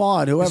 Please, get him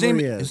on, whoever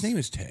he is. His name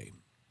is Tay.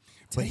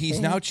 But he's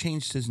now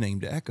changed his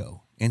name to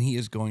Echo, and he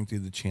is going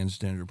through the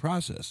transgender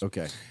process.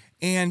 Okay.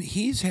 And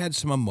he's had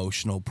some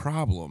emotional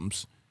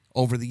problems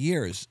over the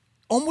years,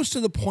 almost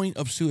to the point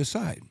of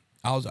suicide.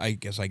 I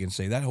guess I can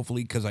say that,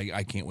 hopefully, because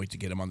I can't wait to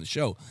get him on the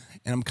show.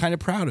 And I'm kind of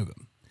proud of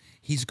him.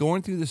 He's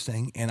going through this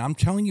thing, and I'm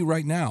telling you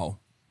right now,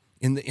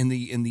 in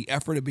the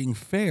effort of being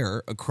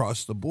fair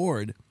across the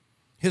board,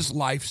 his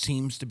life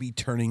seems to be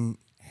turning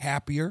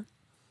happier,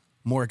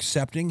 more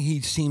accepting.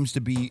 He seems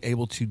to be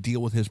able to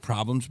deal with his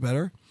problems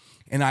better.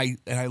 And I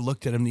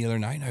looked at him the other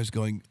night, and I was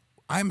going,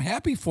 I'm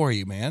happy for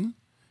you, man.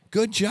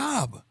 Good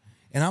job.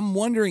 And I'm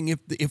wondering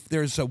if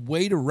there's a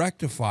way to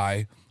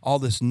rectify all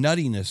this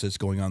nuttiness that's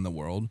going on in the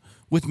world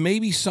with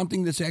maybe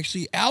something that's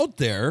actually out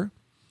there.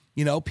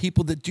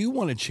 People that do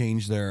want to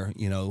change their,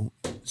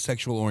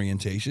 sexual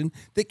orientation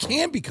that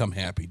can become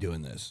happy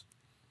doing this.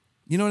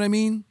 You know what I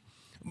mean?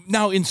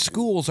 Now, in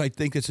schools, I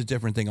think it's a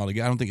different thing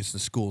altogether. I don't think it's the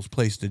school's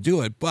place to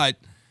do it, but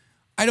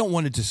I don't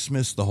want to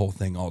dismiss the whole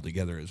thing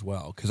altogether as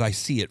well because I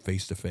see it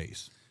face to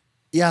face.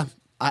 Yeah,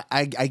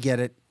 I get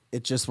it.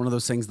 It's just one of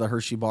those things. The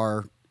Hershey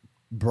bar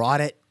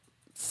brought it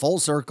full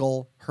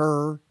circle,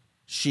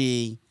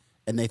 she,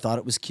 and they thought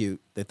it was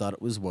cute. They thought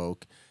it was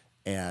woke,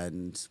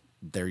 and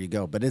there you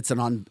go. But it's an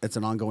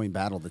ongoing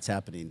battle that's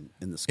happening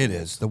in the schools. It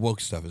is. The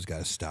woke stuff has got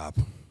to stop.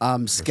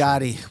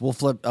 Scotty, we'll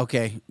flip.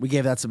 Okay, we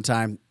gave that some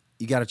time.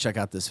 You got to check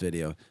out this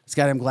video.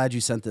 Scotty, I'm glad you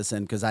sent this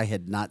in because I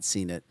had not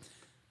seen it.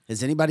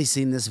 Has anybody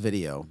seen this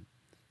video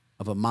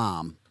of a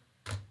mom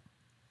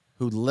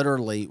who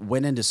literally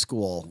went into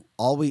school.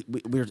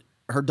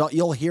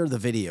 You'll hear the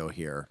video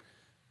here,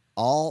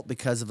 all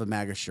because of a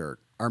MAGA shirt.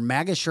 Are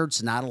MAGA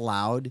shirts not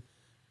allowed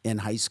in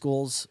high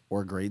schools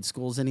or grade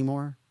schools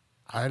anymore?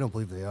 I don't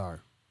believe they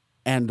are.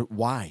 And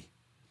why?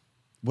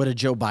 Would a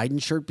Joe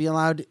Biden shirt be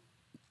allowed?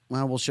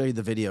 Well, we'll show you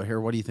the video here.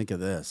 What do you think of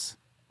this?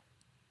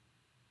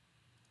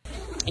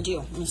 I do.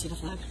 Let me see the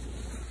flag.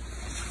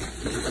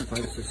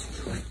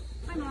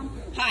 Hi, Mom.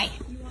 Hi.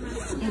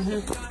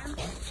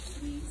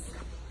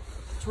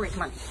 Tori,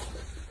 come on.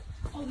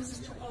 Oh, this is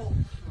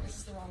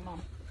the wrong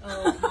mom.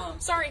 Oh, Mom.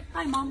 Sorry.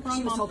 Hi, Mom.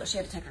 She was told that she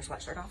had to take her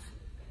sweatshirt off.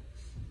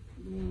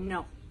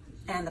 No.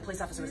 And the police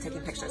officer was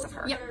taking pictures of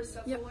her. Yep.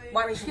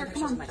 Why were you taking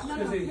pictures of my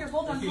daughter? No. Here,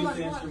 hold on.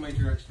 Answer my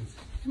directions.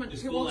 Come on,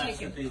 here, we'll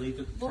take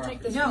it. We'll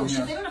take this. No,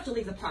 they don't have to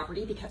leave the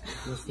property because...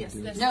 Yes,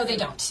 no, they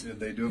don't. Yeah,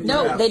 they do.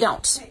 No, they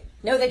don't.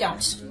 No, they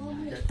don't. You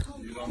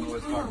don't know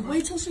what's talking about.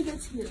 Wait till she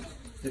gets here.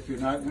 If you're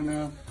not going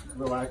to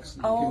relax...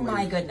 Oh,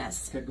 my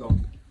goodness. Get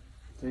going.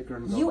 Take her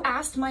and go. You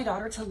asked my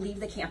daughter to leave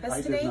the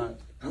campus today? I did not.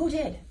 Who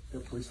did?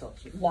 The police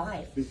officer.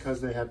 Why? Because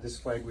they had this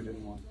flag we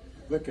didn't want.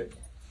 Look it.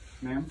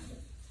 Ma'am,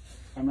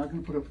 I'm not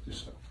going to put up with this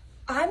stuff.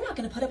 I'm not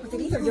going to put up with it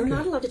either. You're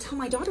not allowed to tell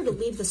my daughter to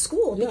leave the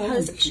school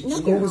because...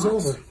 School is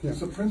over. It's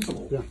the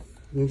principal. Yeah.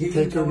 You can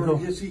take her and go.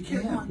 Yes, he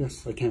can.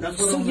 Yes, I can.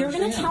 So you're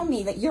going to tell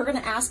me that you're going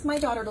to ask my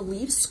daughter to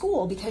leave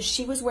school because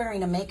she was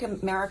wearing a Make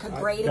America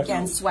Great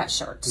Again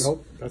sweatshirt?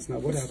 Nope, that's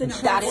not what happened.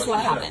 That is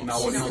what happened.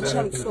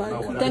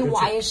 No, then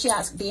why is she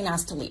being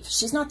asked to leave?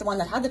 She's not the one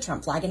that had the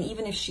Trump flag, and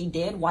even if she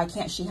did, why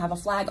can't she have a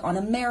flag on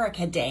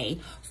America Day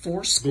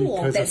for school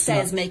because that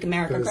says Make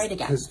America Great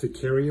Again? Because to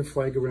carry a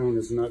flag around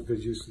is not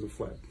good use of the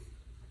flag.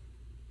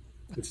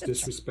 It's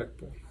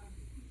disrespectful.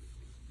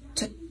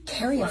 To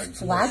carry a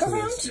flag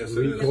around? Yes,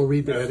 go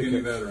read the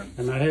etiquette.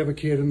 And I have a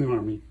kid in the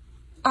Army.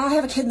 I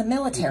have a kid in the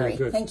military.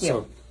 Okay, Thank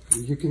you. So,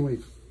 you can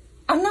leave.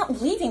 I'm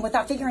not leaving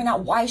without figuring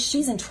out why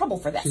she's in trouble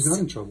for this. She's not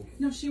in trouble.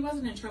 No, she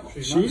wasn't in trouble.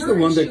 She's the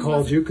one that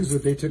called you because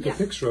they took a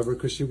picture of her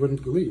because she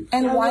wouldn't leave.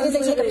 And why did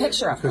they take a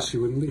picture of her? Because she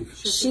wouldn't leave.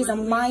 She's a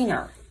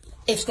minor.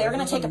 If they're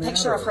going to take a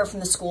picture of her from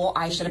the school,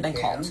 I should have been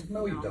called.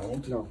 No, you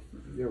don't. No,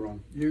 you're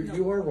wrong.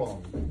 You are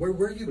wrong. Where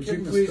are you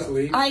getting this stuff?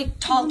 I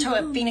talked to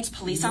a Phoenix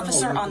police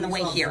officer on the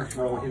way here.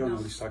 No, you don't know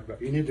what he's talking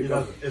about. You need to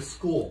go. It's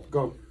school.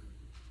 Go.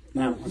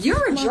 Now.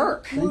 You're a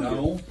jerk.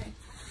 No.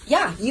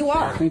 Yeah, you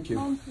are. Thank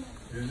you.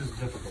 You're just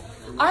difficult.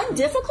 I'm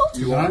difficult?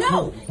 You are?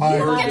 No. You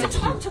don't get to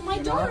talk to my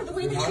daughter the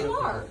way that you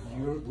are.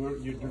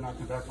 You're not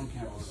coming back from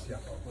campus. Yeah.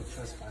 We're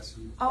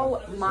trespassing.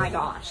 Oh, my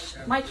gosh.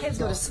 My kids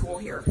go to school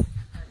here.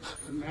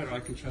 Doesn't matter.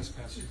 I can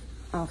trespass you.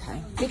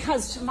 Okay.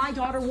 Because my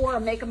daughter wore a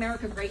Make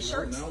America Great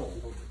shirt? No.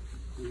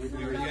 Let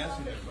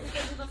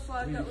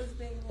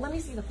me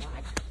see the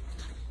flag.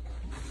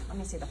 Let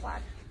me see the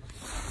flag.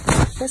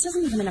 This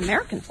isn't even an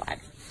American flag.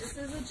 This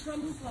is a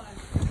Trump flag.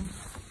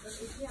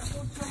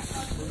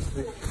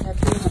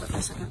 Can you hold it for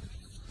a second?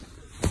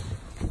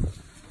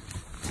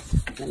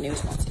 The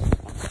news wants to hear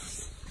about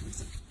this.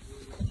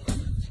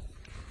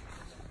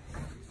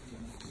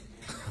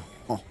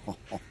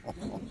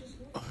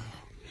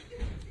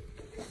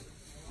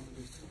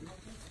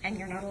 And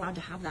you're not allowed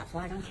to have that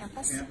flag on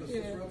campus?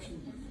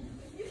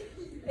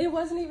 It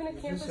wasn't even a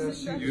campus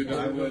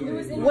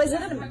disruption.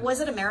 Was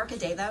it America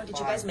Day though? Did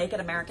you guys make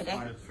it America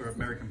Day? For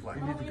American flag.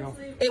 You need to go.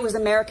 It was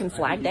American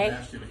Flag Day.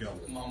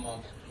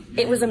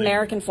 It was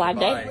American Flag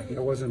Day.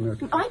 It wasn't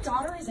American. My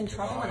daughter is in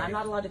trouble and I'm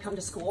not allowed to come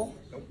to school.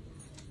 Nope.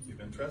 You've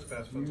been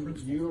trespassed from the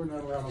principal. You are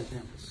not allowed on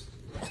campus.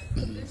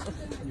 You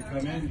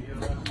come in, you get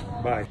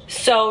allowed. Bye.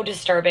 So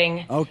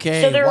disturbing.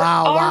 Okay. So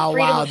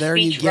wow. There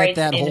you get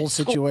that whole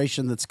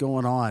situation that's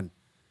going on.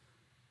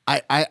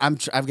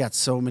 I've got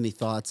so many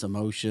thoughts,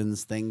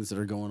 emotions, things that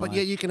are going on. But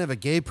yeah, you can have a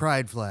gay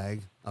pride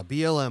flag, a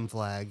BLM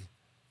flag.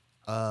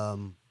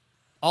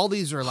 All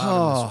these are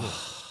allowed in the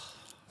school.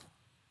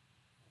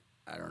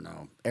 I don't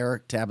know.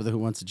 Eric, Tabitha, who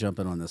wants to jump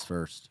in on this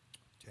first?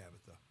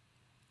 Tabitha.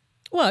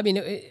 Well, I mean,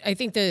 I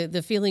think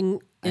the feeling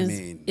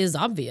is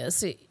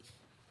obvious.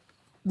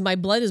 My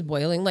blood is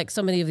boiling, like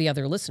so many of the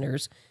other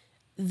listeners.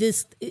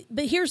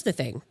 But here's the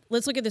thing.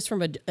 Let's look at this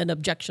from an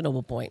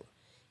objectionable point.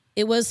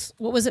 It was,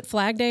 what was it,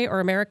 Flag Day or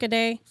America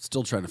Day?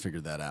 Still trying to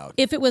figure that out.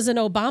 If it was an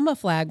Obama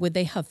flag, would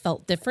they have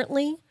felt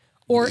differently?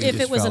 Or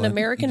if it was an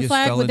American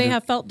flag, would they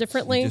have felt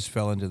differently? You just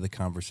fell into the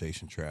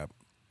conversation trap.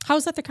 How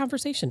is that the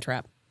conversation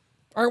trap?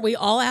 Aren't we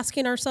all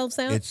asking ourselves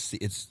that?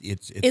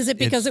 Is it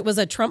because it was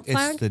a Trump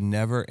flag? It's the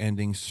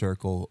never-ending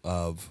circle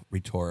of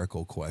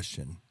rhetorical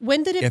question.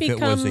 When did it become?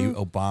 If it was an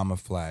Obama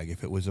flag,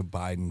 if it was a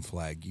Biden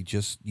flag, you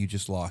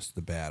just lost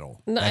the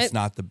battle. No, that's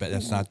not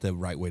the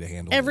right way to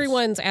handle it.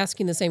 Everyone's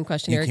asking the same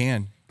question. You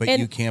can, but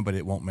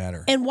it won't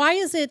matter. And why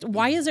is it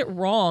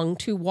wrong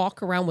to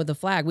walk around with a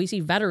flag? We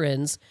see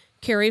veterans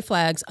carry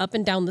flags up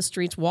and down the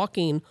streets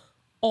walking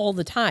all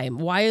the time.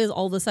 Why is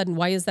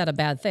that a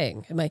bad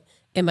thing?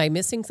 Am I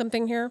missing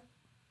something here?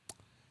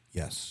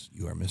 Yes,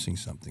 you are missing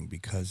something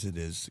because it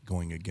is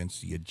going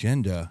against the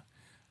agenda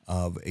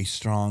of a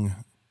strong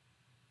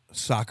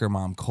soccer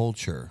mom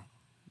culture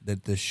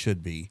that this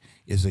should be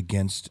is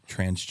against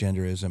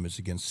transgenderism, is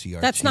against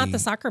CRT. That's not the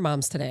soccer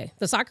moms today.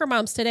 The soccer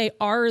moms today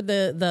are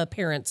the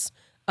parents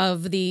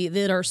of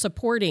that are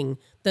supporting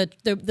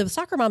the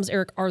soccer moms,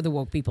 Eric, are the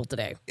woke people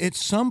today. At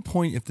some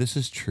point, if this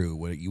is true,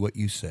 what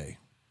you say,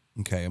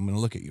 okay, I'm going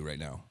to look at you right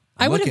now.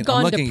 I would have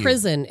gone to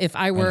prison if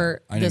I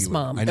were this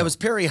mom. It was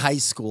Perry High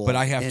School, but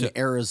I have in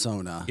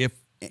Arizona.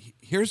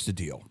 Here's the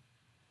deal.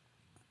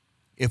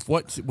 If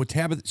what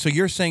Tabitha, so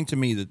you're saying to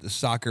me that the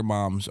soccer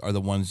moms are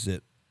the ones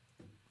that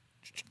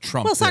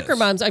trump soccer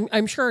moms,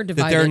 I'm sure are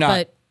divided,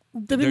 but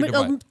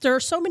there are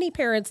so many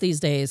parents these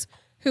days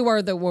who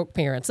are the woke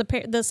parents.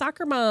 The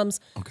soccer moms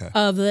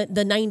of the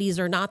 90s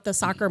are not the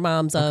soccer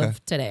moms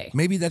of today.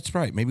 Maybe that's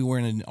right. Maybe we're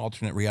in an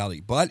alternate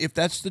reality. But if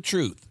that's the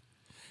truth,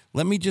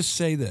 let me just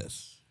say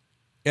this.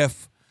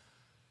 If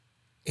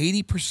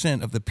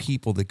 80% of the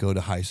people that go to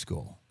high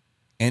school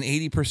and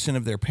 80%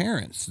 of their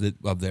parents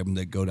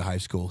that go to high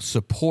school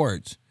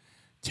support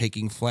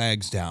taking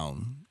flags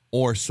down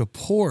or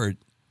support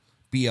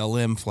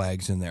BLM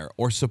flags in there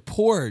or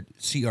support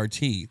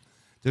CRT,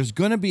 there's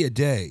going to be a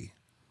day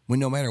when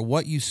no matter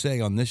what you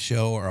say on this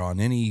show or on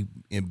any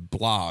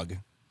blog,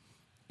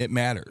 it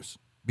matters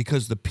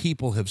because the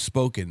people have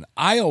spoken.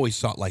 I always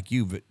thought like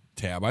you,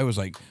 Tab. I was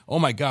like, oh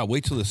my God,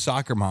 wait till the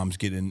soccer moms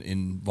get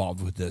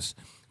involved with this.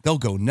 They'll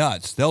go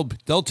nuts.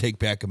 They'll take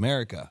back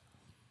America.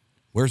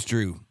 Where's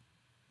Drew?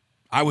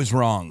 I was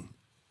wrong.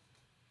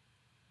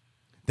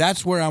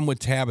 That's where I'm with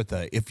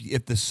Tabitha.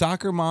 If the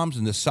soccer moms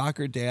and the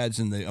soccer dads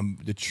and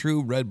the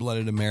true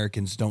red-blooded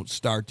Americans don't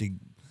start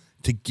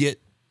to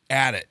get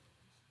at it,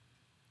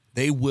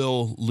 they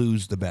will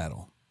lose the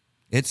battle.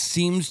 It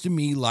seems to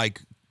me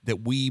like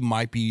that we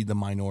might be the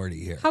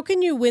minority here. How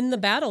can you win the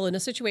battle in a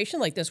situation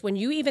like this when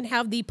you even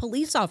have the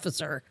police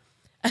officer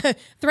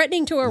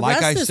threatening to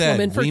arrest this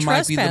woman for trespassing? We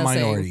might be the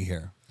minority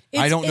here.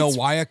 I don't know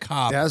why a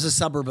cop. That was a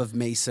suburb of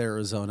Mesa,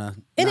 Arizona,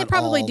 and it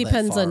probably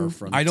depends on.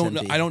 I don't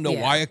know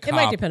why a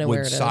cop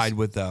would side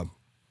with a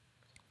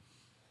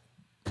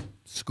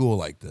school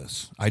like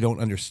this. I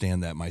don't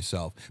understand that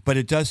myself, but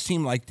it does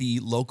seem like the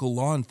local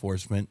law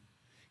enforcement,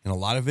 in a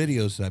lot of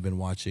videos that I've been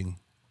watching,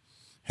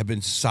 have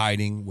been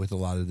siding with a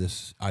lot of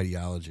this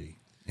ideology,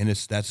 and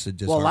that's a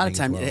well. A lot of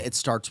times it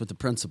starts with the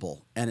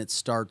principal, and it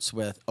starts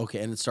with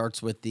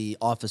the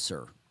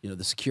officer.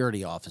 The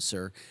security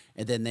officer,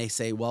 and then they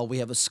say, well, we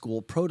have a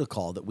school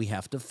protocol that we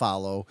have to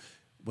follow.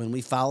 When we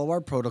follow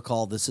our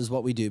protocol, this is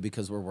what we do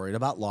because we're worried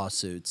about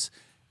lawsuits.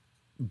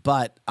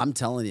 But I'm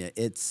telling you,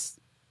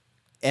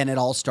 and it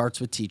all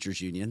starts with teachers'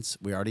 unions.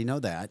 We already know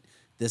that.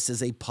 This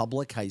is a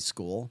public high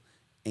school,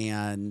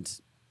 and,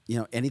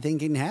 anything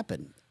can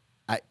happen.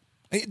 What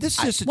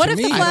if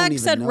the flag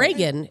said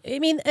Reagan? I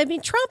mean,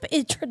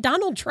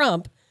 Donald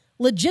Trump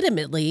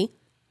legitimately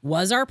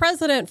was our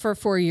president for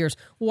 4 years.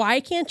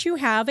 Why can't you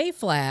have a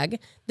flag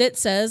that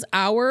says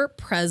our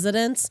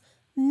president's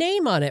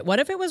name on it? What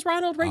if it was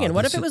Ronald Reagan?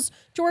 What if it was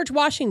George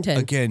Washington?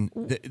 Again,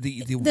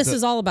 this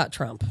is all about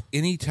Trump.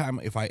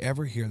 Anytime, if I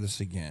ever hear this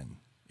again,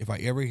 if I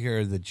ever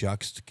hear the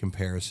juxt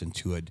comparison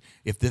to it,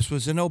 if this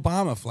was an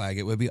Obama flag,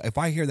 it would be. If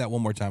I hear that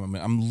one more time,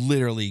 I'm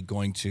literally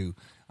going to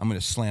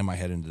slam my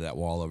head into that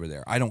wall over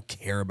there. I don't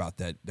care about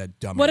that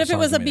dumb. What if it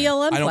was a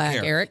BLM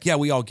flag, Eric? Yeah,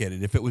 we all get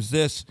it. If it was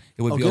this,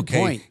 it would be good okay.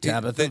 Point,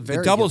 Tabitha.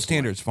 The double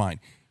standard's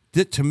fine.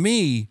 To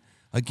me,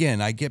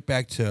 again, I get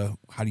back to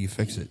how do you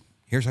fix it?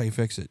 Here's how you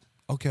fix it.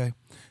 Okay,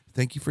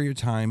 thank you for your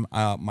time.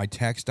 My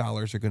tax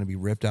dollars are going to be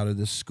ripped out of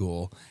this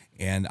school,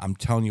 and I'm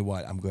telling you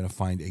what, I'm going to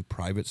find a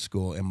private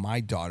school, and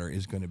my daughter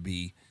is going to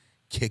be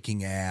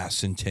kicking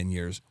ass in 10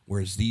 years,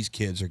 whereas these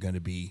kids are going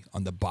to be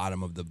on the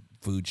bottom of the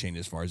food chain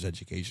as far as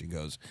education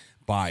goes.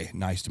 Bye.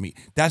 Nice to meet.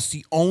 That's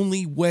the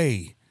only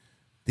way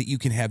that you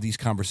can have these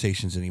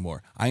conversations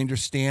anymore. I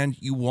understand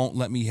you won't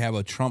let me have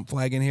a Trump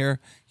flag in here.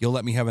 You'll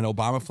let me have an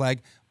Obama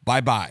flag.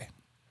 Bye-bye.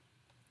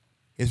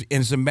 And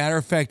as a matter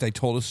of fact, I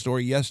told a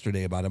story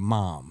yesterday about a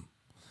mom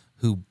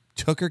who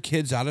took her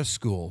kids out of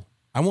school.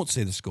 I won't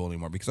say the school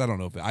anymore because I don't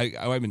know if I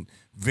haven't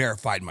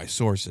verified my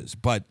sources,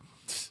 but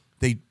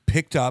they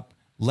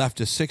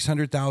left a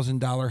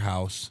 $600,000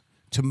 house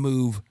to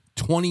move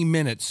 20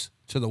 minutes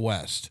to the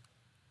west.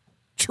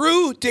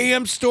 True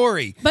damn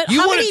story. But you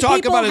want to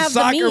talk about a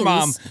soccer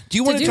mom? Do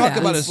you want to talk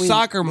about a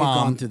soccer mom?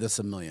 We've gone through this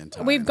a million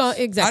times. We've gone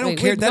exactly. I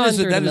don't care.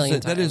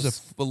 That is a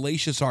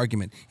fallacious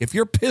argument. If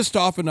you're pissed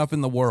off enough in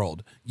the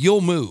world,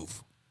 you'll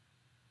move.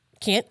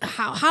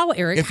 How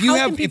Eric? If you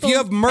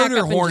have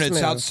murder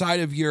hornets outside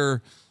of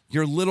your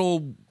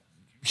little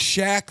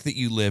shack that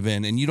you live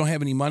in and you don't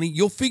have any money,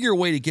 you'll figure a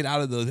way to get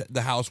out of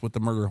the house with the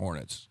murder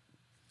hornets.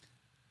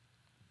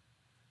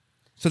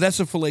 So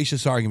that's a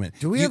fallacious argument.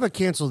 Do we have a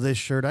cancel this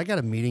shirt? I got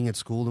a meeting at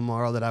school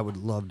tomorrow that I would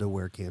love to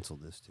wear cancel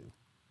this to.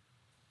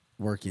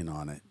 Working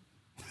on it.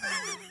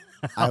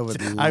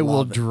 I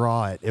will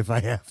draw it if I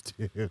have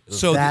to.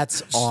 So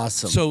that's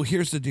awesome. So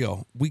here's the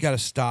deal. We got to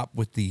stop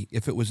with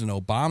if it was an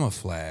Obama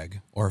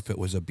flag or if it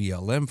was a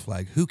BLM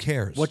flag, who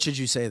cares? What should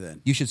you say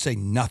then? You should say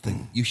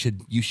nothing. You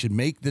should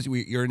make this.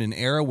 You're in an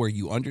era where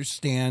you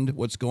understand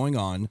what's going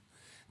on,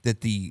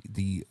 that the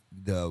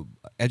the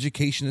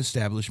education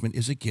establishment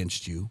is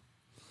against you.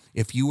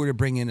 If you were to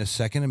bring in a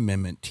Second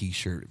Amendment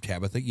T-shirt,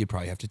 Tabitha, you'd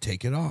probably have to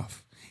take it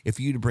off. If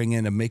you to bring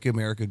in a Make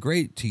America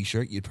Great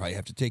T-shirt, you'd probably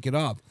have to take it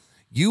off.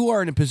 You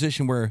are in a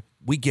position where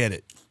we get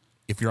it.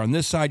 If you're on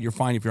this side, you're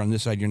fine. If you're on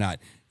this side, you're not.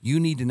 You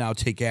need to now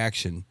take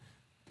action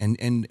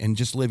and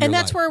just live your life. And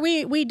that's where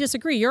we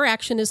disagree. Your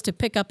action is to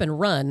pick up and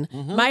run.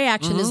 Mm-hmm. My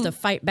action is to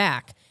fight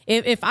back.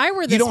 If I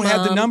were this mom... You don't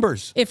have the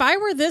numbers. If I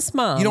were this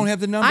mom... You don't have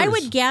the numbers. I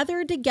would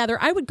gather together.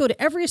 I would go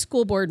to every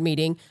school board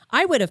meeting.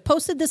 I would have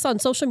posted this on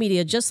social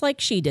media just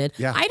like she did.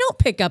 Yeah. I don't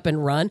pick up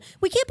and run.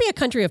 We can't be a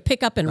country of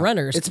pick up and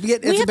runners. It's we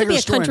have to be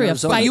a country of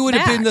fight back. You would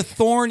have been the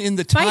thorn in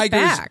the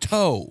tiger's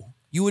toe.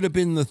 You would have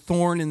been the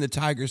thorn in the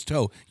tiger's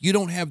toe. You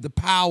don't have the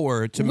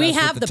power to mess with the tiger. We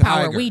have the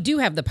power. We do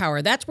have the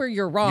power. That's where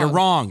you're wrong. You're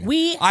wrong.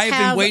 I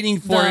have been waiting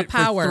for it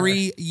power. for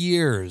 3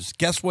 years.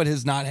 Guess what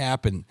has not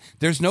happened?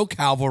 There's no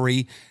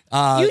cavalry.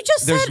 You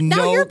just said,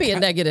 now you're being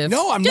negative.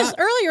 No, I'm just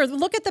not. Earlier,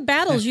 look at the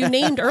battles you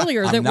named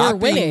earlier that we're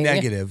winning.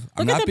 Negative.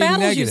 Look at the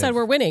battles you said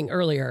we're winning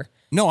earlier.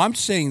 No, I'm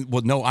saying,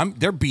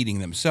 they're beating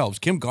themselves.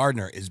 Kim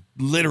Gardner is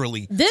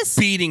literally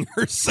beating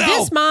herself.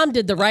 This mom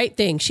did the right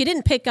thing. She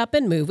didn't pick up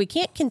and move. We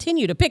can't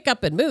continue to pick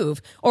up and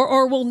move,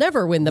 or we'll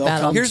never win the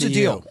battle. Here's the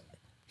deal.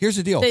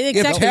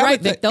 Exactly right,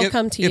 Vic. They'll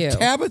come to you. If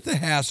Tabitha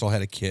Hassel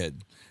had a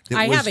kid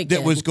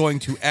that was going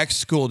to X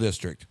school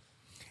district,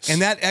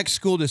 and that X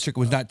school district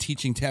was not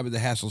teaching Tabitha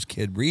Hassel's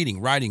kid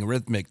reading, writing,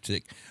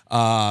 arithmetic,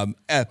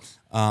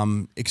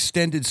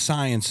 extended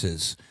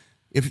sciences,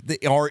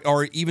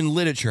 or even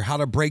literature, how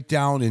to break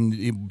down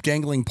and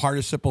dangling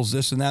participles,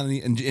 this and that,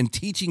 and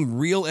teaching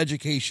real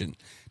education,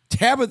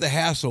 Tabitha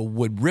Hassel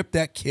would rip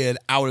that kid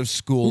out of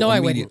school. No, I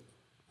wouldn't.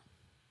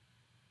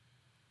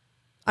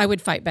 I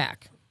would fight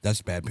back.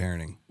 That's bad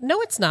parenting.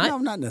 No, it's not. No,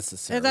 not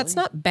necessarily. That's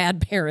not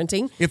bad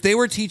parenting. If they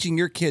were teaching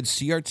your kid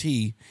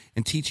CRT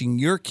and teaching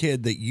your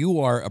kid that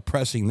you are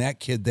oppressing that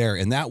kid there,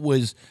 and that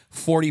was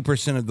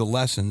 40% of the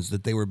lessons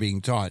that they were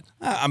being taught,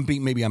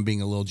 maybe I'm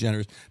being a little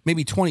generous,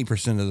 maybe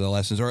 20% of the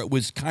lessons, or it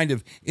was kind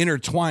of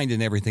intertwined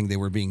in everything they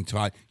were being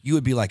taught, you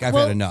would be like, I've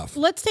had enough.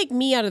 Let's take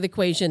me out of the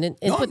equation and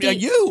put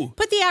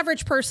the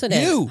average person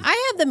in.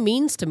 I have the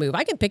means to move.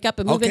 I can pick up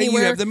and move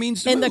anywhere you have the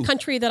means to in move. the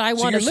country that I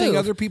want to move. So you're saying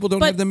other people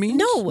don't have the means?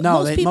 No,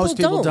 most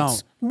people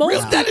don't.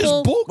 That is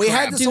bullcrap. We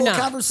had this whole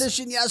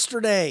conversation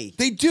yesterday.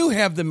 They do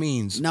have the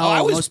means.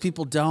 No, most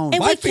people don't.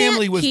 My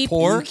family was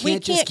poor.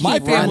 My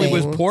family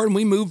was poor, and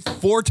we moved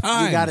 4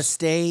 times. You got to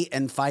stay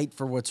and fight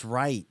for what's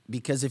right,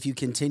 because if you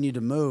continue to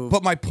move.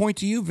 But my point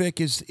to you,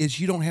 Vic, is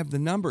you don't have the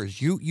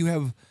numbers. You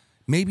have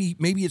maybe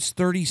it's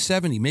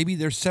 30-70. Maybe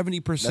there's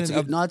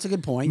 70% that's a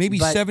good point. Maybe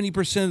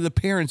 70% of the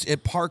parents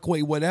at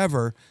Parkway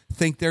whatever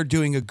think they're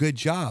doing a good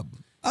job.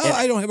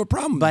 I don't have a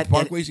problem. But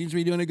Parkway seems to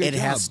be doing a good job. It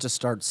has to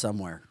start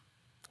somewhere.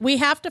 We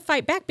have to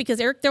fight back because,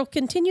 Eric, they'll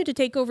continue to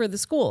take over the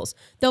schools.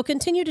 They'll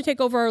continue to take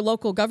over our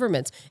local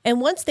governments. And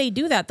once they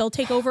do that, they'll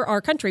take over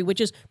our country, which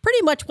is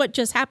pretty much what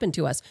just happened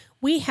to us.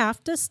 We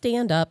have to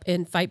stand up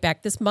and fight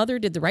back. This mother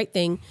did the right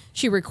thing.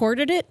 She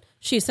recorded it.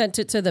 She sent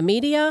it to the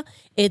media.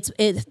 It's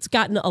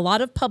gotten a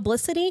lot of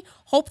publicity.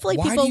 Hopefully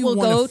people will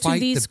go to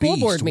these school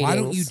board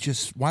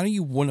meetings. Why don't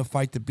you want to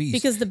fight the beast?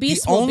 Because the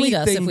beast will beat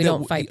us if we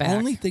don't fight back. The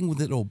only thing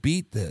that will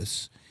beat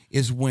this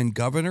is when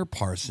Governor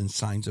Parsons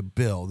signs a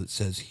bill that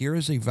says, here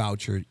is a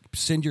voucher,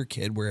 send your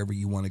kid wherever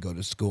you want to go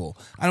to school.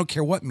 I don't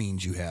care what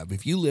means you have.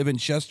 If you live in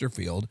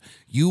Chesterfield,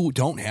 you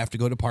don't have to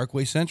go to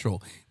Parkway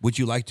Central. Would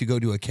you like to go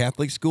to a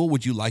Catholic school?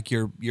 Would you like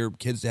your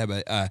kids to have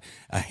a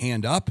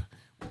hand up?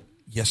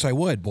 Yes, I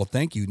would. Well,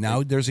 thank you.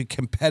 Now there's a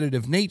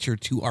competitive nature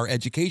to our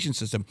education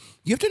system.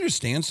 You have to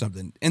understand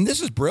something, and this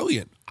is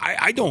brilliant.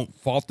 I don't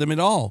fault them at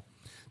all.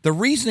 The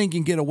reason they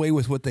can get away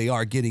with what they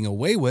are getting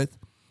away with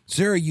is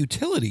they're a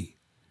utility.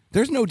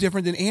 There's no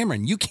different than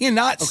Ameren. You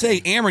cannot say,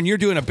 Ameren, you're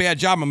doing a bad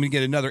job. I'm going to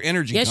get another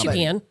energy company.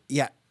 Yes, you can.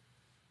 Yeah.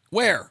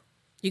 Where?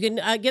 You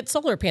can get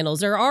solar panels.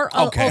 There are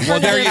well,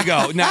 there you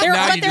go. There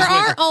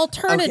are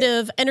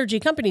alternative energy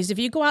companies. If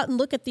you go out and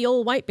look at the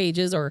old white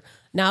pages, or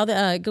now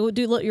let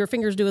your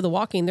fingers do the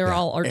walking, there are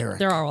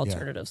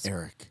alternatives.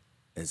 Eric,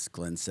 as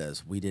Glenn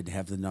says, we didn't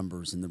have the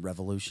numbers in the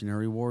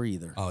Revolutionary War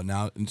either. Oh,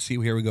 now and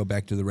see, here we go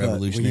back to the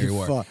Revolutionary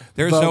War.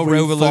 There's no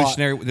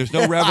revolutionary. There's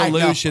no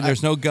revolution.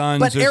 There's no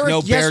guns. There's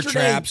no bear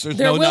traps.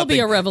 There will be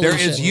a revolution.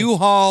 There is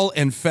U-Haul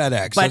and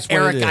FedEx. But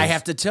Eric, I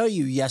have to tell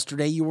you,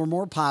 yesterday you were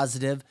more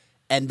positive,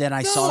 and then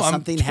I saw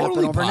something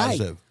happen overnight.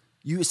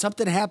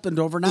 Something happened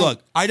overnight.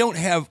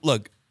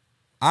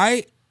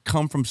 I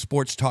come from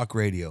sports talk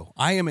radio.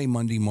 I am a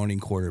Monday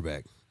morning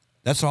quarterback.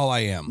 That's all I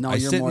am. I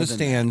sit in the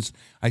stands.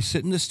 I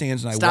sit in the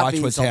stands and I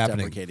watch what's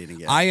happening.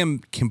 I am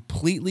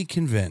completely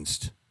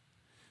convinced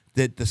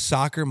that the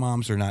soccer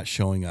moms are not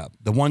showing up.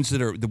 The ones that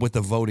are with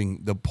the voting,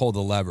 the pull the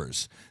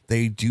levers.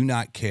 They do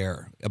not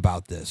care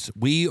about this.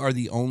 We are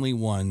the only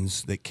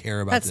ones that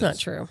care about this. That's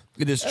not true.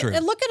 It is true.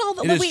 And look at all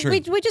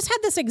the we just had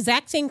this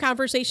exact same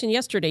conversation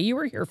yesterday. You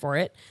were here for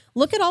it.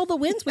 Look at all the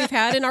wins we've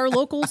had in our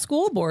local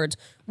school boards.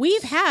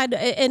 We've had,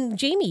 and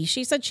Jamie,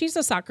 she said she's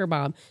a soccer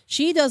mom.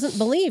 She doesn't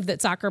believe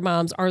that soccer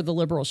moms are the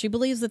liberals. She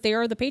believes that they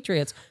are the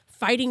patriots.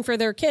 fighting for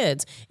their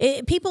kids.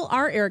 People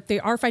are, Eric, they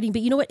are fighting,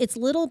 but you know what? It's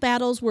little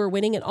battles we're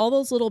winning, and all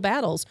those little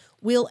battles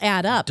will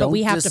add up, but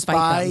we have to fight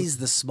them. Don't despise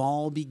the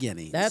small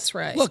beginnings. That's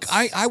right. Look,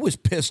 I was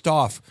pissed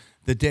off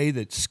the day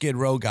that Skid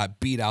Row got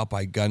beat out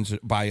by Pearl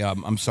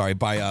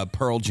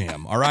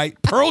Jam. All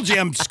right, Pearl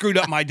Jam screwed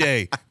up my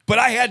day, but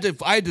I had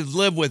to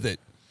live with it.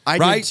 I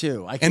right? did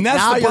too. And that's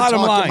now the bottom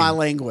you're talking line. my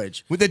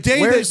language. With the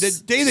day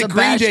that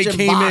Green Day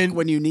came in,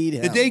 when you need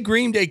him. The day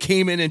Green Day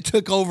came in and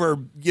took over,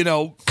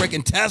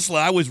 freaking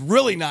Tesla, I was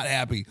really not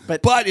happy.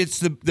 But it's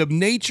the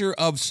nature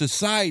of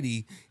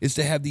society is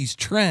to have these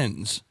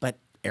trends. But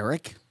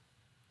Eric,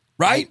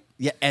 right?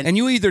 Yeah, and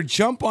you either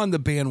jump on the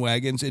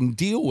bandwagons and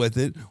deal with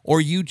it,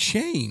 or you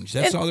change.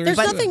 That's all there is.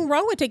 There's nothing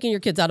wrong with taking your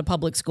kids out of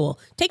public school.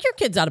 Take your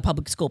kids out of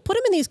public school. Put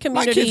them in these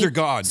community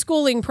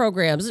schooling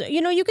programs.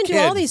 You can do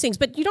all these things,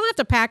 but you don't have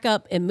to pack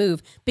up and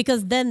move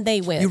because then they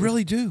win. You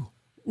really do.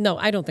 No,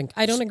 I don't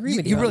agree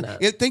with you on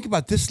that. Think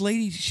about this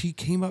lady. She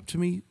came up to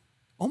me,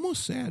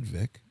 almost sad,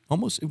 Vic.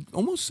 Almost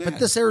sad. But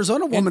this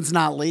Arizona woman's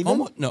not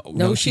leaving.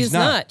 No, she's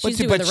not. She's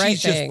doing the right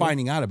she's thing. Just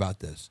finding out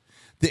about this.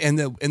 And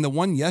the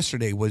one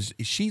yesterday was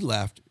she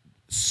left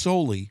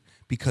solely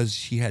because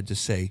she had to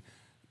say,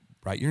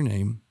 write your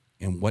name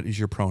and what is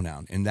your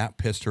pronoun, and that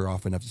pissed her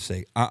off enough to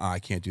say, I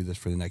can't do this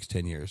for the next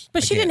 10 years.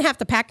 But she didn't have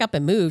to pack up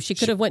and move. She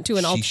could have went to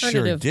an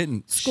alternative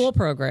school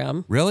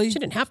program. Really? She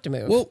didn't have to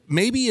move. Well,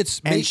 maybe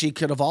she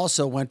could have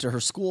also went to her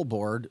school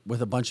board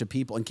with a bunch of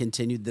people and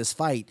continued this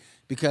fight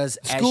because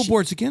school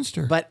board's against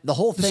her. But the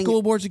whole thing, the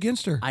school board's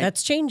against her.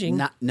 That's changing.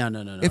 No.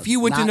 If you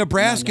went to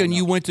Nebraska and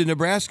you went to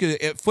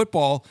Nebraska at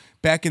football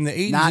back in the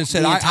 80s and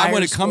said, I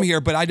want to come here,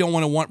 but I don't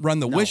want to run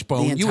the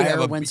wishbone. The entire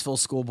Wentzville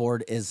school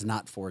board is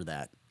not for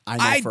that.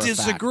 I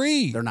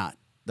disagree. They're not.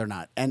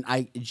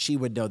 And she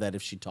would know that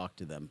if she talked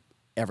to them,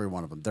 every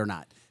one of them. They're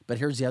not. But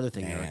here's the other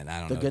thing,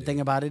 Eric. The good thing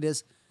about it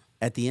is,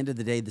 at the end of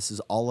the day, this is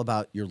all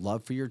about your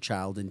love for your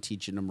child and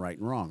teaching them right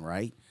and wrong,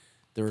 right?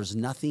 There is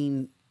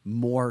nothing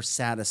more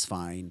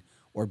satisfying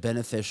or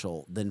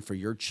beneficial than for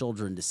your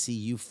children to see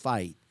you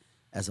fight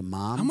as a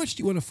mom. How much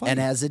do you want to fight?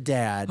 And as a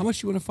dad. How much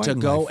do you want to fight? To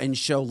go and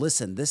show,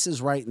 listen, this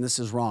is right and this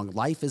is wrong.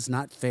 Life is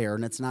not fair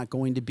and it's not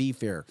going to be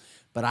fair.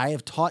 But I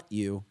have taught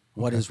you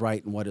what is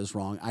right and what is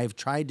wrong. I have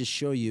tried to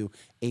show you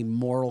a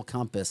moral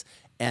compass.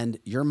 And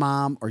your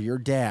mom or your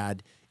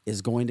dad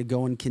is going to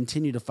go and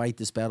continue to fight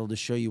this battle to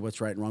show you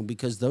what's right and wrong.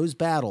 Because those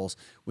battles,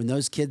 when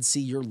those kids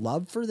see your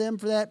love for them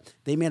for that,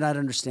 they may not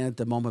understand at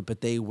the moment,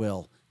 but they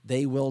will.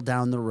 They will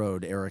down the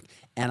road, Eric.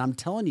 And I'm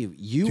telling you,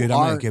 Dude, I'm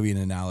going to give you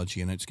an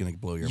analogy, and it's going to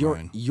blow your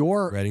mind.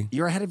 Ready?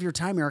 You're ahead of your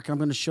time, Eric. I'm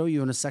going to show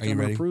you in a second. I'm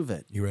going to prove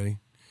it. You ready?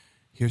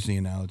 Here's the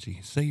analogy.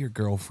 Say your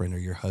girlfriend or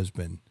your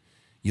husband,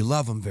 you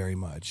love him very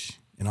much,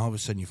 and all of a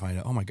sudden you find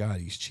out, oh, my God,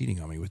 he's cheating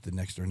on me with the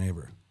next door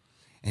neighbor.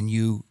 And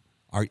you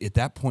are at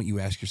that point, you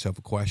ask yourself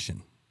a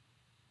question,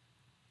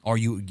 or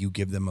you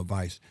give them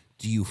advice.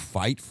 Do you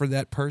fight for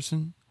that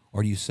person,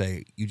 or do you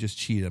say, you just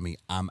cheated on me,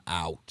 I'm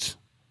out?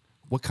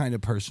 What kind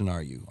of person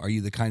are you? Are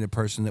you the kind of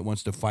person that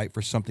wants to fight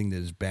for something that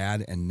is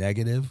bad and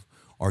negative,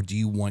 or do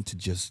you want to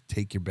just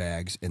take your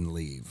bags and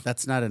leave?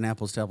 That's not an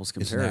apples-to-apples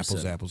comparison. It's an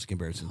apples-to-apples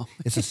comparison.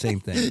 It's the same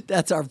thing.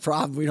 That's our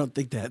problem. We don't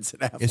think that's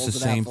an apples. It's the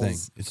same thing.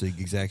 It's the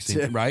exact same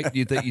thing, right?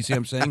 You see what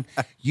I'm saying?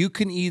 You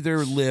can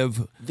either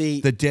live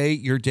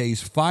your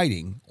days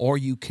fighting, or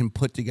you can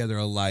put together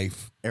a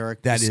life,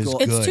 Eric, that is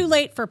good. It's too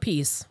late for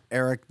peace.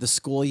 Eric, the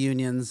school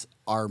unions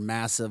are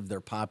massive. They're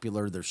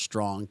popular. They're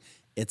strong.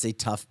 It's a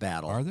tough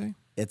battle. Are they?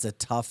 It's a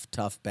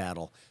tough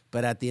battle.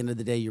 But at the end of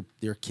the day,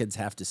 your kids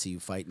have to see you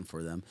fighting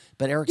for them.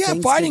 But Eric,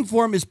 fighting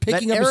for them is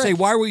picking up and say,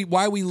 why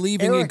are we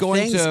leaving and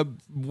going to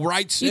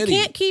Wright City? You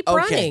can't keep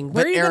running.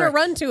 Where are you going to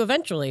run to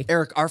eventually?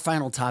 Eric, our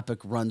final topic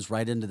runs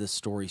right into this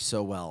story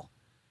so well.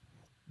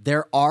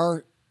 There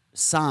are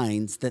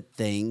signs that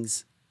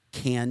things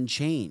can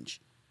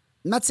change.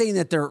 I'm not saying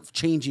that they're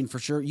changing for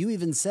sure. You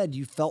even said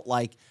you felt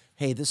like,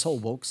 hey, this whole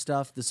woke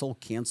stuff, this whole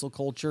cancel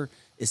culture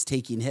is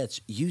taking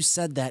hits. You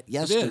said that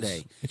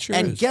yesterday. It sure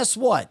is. And guess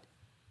what?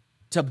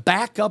 To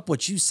back up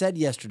what you said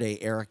yesterday,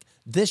 Eric,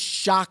 this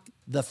shocked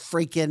the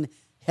freaking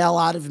hell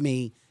out of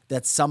me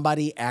that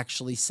somebody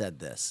actually said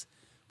this.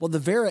 Well, the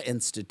Vera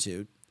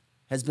Institute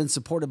has been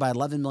supported by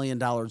 $11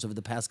 million over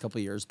the past couple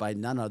of years by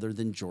none other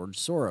than George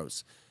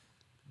Soros.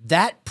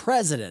 That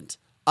president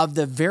of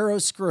the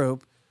Veros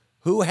Group,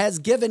 who has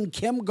given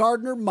Kim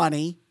Gardner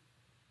money,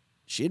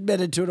 she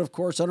admitted to it, of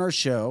course, on our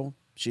show.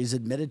 She's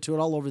admitted to it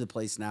all over the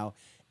place now.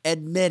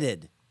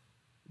 Admitted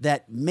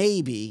that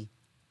maybe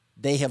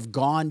they have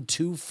gone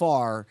too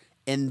far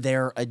in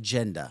their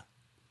agenda.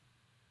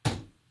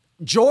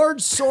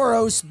 George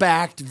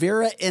Soros-backed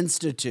Vera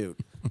Institute,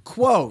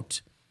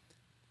 quote,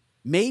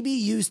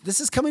 this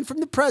is coming from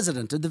the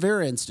president of the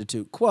Vera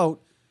Institute,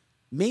 quote,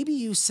 maybe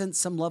you sense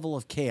some level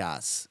of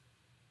chaos.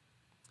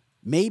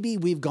 Maybe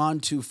we've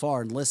gone too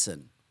far, and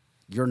listen,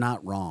 you're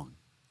not wrong.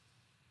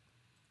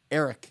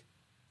 Eric,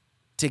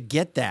 to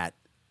get that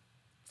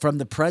from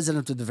the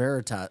president of the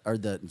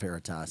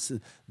Veritas,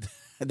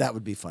 that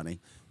would be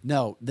funny.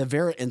 No, the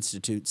Vera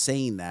Institute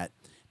saying that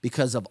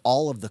because of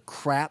all of the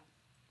crap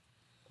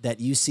that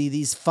you see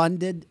these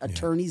funded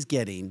attorneys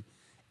getting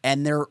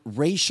and their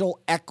racial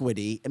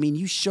equity. I mean,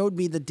 you showed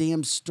me the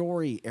damn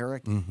story,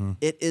 Eric. Mm-hmm.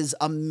 It is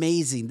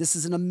amazing. This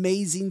is an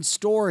amazing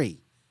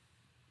story.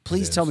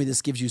 Please tell me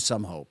this gives you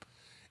some hope.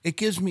 It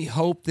gives me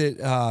hope that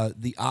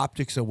the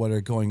optics of what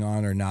are going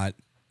on are not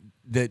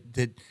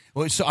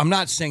well, so I'm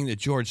not saying that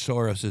George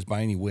Soros is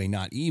by any way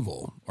not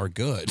evil or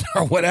good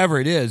or whatever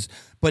it is,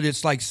 but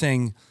it's like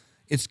saying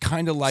it's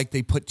kind of like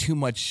they put too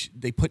much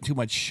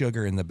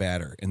sugar in the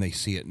batter and they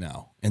see it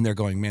now and they're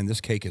going, man, this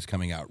cake is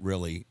coming out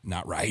really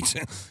not right.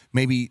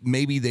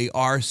 maybe they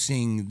are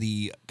seeing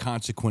the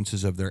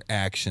consequences of their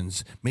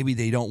actions. Maybe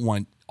they don't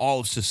want all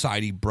of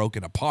society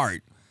broken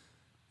apart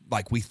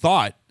like we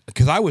thought.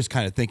 Because I was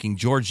kind of thinking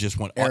George just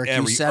went Eric,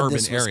 every you said urban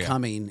this was area.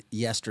 Coming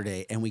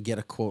yesterday, and we get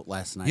a quote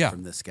last night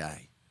from this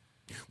guy.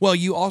 Well,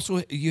 you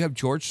have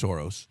George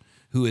Soros,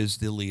 who is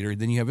the leader.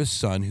 Then you have his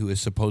son, who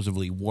is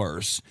supposedly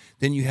worse.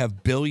 Then you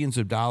have billions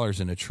of dollars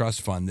in a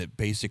trust fund that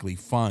basically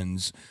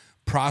funds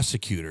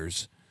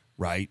prosecutors,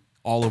 right,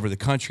 all over the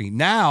country.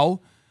 Now,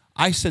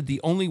 I said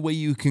the only way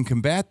you can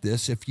combat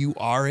this, if you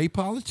are a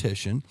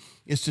politician,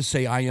 is to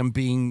say I am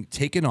being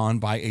taken on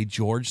by a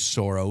George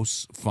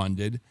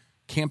Soros-funded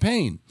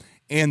campaign,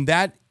 and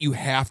that you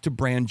have to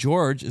brand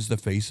George as the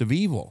face of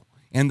evil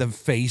and the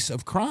face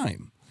of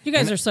crime. You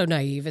guys are so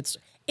naive.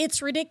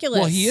 It's ridiculous.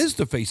 Well, he is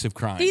the face of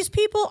crime. These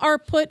people are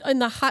put in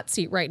the hot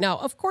seat right now.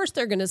 Of course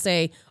they're going to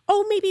say,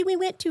 oh, maybe we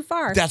went too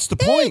far. That's the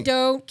point. They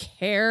don't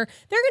care.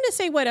 They're going to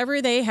say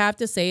whatever they have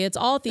to say. It's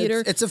all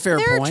theater. It's a fair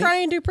point. They're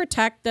trying to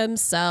protect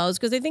themselves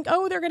because they think,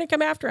 oh, they're going to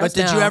come after us.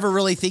 But did you ever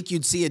really think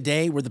you'd see a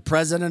day where the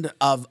president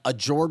of a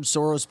George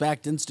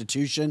Soros-backed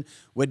institution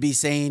would be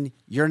saying,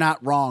 you're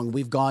not wrong,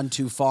 we've gone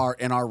too far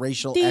in our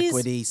racial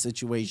equity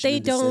situation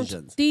and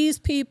decisions? These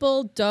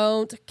people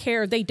don't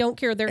care. They don't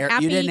care. They're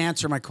happy. You didn't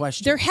answer my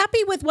question. They're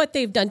happy with what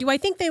they've done. Do I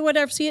think they would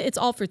ever see it? It's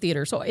all for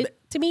theater. So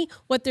to me,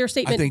 what their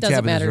statement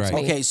doesn't matter to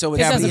me. Okay, so it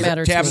doesn't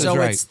matter to me.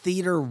 So it's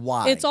theater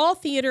why? It's all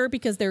theater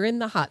because they're in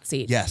the hot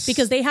seat. Yes.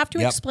 Because they have to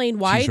explain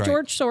why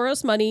George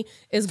Soros money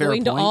is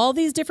going to all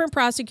these different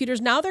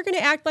prosecutors. Now they're going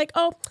to act like,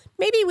 oh,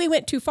 maybe we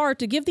went too far,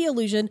 to give the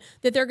illusion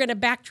that they're going to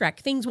backtrack.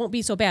 Things won't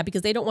be so bad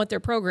because they don't want their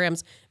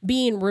programs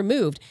being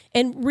removed.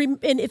 And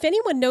if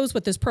anyone knows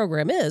what this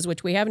program is,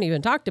 which we haven't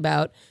even talked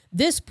about,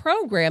 this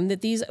program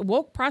that these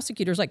woke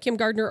prosecutors like Kim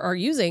Gardner are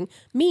using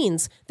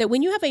means that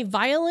when you have a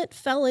violent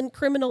felon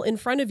criminal in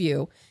front of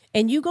you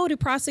and you go to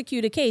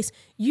prosecute a case,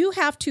 you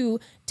have to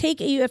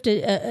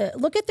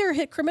look at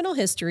their criminal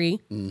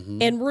history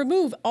and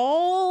remove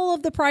all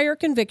of the prior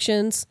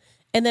convictions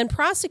and then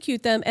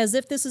prosecute them as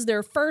if this is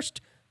their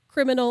first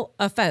criminal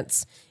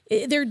offense.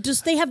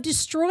 They have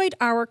destroyed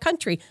our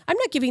country. I'm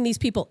not giving these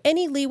people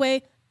any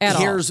leeway at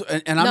all.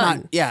 And I'm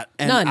not. Yeah,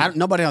 and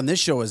nobody on this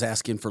show is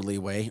asking for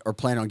leeway or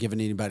plan on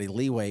giving anybody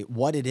leeway.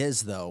 What it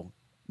is, though,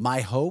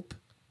 my hope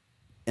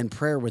and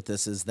prayer with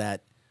this is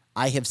that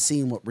I have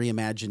seen what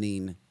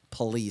reimagining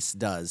police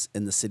does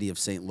in the city of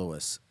St.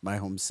 Louis, my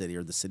home city,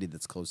 or the city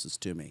that's closest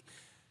to me.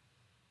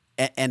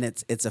 And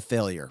it's a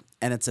failure.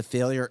 And it's a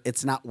failure.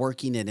 It's not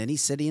working in any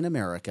city in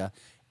America.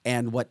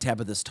 And what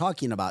Tabitha's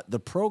talking about, the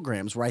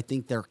programs where I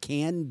think there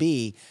can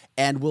be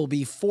and will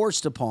be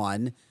forced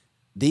upon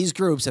these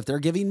groups, if they're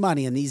giving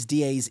money and these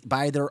DAs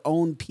by their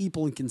own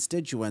people and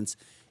constituents,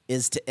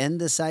 is to end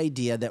this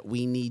idea that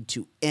we need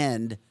to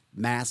end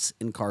mass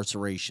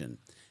incarceration.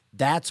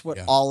 That's what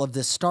all of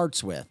this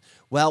starts with.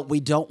 Well, we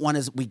got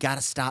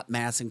to stop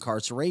mass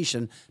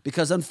incarceration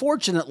because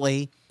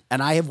unfortunately,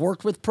 and I have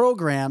worked with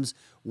programs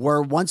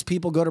where once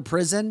people go to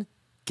prison,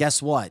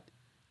 guess what?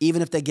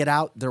 Even if they get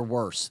out, they're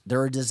worse.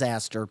 They're a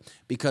disaster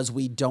because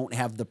we don't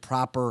have the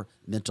proper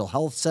mental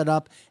health set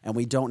up and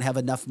we don't have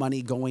enough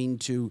money going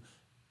to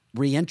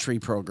reentry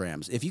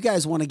programs. If you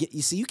guys want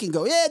to you can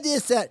go,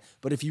 this, that.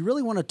 But if you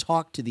really want to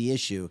talk to the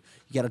issue,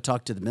 you got to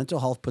talk to the mental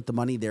health, put the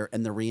money there,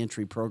 and the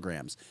reentry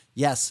programs.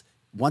 Yes,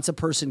 once a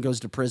person goes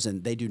to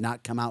prison, they do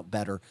not come out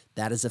better.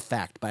 That is a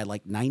fact by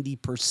like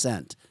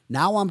 90%.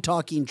 Now I'm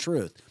talking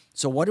truth.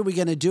 So what are we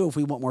going to do if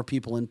we want more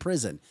people in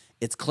prison?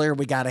 It's clear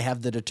we got to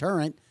have the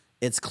deterrent.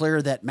 It's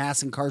clear that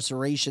mass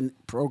incarceration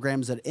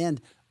programs that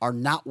end are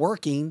not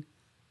working.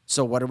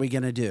 So what are we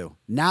going to do?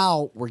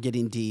 Now we're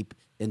getting deep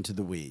into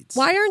the weeds.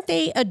 Why aren't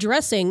they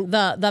addressing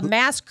the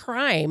mass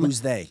crime?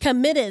 Who's they?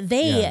 Committed.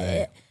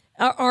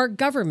 Our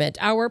government,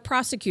 our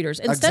prosecutors.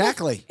 Instead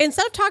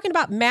of talking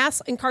about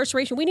mass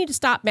incarceration, we need to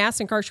stop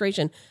mass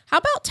incarceration. How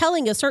about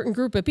telling a certain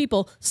group of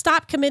people,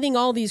 stop committing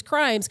all these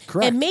crimes,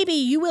 and maybe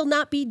you will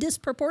not be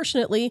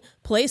disproportionately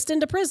placed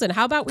into prison?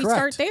 How about we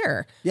start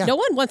there? Yeah. No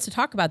one wants to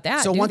talk about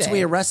that. So once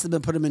we arrest them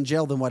and put them in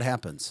jail, then what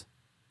happens?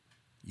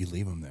 You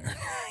leave them there.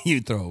 You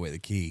throw away the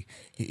key.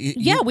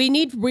 We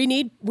need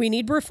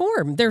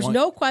reform. There's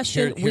no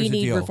question we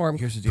need reform.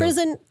 Here's the deal.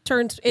 Prison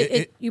turns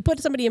you put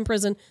somebody in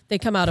prison, they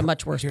come out a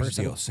much worse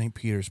person. The deal. St.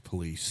 Peter's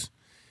Police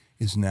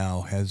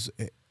has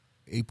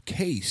a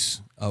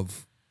case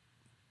of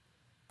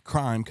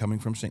crime coming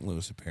from St.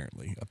 Louis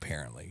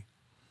apparently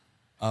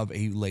of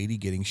a lady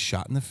getting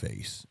shot in the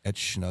face at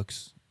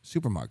Schnucks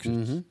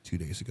supermarkets 2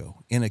 days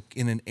ago in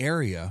an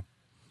area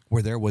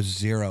where there was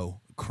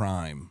zero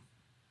crime,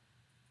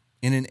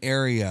 in an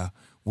area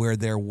where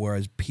there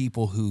was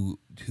people who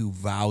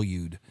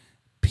valued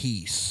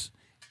peace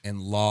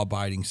and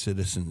law-abiding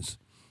citizens.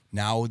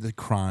 Now the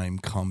crime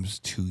comes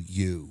to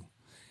you.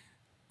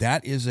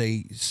 That is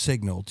a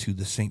signal to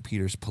the St.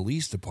 Peter's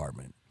Police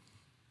Department.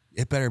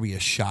 It better be a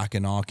shock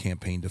and awe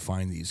campaign to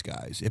find these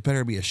guys. It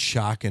better be a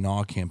shock and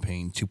awe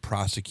campaign to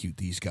prosecute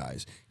these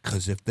guys.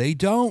 Because if they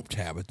don't,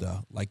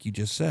 Tabitha, like you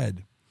just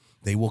said,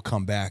 they will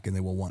come back and they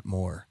will want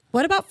more.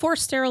 What about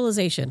forced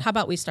sterilization? How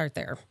about we start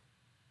there?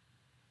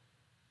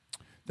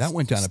 That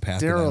went down a path.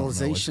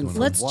 Sterilization.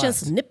 Let's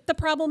just nip the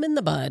problem in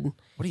the bud.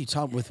 What are you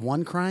talking with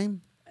one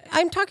crime?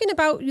 I'm talking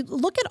about,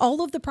 look at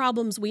all of the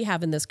problems we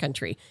have in this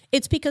country.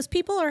 It's because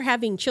people are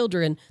having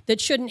children that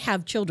shouldn't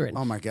have children.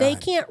 Oh, my God. They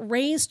can't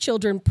raise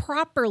children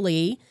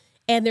properly,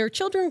 and their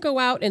children go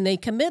out and they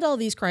commit all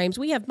these crimes.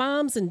 We have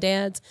moms and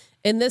dads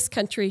in this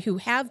country who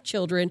have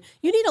children.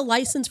 You need a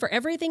license for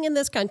everything in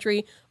this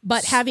country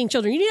but having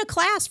children. You need a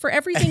class for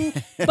everything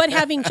but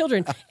having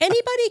children.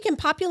 Anybody can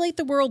populate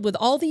the world with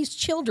all these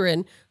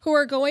children who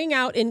are going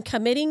out and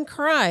committing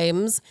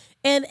crimes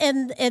and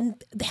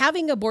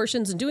having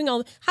abortions and doing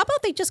all. How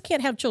about they just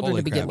can't have children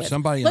to begin with?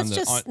 Let's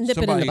just nip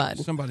it in the bud.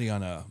 Somebody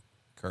on a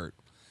Kurt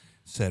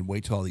said,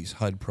 "Wait till all these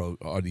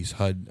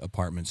HUD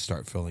apartments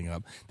start filling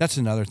up." That's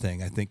another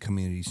thing I think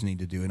communities need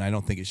to do, and I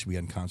don't think it should be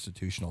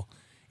unconstitutional.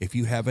 If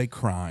you have a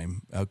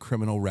crime, a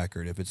criminal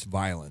record, if it's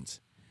violence,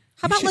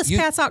 how about let's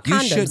pass out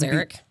condoms,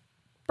 Eric?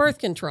 Birth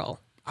control.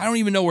 I don't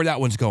even know where that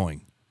one's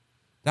going.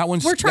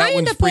 We're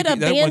trying to put a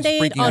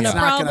Band-Aid on a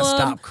problem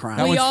stop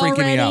crime. we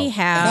already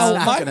have.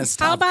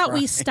 How about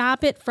we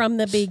stop it from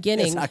the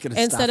beginning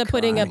instead of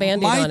putting a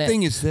Band-Aid on it? My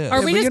thing is this.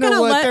 Are we just going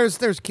to let...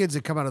 There's kids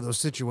that come out of those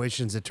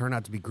situations that turn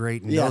out to be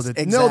great and know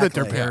that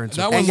their parents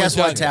are. And guess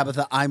what,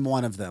 Tabitha? I'm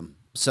one of them.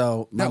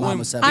 So my mom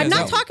was 7. I'm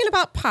not talking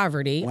about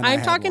poverty.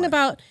 I'm talking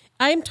about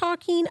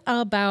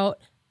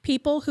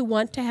people who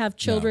want to have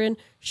children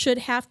should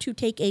have to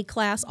take a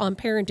class on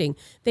parenting.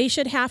 They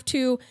should have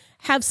to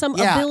have some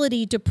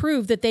ability to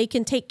prove that they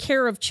can take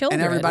care of children.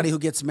 And everybody who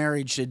gets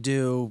married should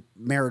do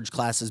marriage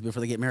classes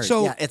before they get married.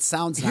 So it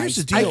sounds nice. Here's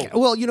the deal.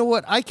 Well, you know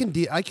what? I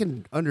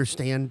can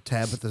understand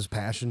Tabitha's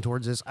passion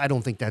towards this. I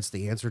don't think that's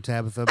the answer,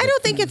 Tabitha. I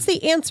don't think it's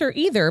the answer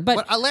either,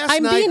 but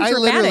I'm being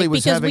dramatic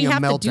because we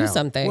have to do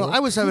something. Well, I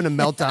was having a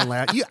meltdown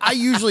last. I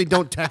usually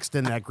don't text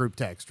in that group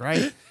text,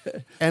 right?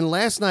 And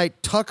last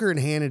night, Tucker and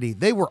Hannity,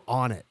 they were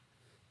on it.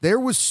 There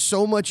was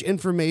so much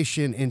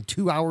information in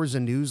 2 hours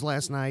of news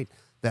last night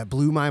that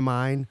blew my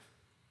mind.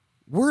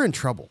 We're in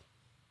trouble.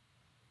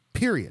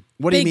 Period.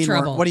 What do you mean?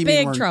 Trouble. What do you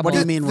mean? Big trouble. What do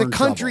you mean? The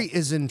country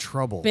is in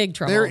trouble. Big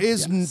trouble.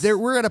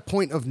 We're at a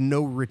point of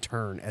no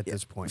return at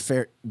this point.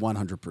 Fair,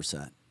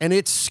 100%. And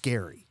it's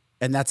scary.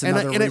 And that's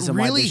another reason why this show was born.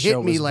 And it really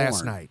hit me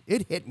last night.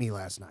 It hit me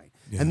last night.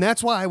 Yeah. And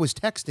that's why I was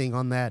texting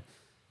on that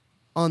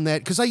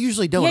because I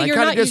usually don't. Yeah, I you're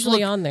kinda not just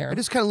usually look, on there. I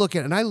just kind of look at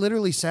it, and I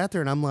literally sat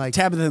there, and I'm like,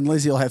 Tabitha and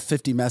Lizzie will have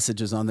 50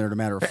 messages on there in a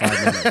matter of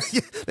 5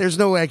 minutes. There's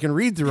no way I can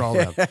read through all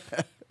of them.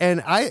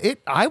 And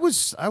I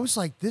was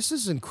like, this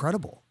is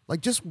incredible. Like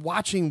just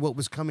watching what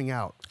was coming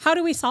out. How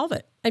do we solve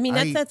it? I mean,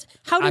 that's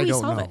how do we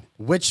solve it?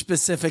 Which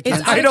specific?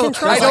 I don't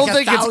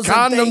think it's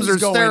condoms or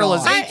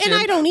sterilization.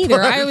 I don't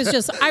either.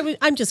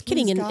 I'm just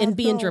kidding and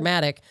being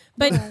dramatic.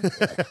 But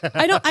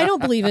I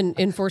don't believe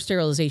in forced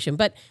sterilization.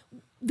 But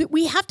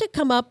we have to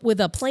come up with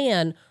a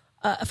plan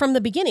from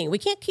the beginning. We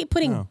can't keep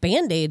putting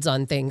Band-Aids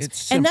on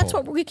things. And that's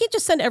what we can't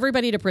just send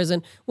everybody to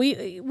prison.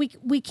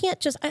 We can't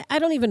just I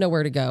don't even know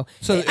where to go.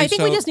 So I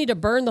think we just need to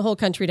burn the whole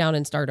country down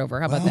and start over.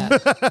 How about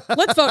that?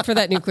 Let's vote for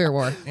that nuclear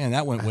war. Man,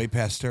 that went way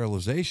past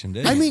sterilization,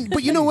 didn't it? I mean,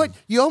 but you know what?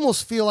 You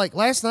almost feel like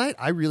last night,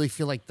 I really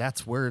feel like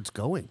that's where it's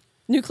going.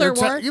 Nuclear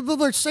war?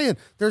 They're saying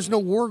there's no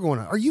war going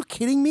on. Are you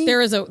kidding me? We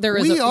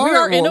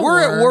are in a war. We're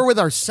at war with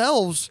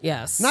ourselves.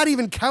 Yes. Not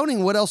even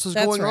counting what else is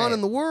going on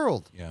in the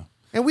world. Yeah.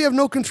 And we have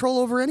no control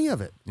over any of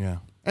it. Yeah.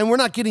 And we're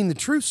not getting the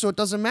truth, so it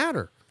doesn't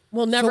matter.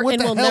 We'll never. So what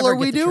the hell are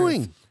we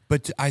doing? Truth.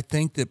 But I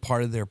think that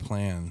part of their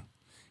plan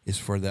is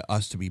for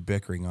us to be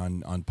bickering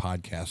on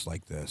podcasts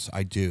like this.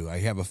 I do. I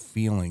have a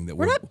feeling that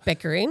we're not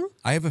bickering.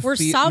 I have a we're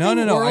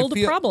solving world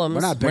problems.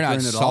 We're not bickering we're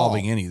not at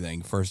solving all.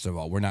 anything. First of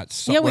all, we're not.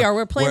 We are.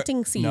 We're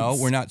planting seeds. No,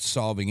 we're not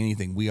solving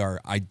anything. We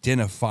are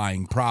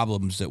identifying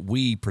problems that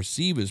we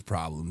perceive as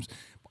problems.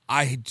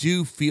 I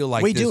do feel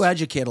like we do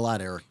educate a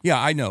lot, Eric. Yeah,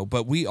 I know,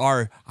 but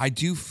I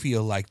do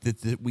feel like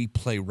that we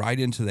play right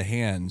into the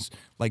hands.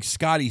 Like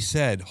Scotty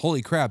said,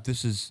 "Holy crap,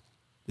 this is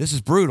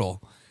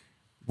brutal."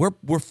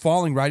 We're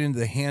falling right into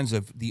the hands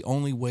of the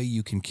only way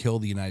you can kill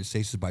the United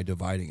States is by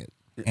dividing it.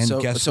 And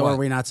guess what? Are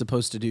we not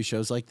supposed to do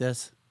shows like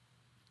this?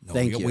 No,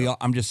 Thank you.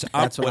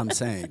 That's what I'm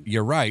saying.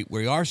 You're right.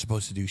 We are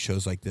supposed to do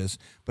shows like this,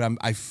 but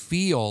I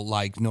feel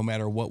like no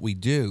matter what we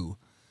do,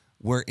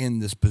 we're in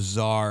this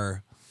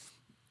bizarre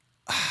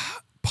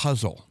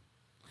puzzle.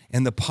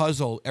 And the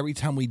puzzle, every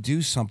time we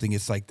do something,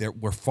 it's like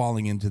we're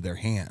falling into their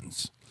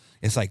hands.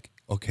 It's like,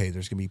 okay,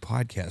 there's going to be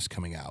podcasts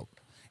coming out.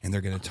 and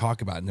they're going to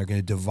talk about it, and they're going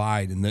to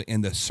divide,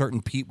 and the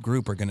certain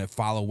group are going to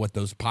follow what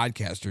those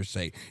podcasters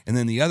say, and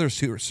then the other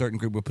certain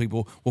group of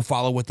people will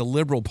follow what the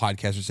liberal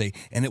podcasters say,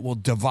 and it will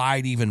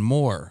divide even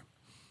more.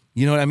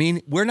 You know what I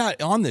mean? We're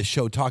not on this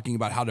show talking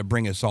about how to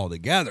bring us all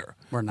together.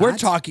 We're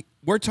not.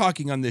 We're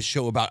talking on this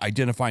show about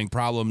identifying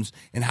problems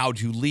and how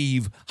to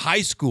leave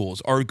high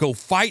schools or go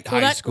fight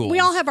high schools. We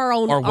all have our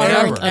own, or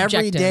whatever.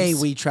 Every day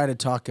we try to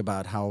talk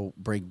about how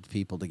bring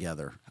people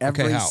together.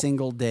 Every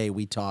single day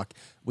we talk.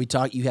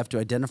 You have to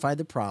identify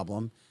the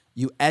problem.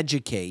 You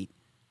educate.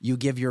 You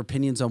give your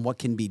opinions on what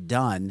can be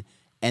done,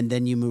 and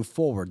then you move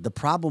forward. The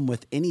problem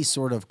with any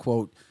sort of,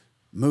 quote,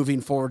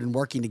 moving forward and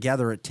working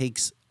together, it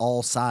takes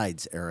all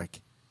sides,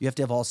 Eric. You have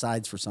to have all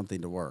sides for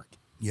something to work.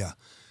 Yeah.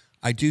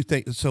 I do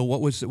think so. What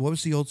was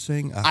the old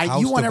saying? A house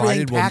you want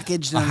everything divided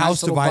packaged. A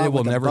house divided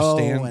will never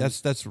stand. And,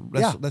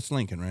 that's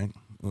Lincoln, right?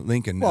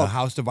 Lincoln. Well, a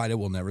house divided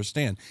will never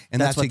stand,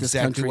 and that's what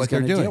exactly what they're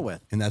doing. Deal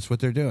with. And that's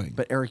what they're doing.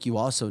 But Eric, you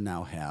also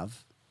now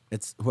have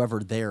whoever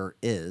there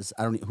is.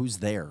 I don't know who's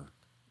there.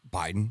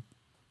 Biden.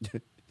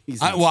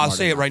 I'll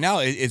say it right now.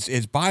 It's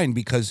Biden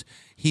because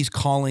he's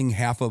calling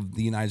half of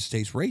the United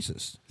States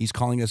racist. He's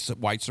calling us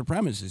white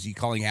supremacists. He's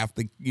calling half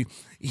the.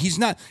 He's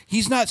not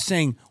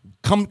saying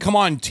come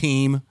on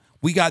team.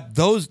 We got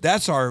those.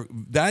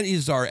 That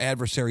is our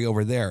adversary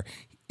over there.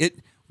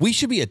 We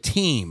should be a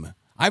team.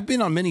 I've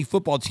been on many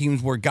football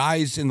teams where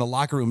guys in the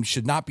locker room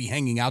should not be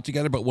hanging out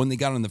together, but when they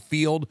got on the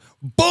field,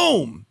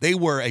 boom, they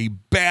were a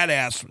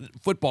badass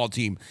football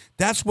team.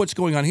 That's what's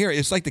going on here.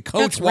 It's like the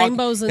coach.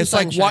 Rainbows and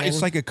sunshine.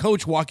 It's like a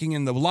coach walking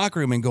in the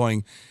locker room and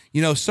going,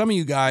 some of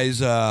you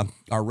guys are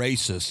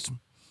racist,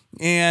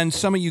 and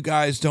some of you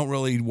guys don't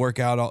really work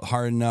out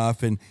hard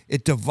enough, and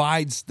it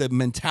divides the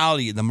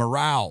mentality, the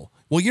morale.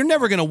 Well, you're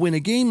never going to win a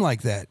game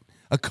like that.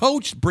 A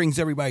coach brings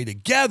everybody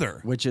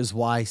together. Which is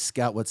why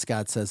what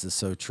Scott says is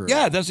so true.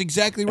 Yeah, that's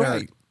exactly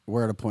right.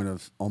 We're at a point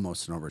of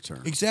almost no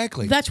return.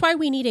 Exactly. That's why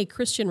we need a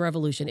Christian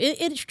revolution.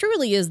 It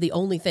truly is the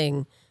only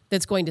thing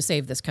that's going to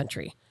save this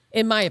country,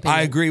 in my opinion.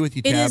 I agree with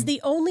you, Tab. It is the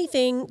only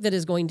thing that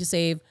is going to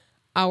save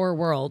our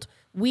world.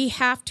 We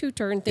have to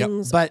turn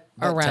things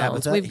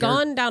around. We've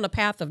gone down a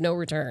path of no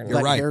return.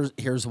 You're right.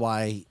 Here's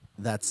why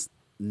that's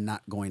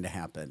not going to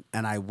happen.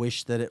 And I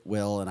wish that it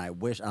will, and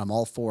I'm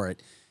all for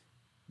it.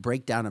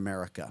 Break down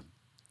America.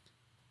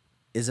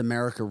 Is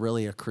America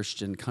really a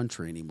Christian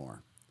country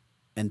anymore?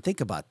 And think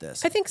about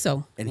this. I think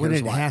so. And when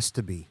here's it why. has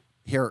to be.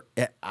 Here,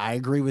 I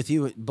agree with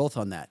you both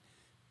on that.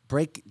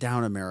 Break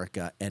down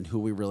America and who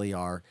we really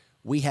are.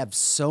 We have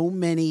so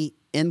many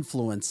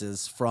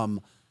influences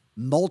from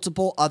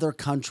multiple other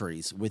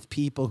countries with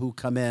people who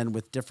come in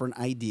with different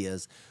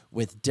ideas,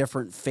 with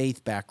different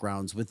faith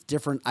backgrounds, with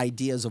different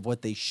ideas of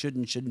what they should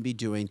and shouldn't be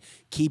doing,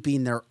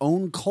 keeping their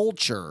own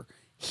culture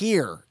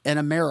here in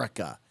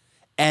America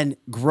and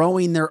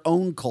growing their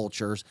own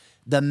cultures.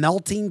 The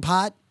melting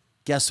pot,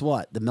 guess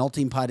what? The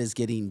melting pot is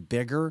getting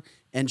bigger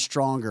and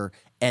stronger,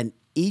 and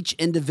each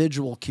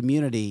individual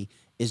community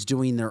is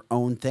doing their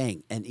own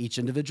thing, and each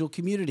individual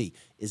community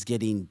is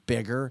getting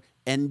bigger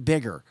and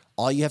bigger.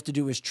 All you have to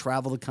do is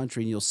travel the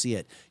country and you'll see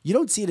it. You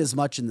don't see it as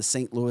much in the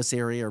St. Louis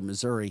area or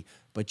Missouri,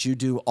 but you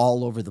do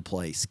all over the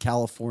place.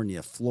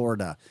 California,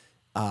 Florida,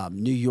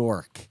 New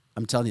York.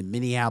 I'm telling you,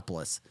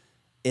 Minneapolis.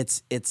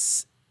 It's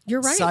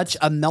You're right. Such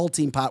a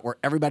melting pot where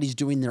everybody's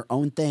doing their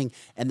own thing,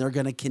 and they're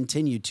going to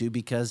continue to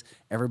because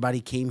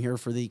everybody came here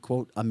for the,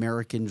 quote,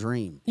 American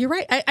dream. You're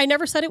right. I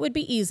never said it would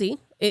be easy.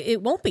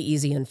 It won't be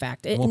easy, in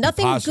fact.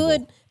 Nothing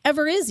good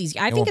ever is easy.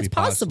 I think it's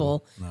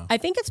possible. No. I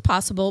think it's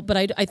possible, but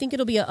I think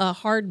it'll be a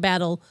hard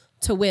battle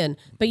to win.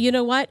 But you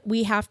know what?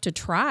 We have to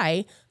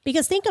try,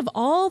 because think of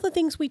all the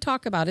things we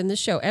talk about in this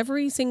show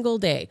every single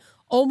day.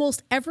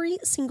 Almost every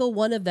single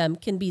one of them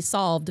can be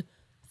solved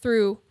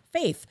through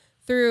faith,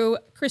 through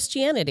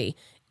Christianity,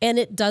 and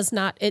it does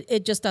not.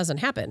 It just doesn't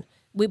happen.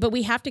 But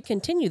we have to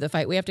continue the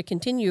fight. We have to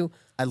continue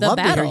the battle.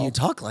 I love to hear you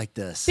talk like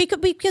this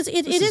because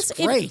it is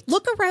great.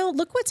 Look around.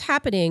 Look what's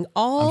happening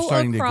all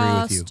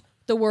across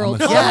the world.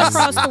 Yes. All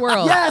across the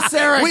world. Yes,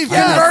 Eric. We've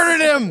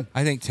converted him.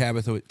 I think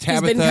Tabitha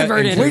been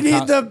converted.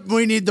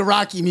 We need the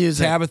Rocky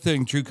music. Tabitha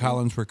and Drew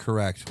Collins were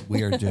correct.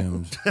 We are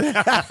doomed.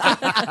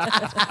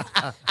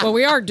 Well,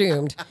 we are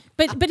doomed.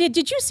 But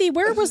did you see,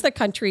 where was the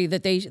country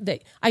that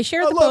I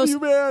shared the post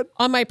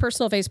on my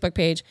personal Facebook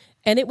page,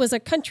 and it was a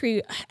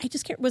country, I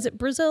just can't, was it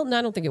Brazil? No,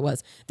 I don't think it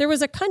was. There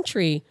was a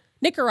country,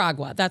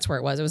 Nicaragua, that's where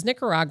it was. It was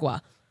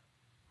Nicaragua.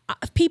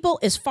 People,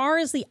 as far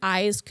as the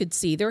eyes could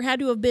see, there had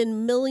to have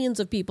been millions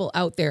of people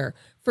out there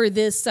for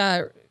this.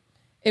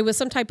 It was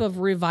some type of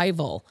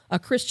revival, a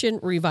Christian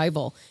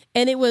revival.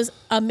 And it was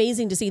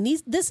amazing to see. And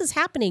this is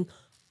happening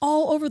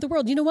all over the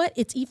world. You know what?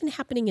 It's even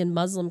happening in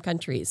Muslim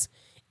countries.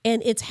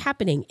 And it's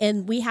happening.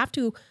 And we have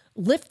to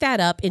lift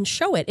that up and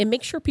show it and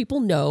make sure people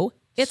know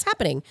it's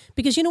happening.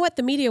 Because you know what?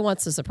 The media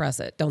wants to suppress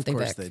it, don't they,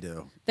 Vic? Of course they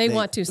do. They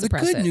want to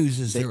suppress it. The good news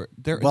is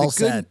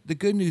said. The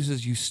good news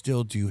is you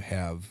still do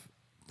have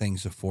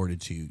things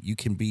afforded to you. You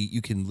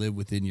can live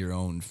within your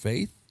own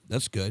faith.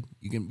 That's good.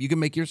 You can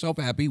make yourself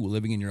happy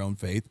living in your own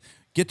faith.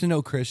 Get to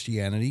know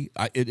Christianity.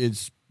 It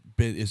is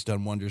it's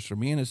done wonders for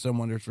me, and it's done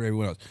wonders for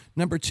everyone else.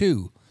 Number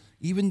two,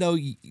 even though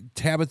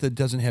Tabitha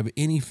doesn't have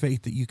any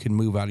faith that you can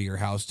move out of your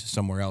house to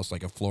somewhere else,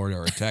 like a Florida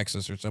or a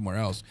Texas or somewhere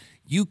else,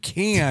 you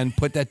can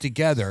put that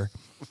together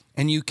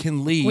and you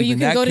can leave. Well, you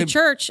can go to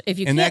church. If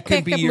you can't move to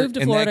Florida, go to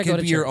church. And that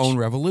can be your own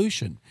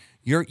revolution.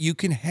 You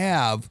can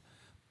have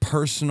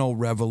personal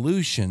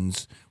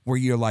revolutions where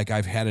you're like,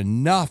 I've had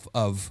enough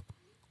of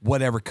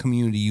whatever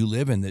community you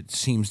live in that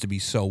seems to be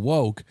so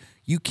woke.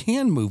 You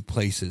can move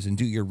places and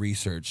do your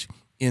research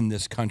in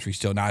this country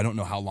still. Now, I don't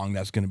know how long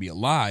that's going to be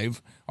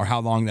alive or how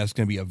long that's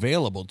going to be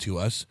available to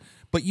us,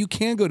 but you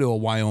can go to a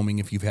Wyoming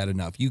if you've had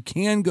enough. You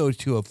can go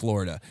to a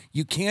Florida.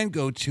 You can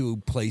go to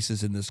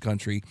places in this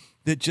country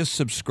that just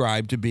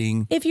subscribe to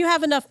being... If you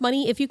have enough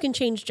money, if you can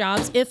change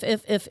jobs, if,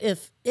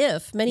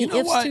 many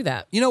ifs to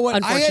that. You know what?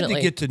 I had to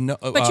unfortunately. get to know...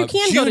 But you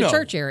can go to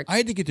church, Eric. I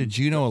had to get to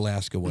Juneau,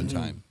 Alaska one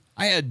time.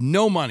 I had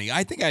no money.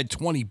 I think I had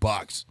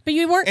 $20. But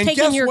you weren't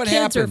taking your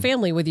kids or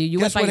family with you. You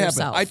went by yourself.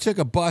 yourself. I took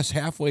a bus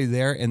halfway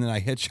there, and then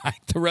I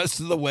hitchhiked the rest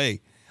of the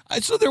way.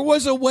 So there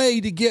was a way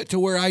to get to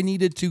where I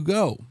needed to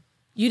go.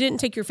 You didn't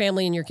take your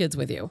family and your kids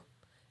with you.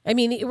 I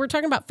mean, we're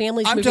talking about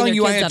families I'm moving telling their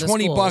you, I kids had out of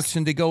schools. $20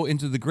 and to go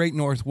into the great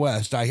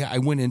Northwest. I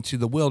went into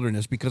the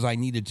wilderness because I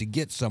needed to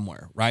get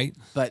somewhere, right?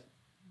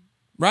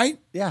 Right?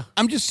 Yeah.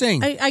 I'm just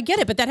saying. I get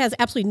it, but that has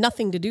absolutely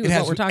nothing to do with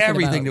what we're talking about. It has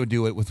everything to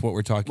do with what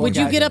we're talking about. Would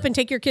you get up and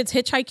take your kids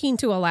hitchhiking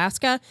to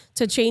Alaska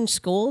to change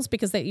schools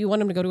because you want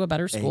them to go to a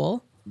better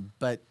school?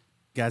 But,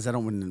 guys, I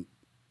don't want to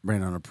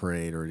rain on a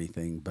parade or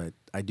anything, but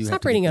I do have to...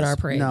 Stop raining on our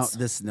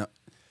parades. No.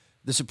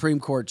 The Supreme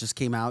Court just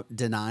came out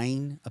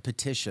denying a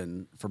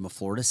petition from a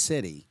Florida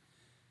city.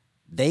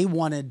 They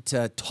wanted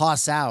to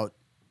toss out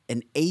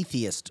an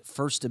atheist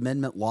First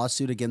Amendment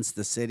lawsuit against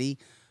the city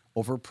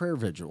over a prayer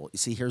vigil. You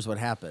see, here's what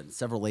happened.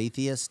 Several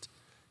atheists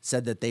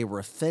said that they were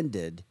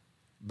offended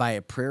by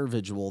a prayer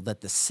vigil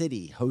that the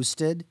city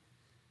hosted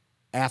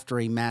after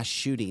a mass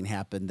shooting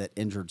happened that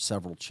injured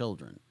several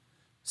children.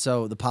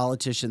 So the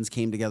politicians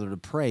came together to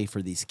pray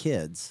for these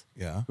kids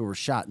who were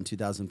shot in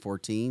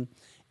 2014.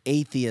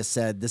 Atheists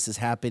said, this is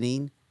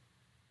happening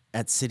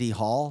at City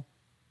Hall.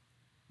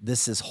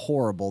 This is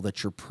horrible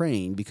that you're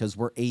praying because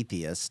we're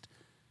atheists.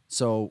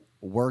 So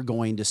we're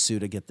going to sue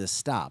to get this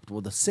stopped.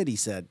 Well, the city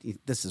said,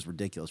 this is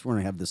ridiculous. We're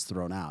going to have this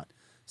thrown out.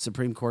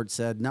 Supreme Court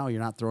said, no,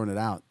 you're not throwing it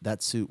out.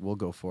 That suit will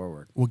go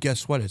forward. Well,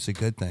 guess what? It's a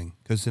good thing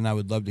because then I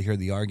would love to hear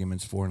the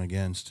arguments for and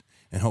against,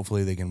 and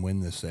hopefully they can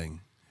win this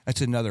thing.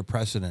 That's another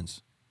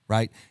precedence,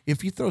 right?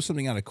 If you throw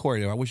something out of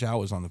court, I wish I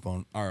was on the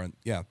phone.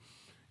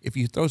 If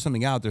you throw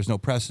something out, there's no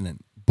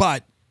precedent.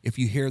 But if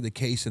you hear the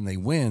case and they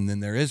win, then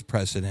there is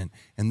precedent.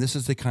 And this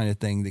is the kind of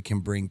thing that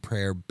can bring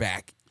prayer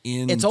back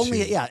into... It's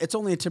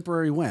only a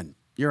temporary win.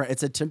 You're right.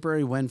 It's a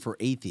temporary win for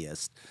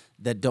atheists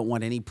that don't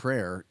want any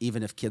prayer,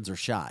 even if kids are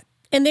shot.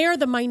 And they are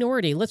the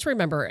minority. Let's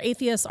remember,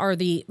 atheists are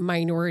the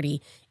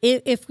minority.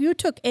 If you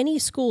took any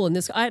school in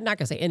this, I'm not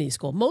going to say any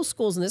school, most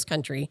schools in this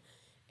country,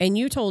 and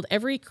you told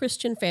every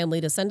Christian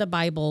family to send a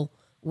Bible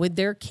with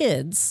their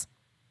kids,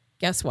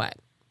 guess what?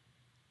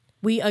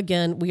 We are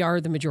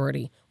the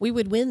majority. We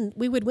would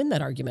win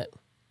that argument.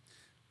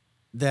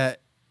 The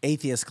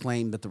atheists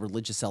claimed that the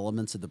religious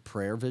elements of the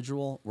prayer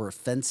vigil were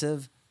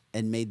offensive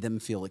and made them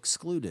feel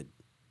excluded.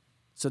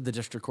 So the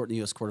District Court in the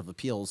U.S. Court of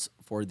Appeals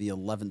for the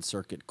 11th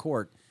Circuit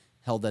Court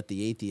held that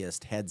the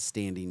atheist had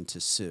standing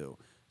to sue.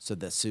 So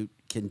the suit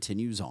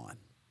continues on.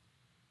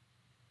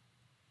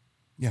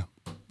 Yeah,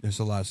 there's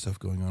a lot of stuff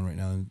going on right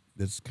now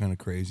that's kind of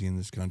crazy in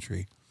this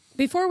country.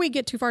 Before we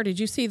get too far, did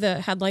you see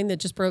the headline that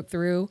just broke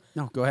through?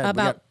 No, go ahead.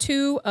 About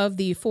 2 of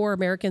the 4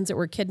 Americans that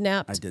were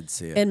kidnapped. I did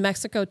see it. In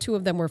Mexico, 2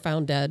 of them were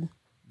found dead.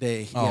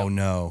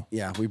 No.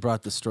 Yeah, we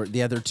brought the story.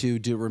 The other 2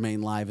 do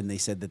remain live, and they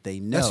said that they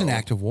know. That's an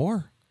act of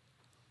war.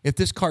 If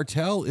this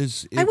cartel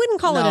is... I wouldn't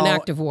call it an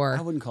act of war.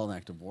 I wouldn't call it an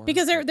act of war.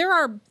 Because there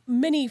are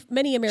many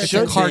Americans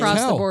who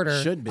cross the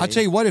border. Should be. I'll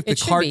tell you what, if the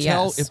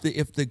cartel, yes.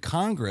 if the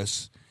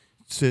Congress...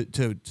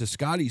 To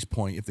Scotty's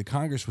point, if the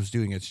Congress was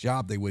doing its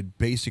job, they would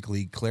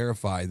basically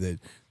clarify that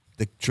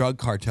the drug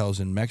cartels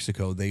in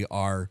Mexico, they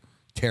are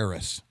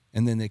terrorists,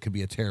 and then they could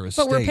be a terrorist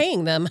But state. we're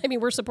paying them. I mean,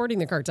 we're supporting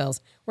the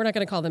cartels. We're not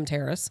going to call them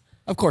terrorists.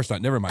 Of course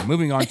not. Never mind.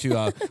 Moving on to,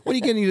 what are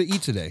you getting to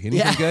eat today?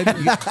 Anything good?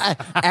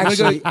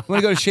 Actually, you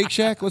want to go to Shake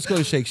Shack? Let's go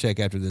to Shake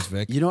Shack after this,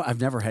 Vic. You know, I've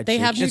never had They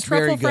Shake have Shack. new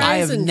truffle fries I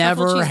have and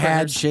never truffle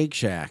had cheeseburgers. Shake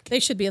Shack. They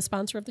should be a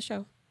sponsor of the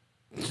show.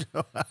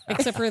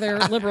 Except for they're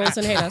liberals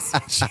and hate us.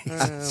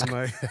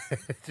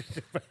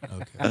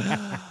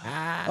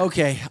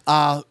 Okay.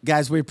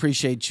 Guys, we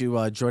appreciate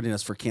you joining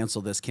us for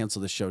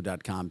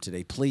cancelthisshow.com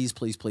today. Please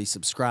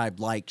subscribe,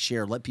 like,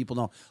 share, let people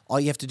know.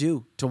 All you have to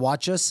do to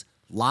watch us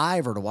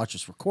live or to watch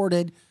us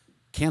recorded,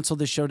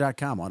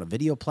 cancelthisshow.com on a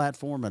video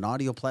platform, an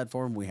audio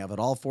platform. We have it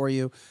all for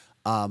you.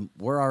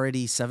 We're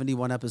already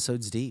 71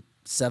 episodes deep.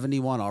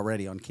 71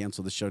 already on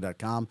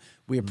cancelthisshow.com.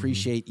 We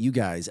appreciate you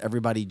guys,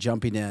 everybody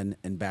jumping in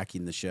and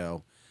backing the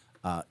show.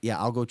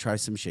 I'll go try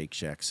some Shake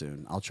Shack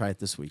soon. I'll try it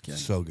this weekend.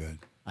 So good.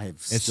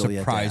 It's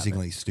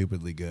surprisingly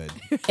stupidly good.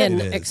 And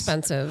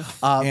expensive.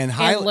 And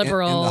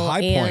liberal. And the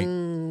high point.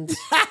 And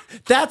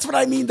That's what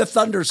I mean, the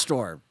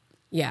thunderstorm.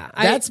 Yeah.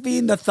 That's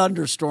being the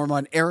thunderstorm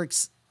on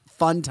Eric's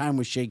fun time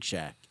with Shake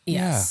Shack.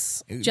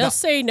 Yes. Yeah. Just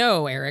say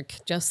no, Eric.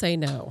 Just say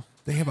no.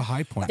 They have a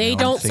High Point. They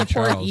don't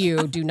support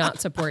you. Do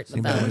not support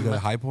them. Want to go to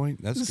High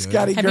Point? That's good.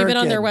 Scotty Have Gherkin. you been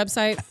on their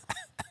website?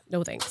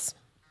 No thanks.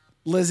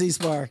 Lizzie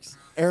Sparks,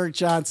 Eric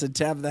Johnson,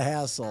 Tab the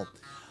Hassle.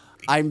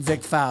 I'm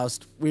Vic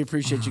Faust. We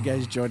appreciate you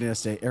guys joining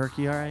us today. Eric,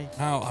 you all right?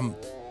 Oh,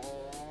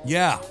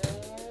 yeah,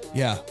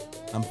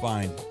 I'm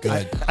fine.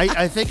 Good.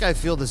 I think I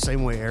feel the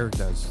same way Eric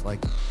does.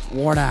 Like,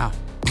 worn out.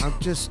 I'm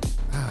just.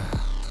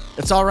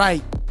 It's all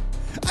right.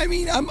 I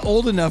mean, I'm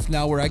old enough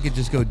now where I could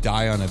just go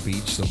die on a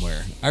beach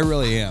somewhere. I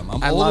really am.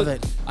 I love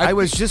it. I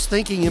was just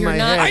thinking in my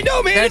head. I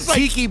know, man. That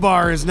tiki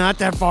bar is not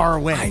that far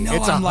away. I know.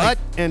 It's a hut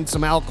and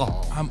some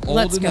alcohol. I'm old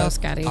Let's enough. go,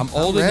 Scotty. I'm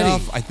old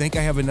enough. I think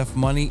I have enough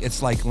money.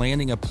 It's like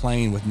landing a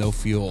plane with no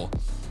fuel.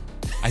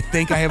 I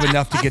think I have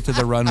enough to get to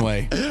the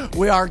runway.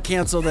 We are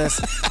cancel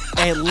this.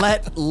 Hey,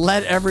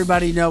 let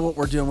everybody know what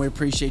we're doing. We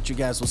appreciate you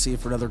guys. We'll see you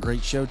for another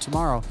great show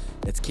tomorrow.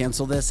 It's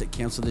Cancel This at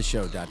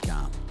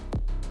cancelthisshow.com.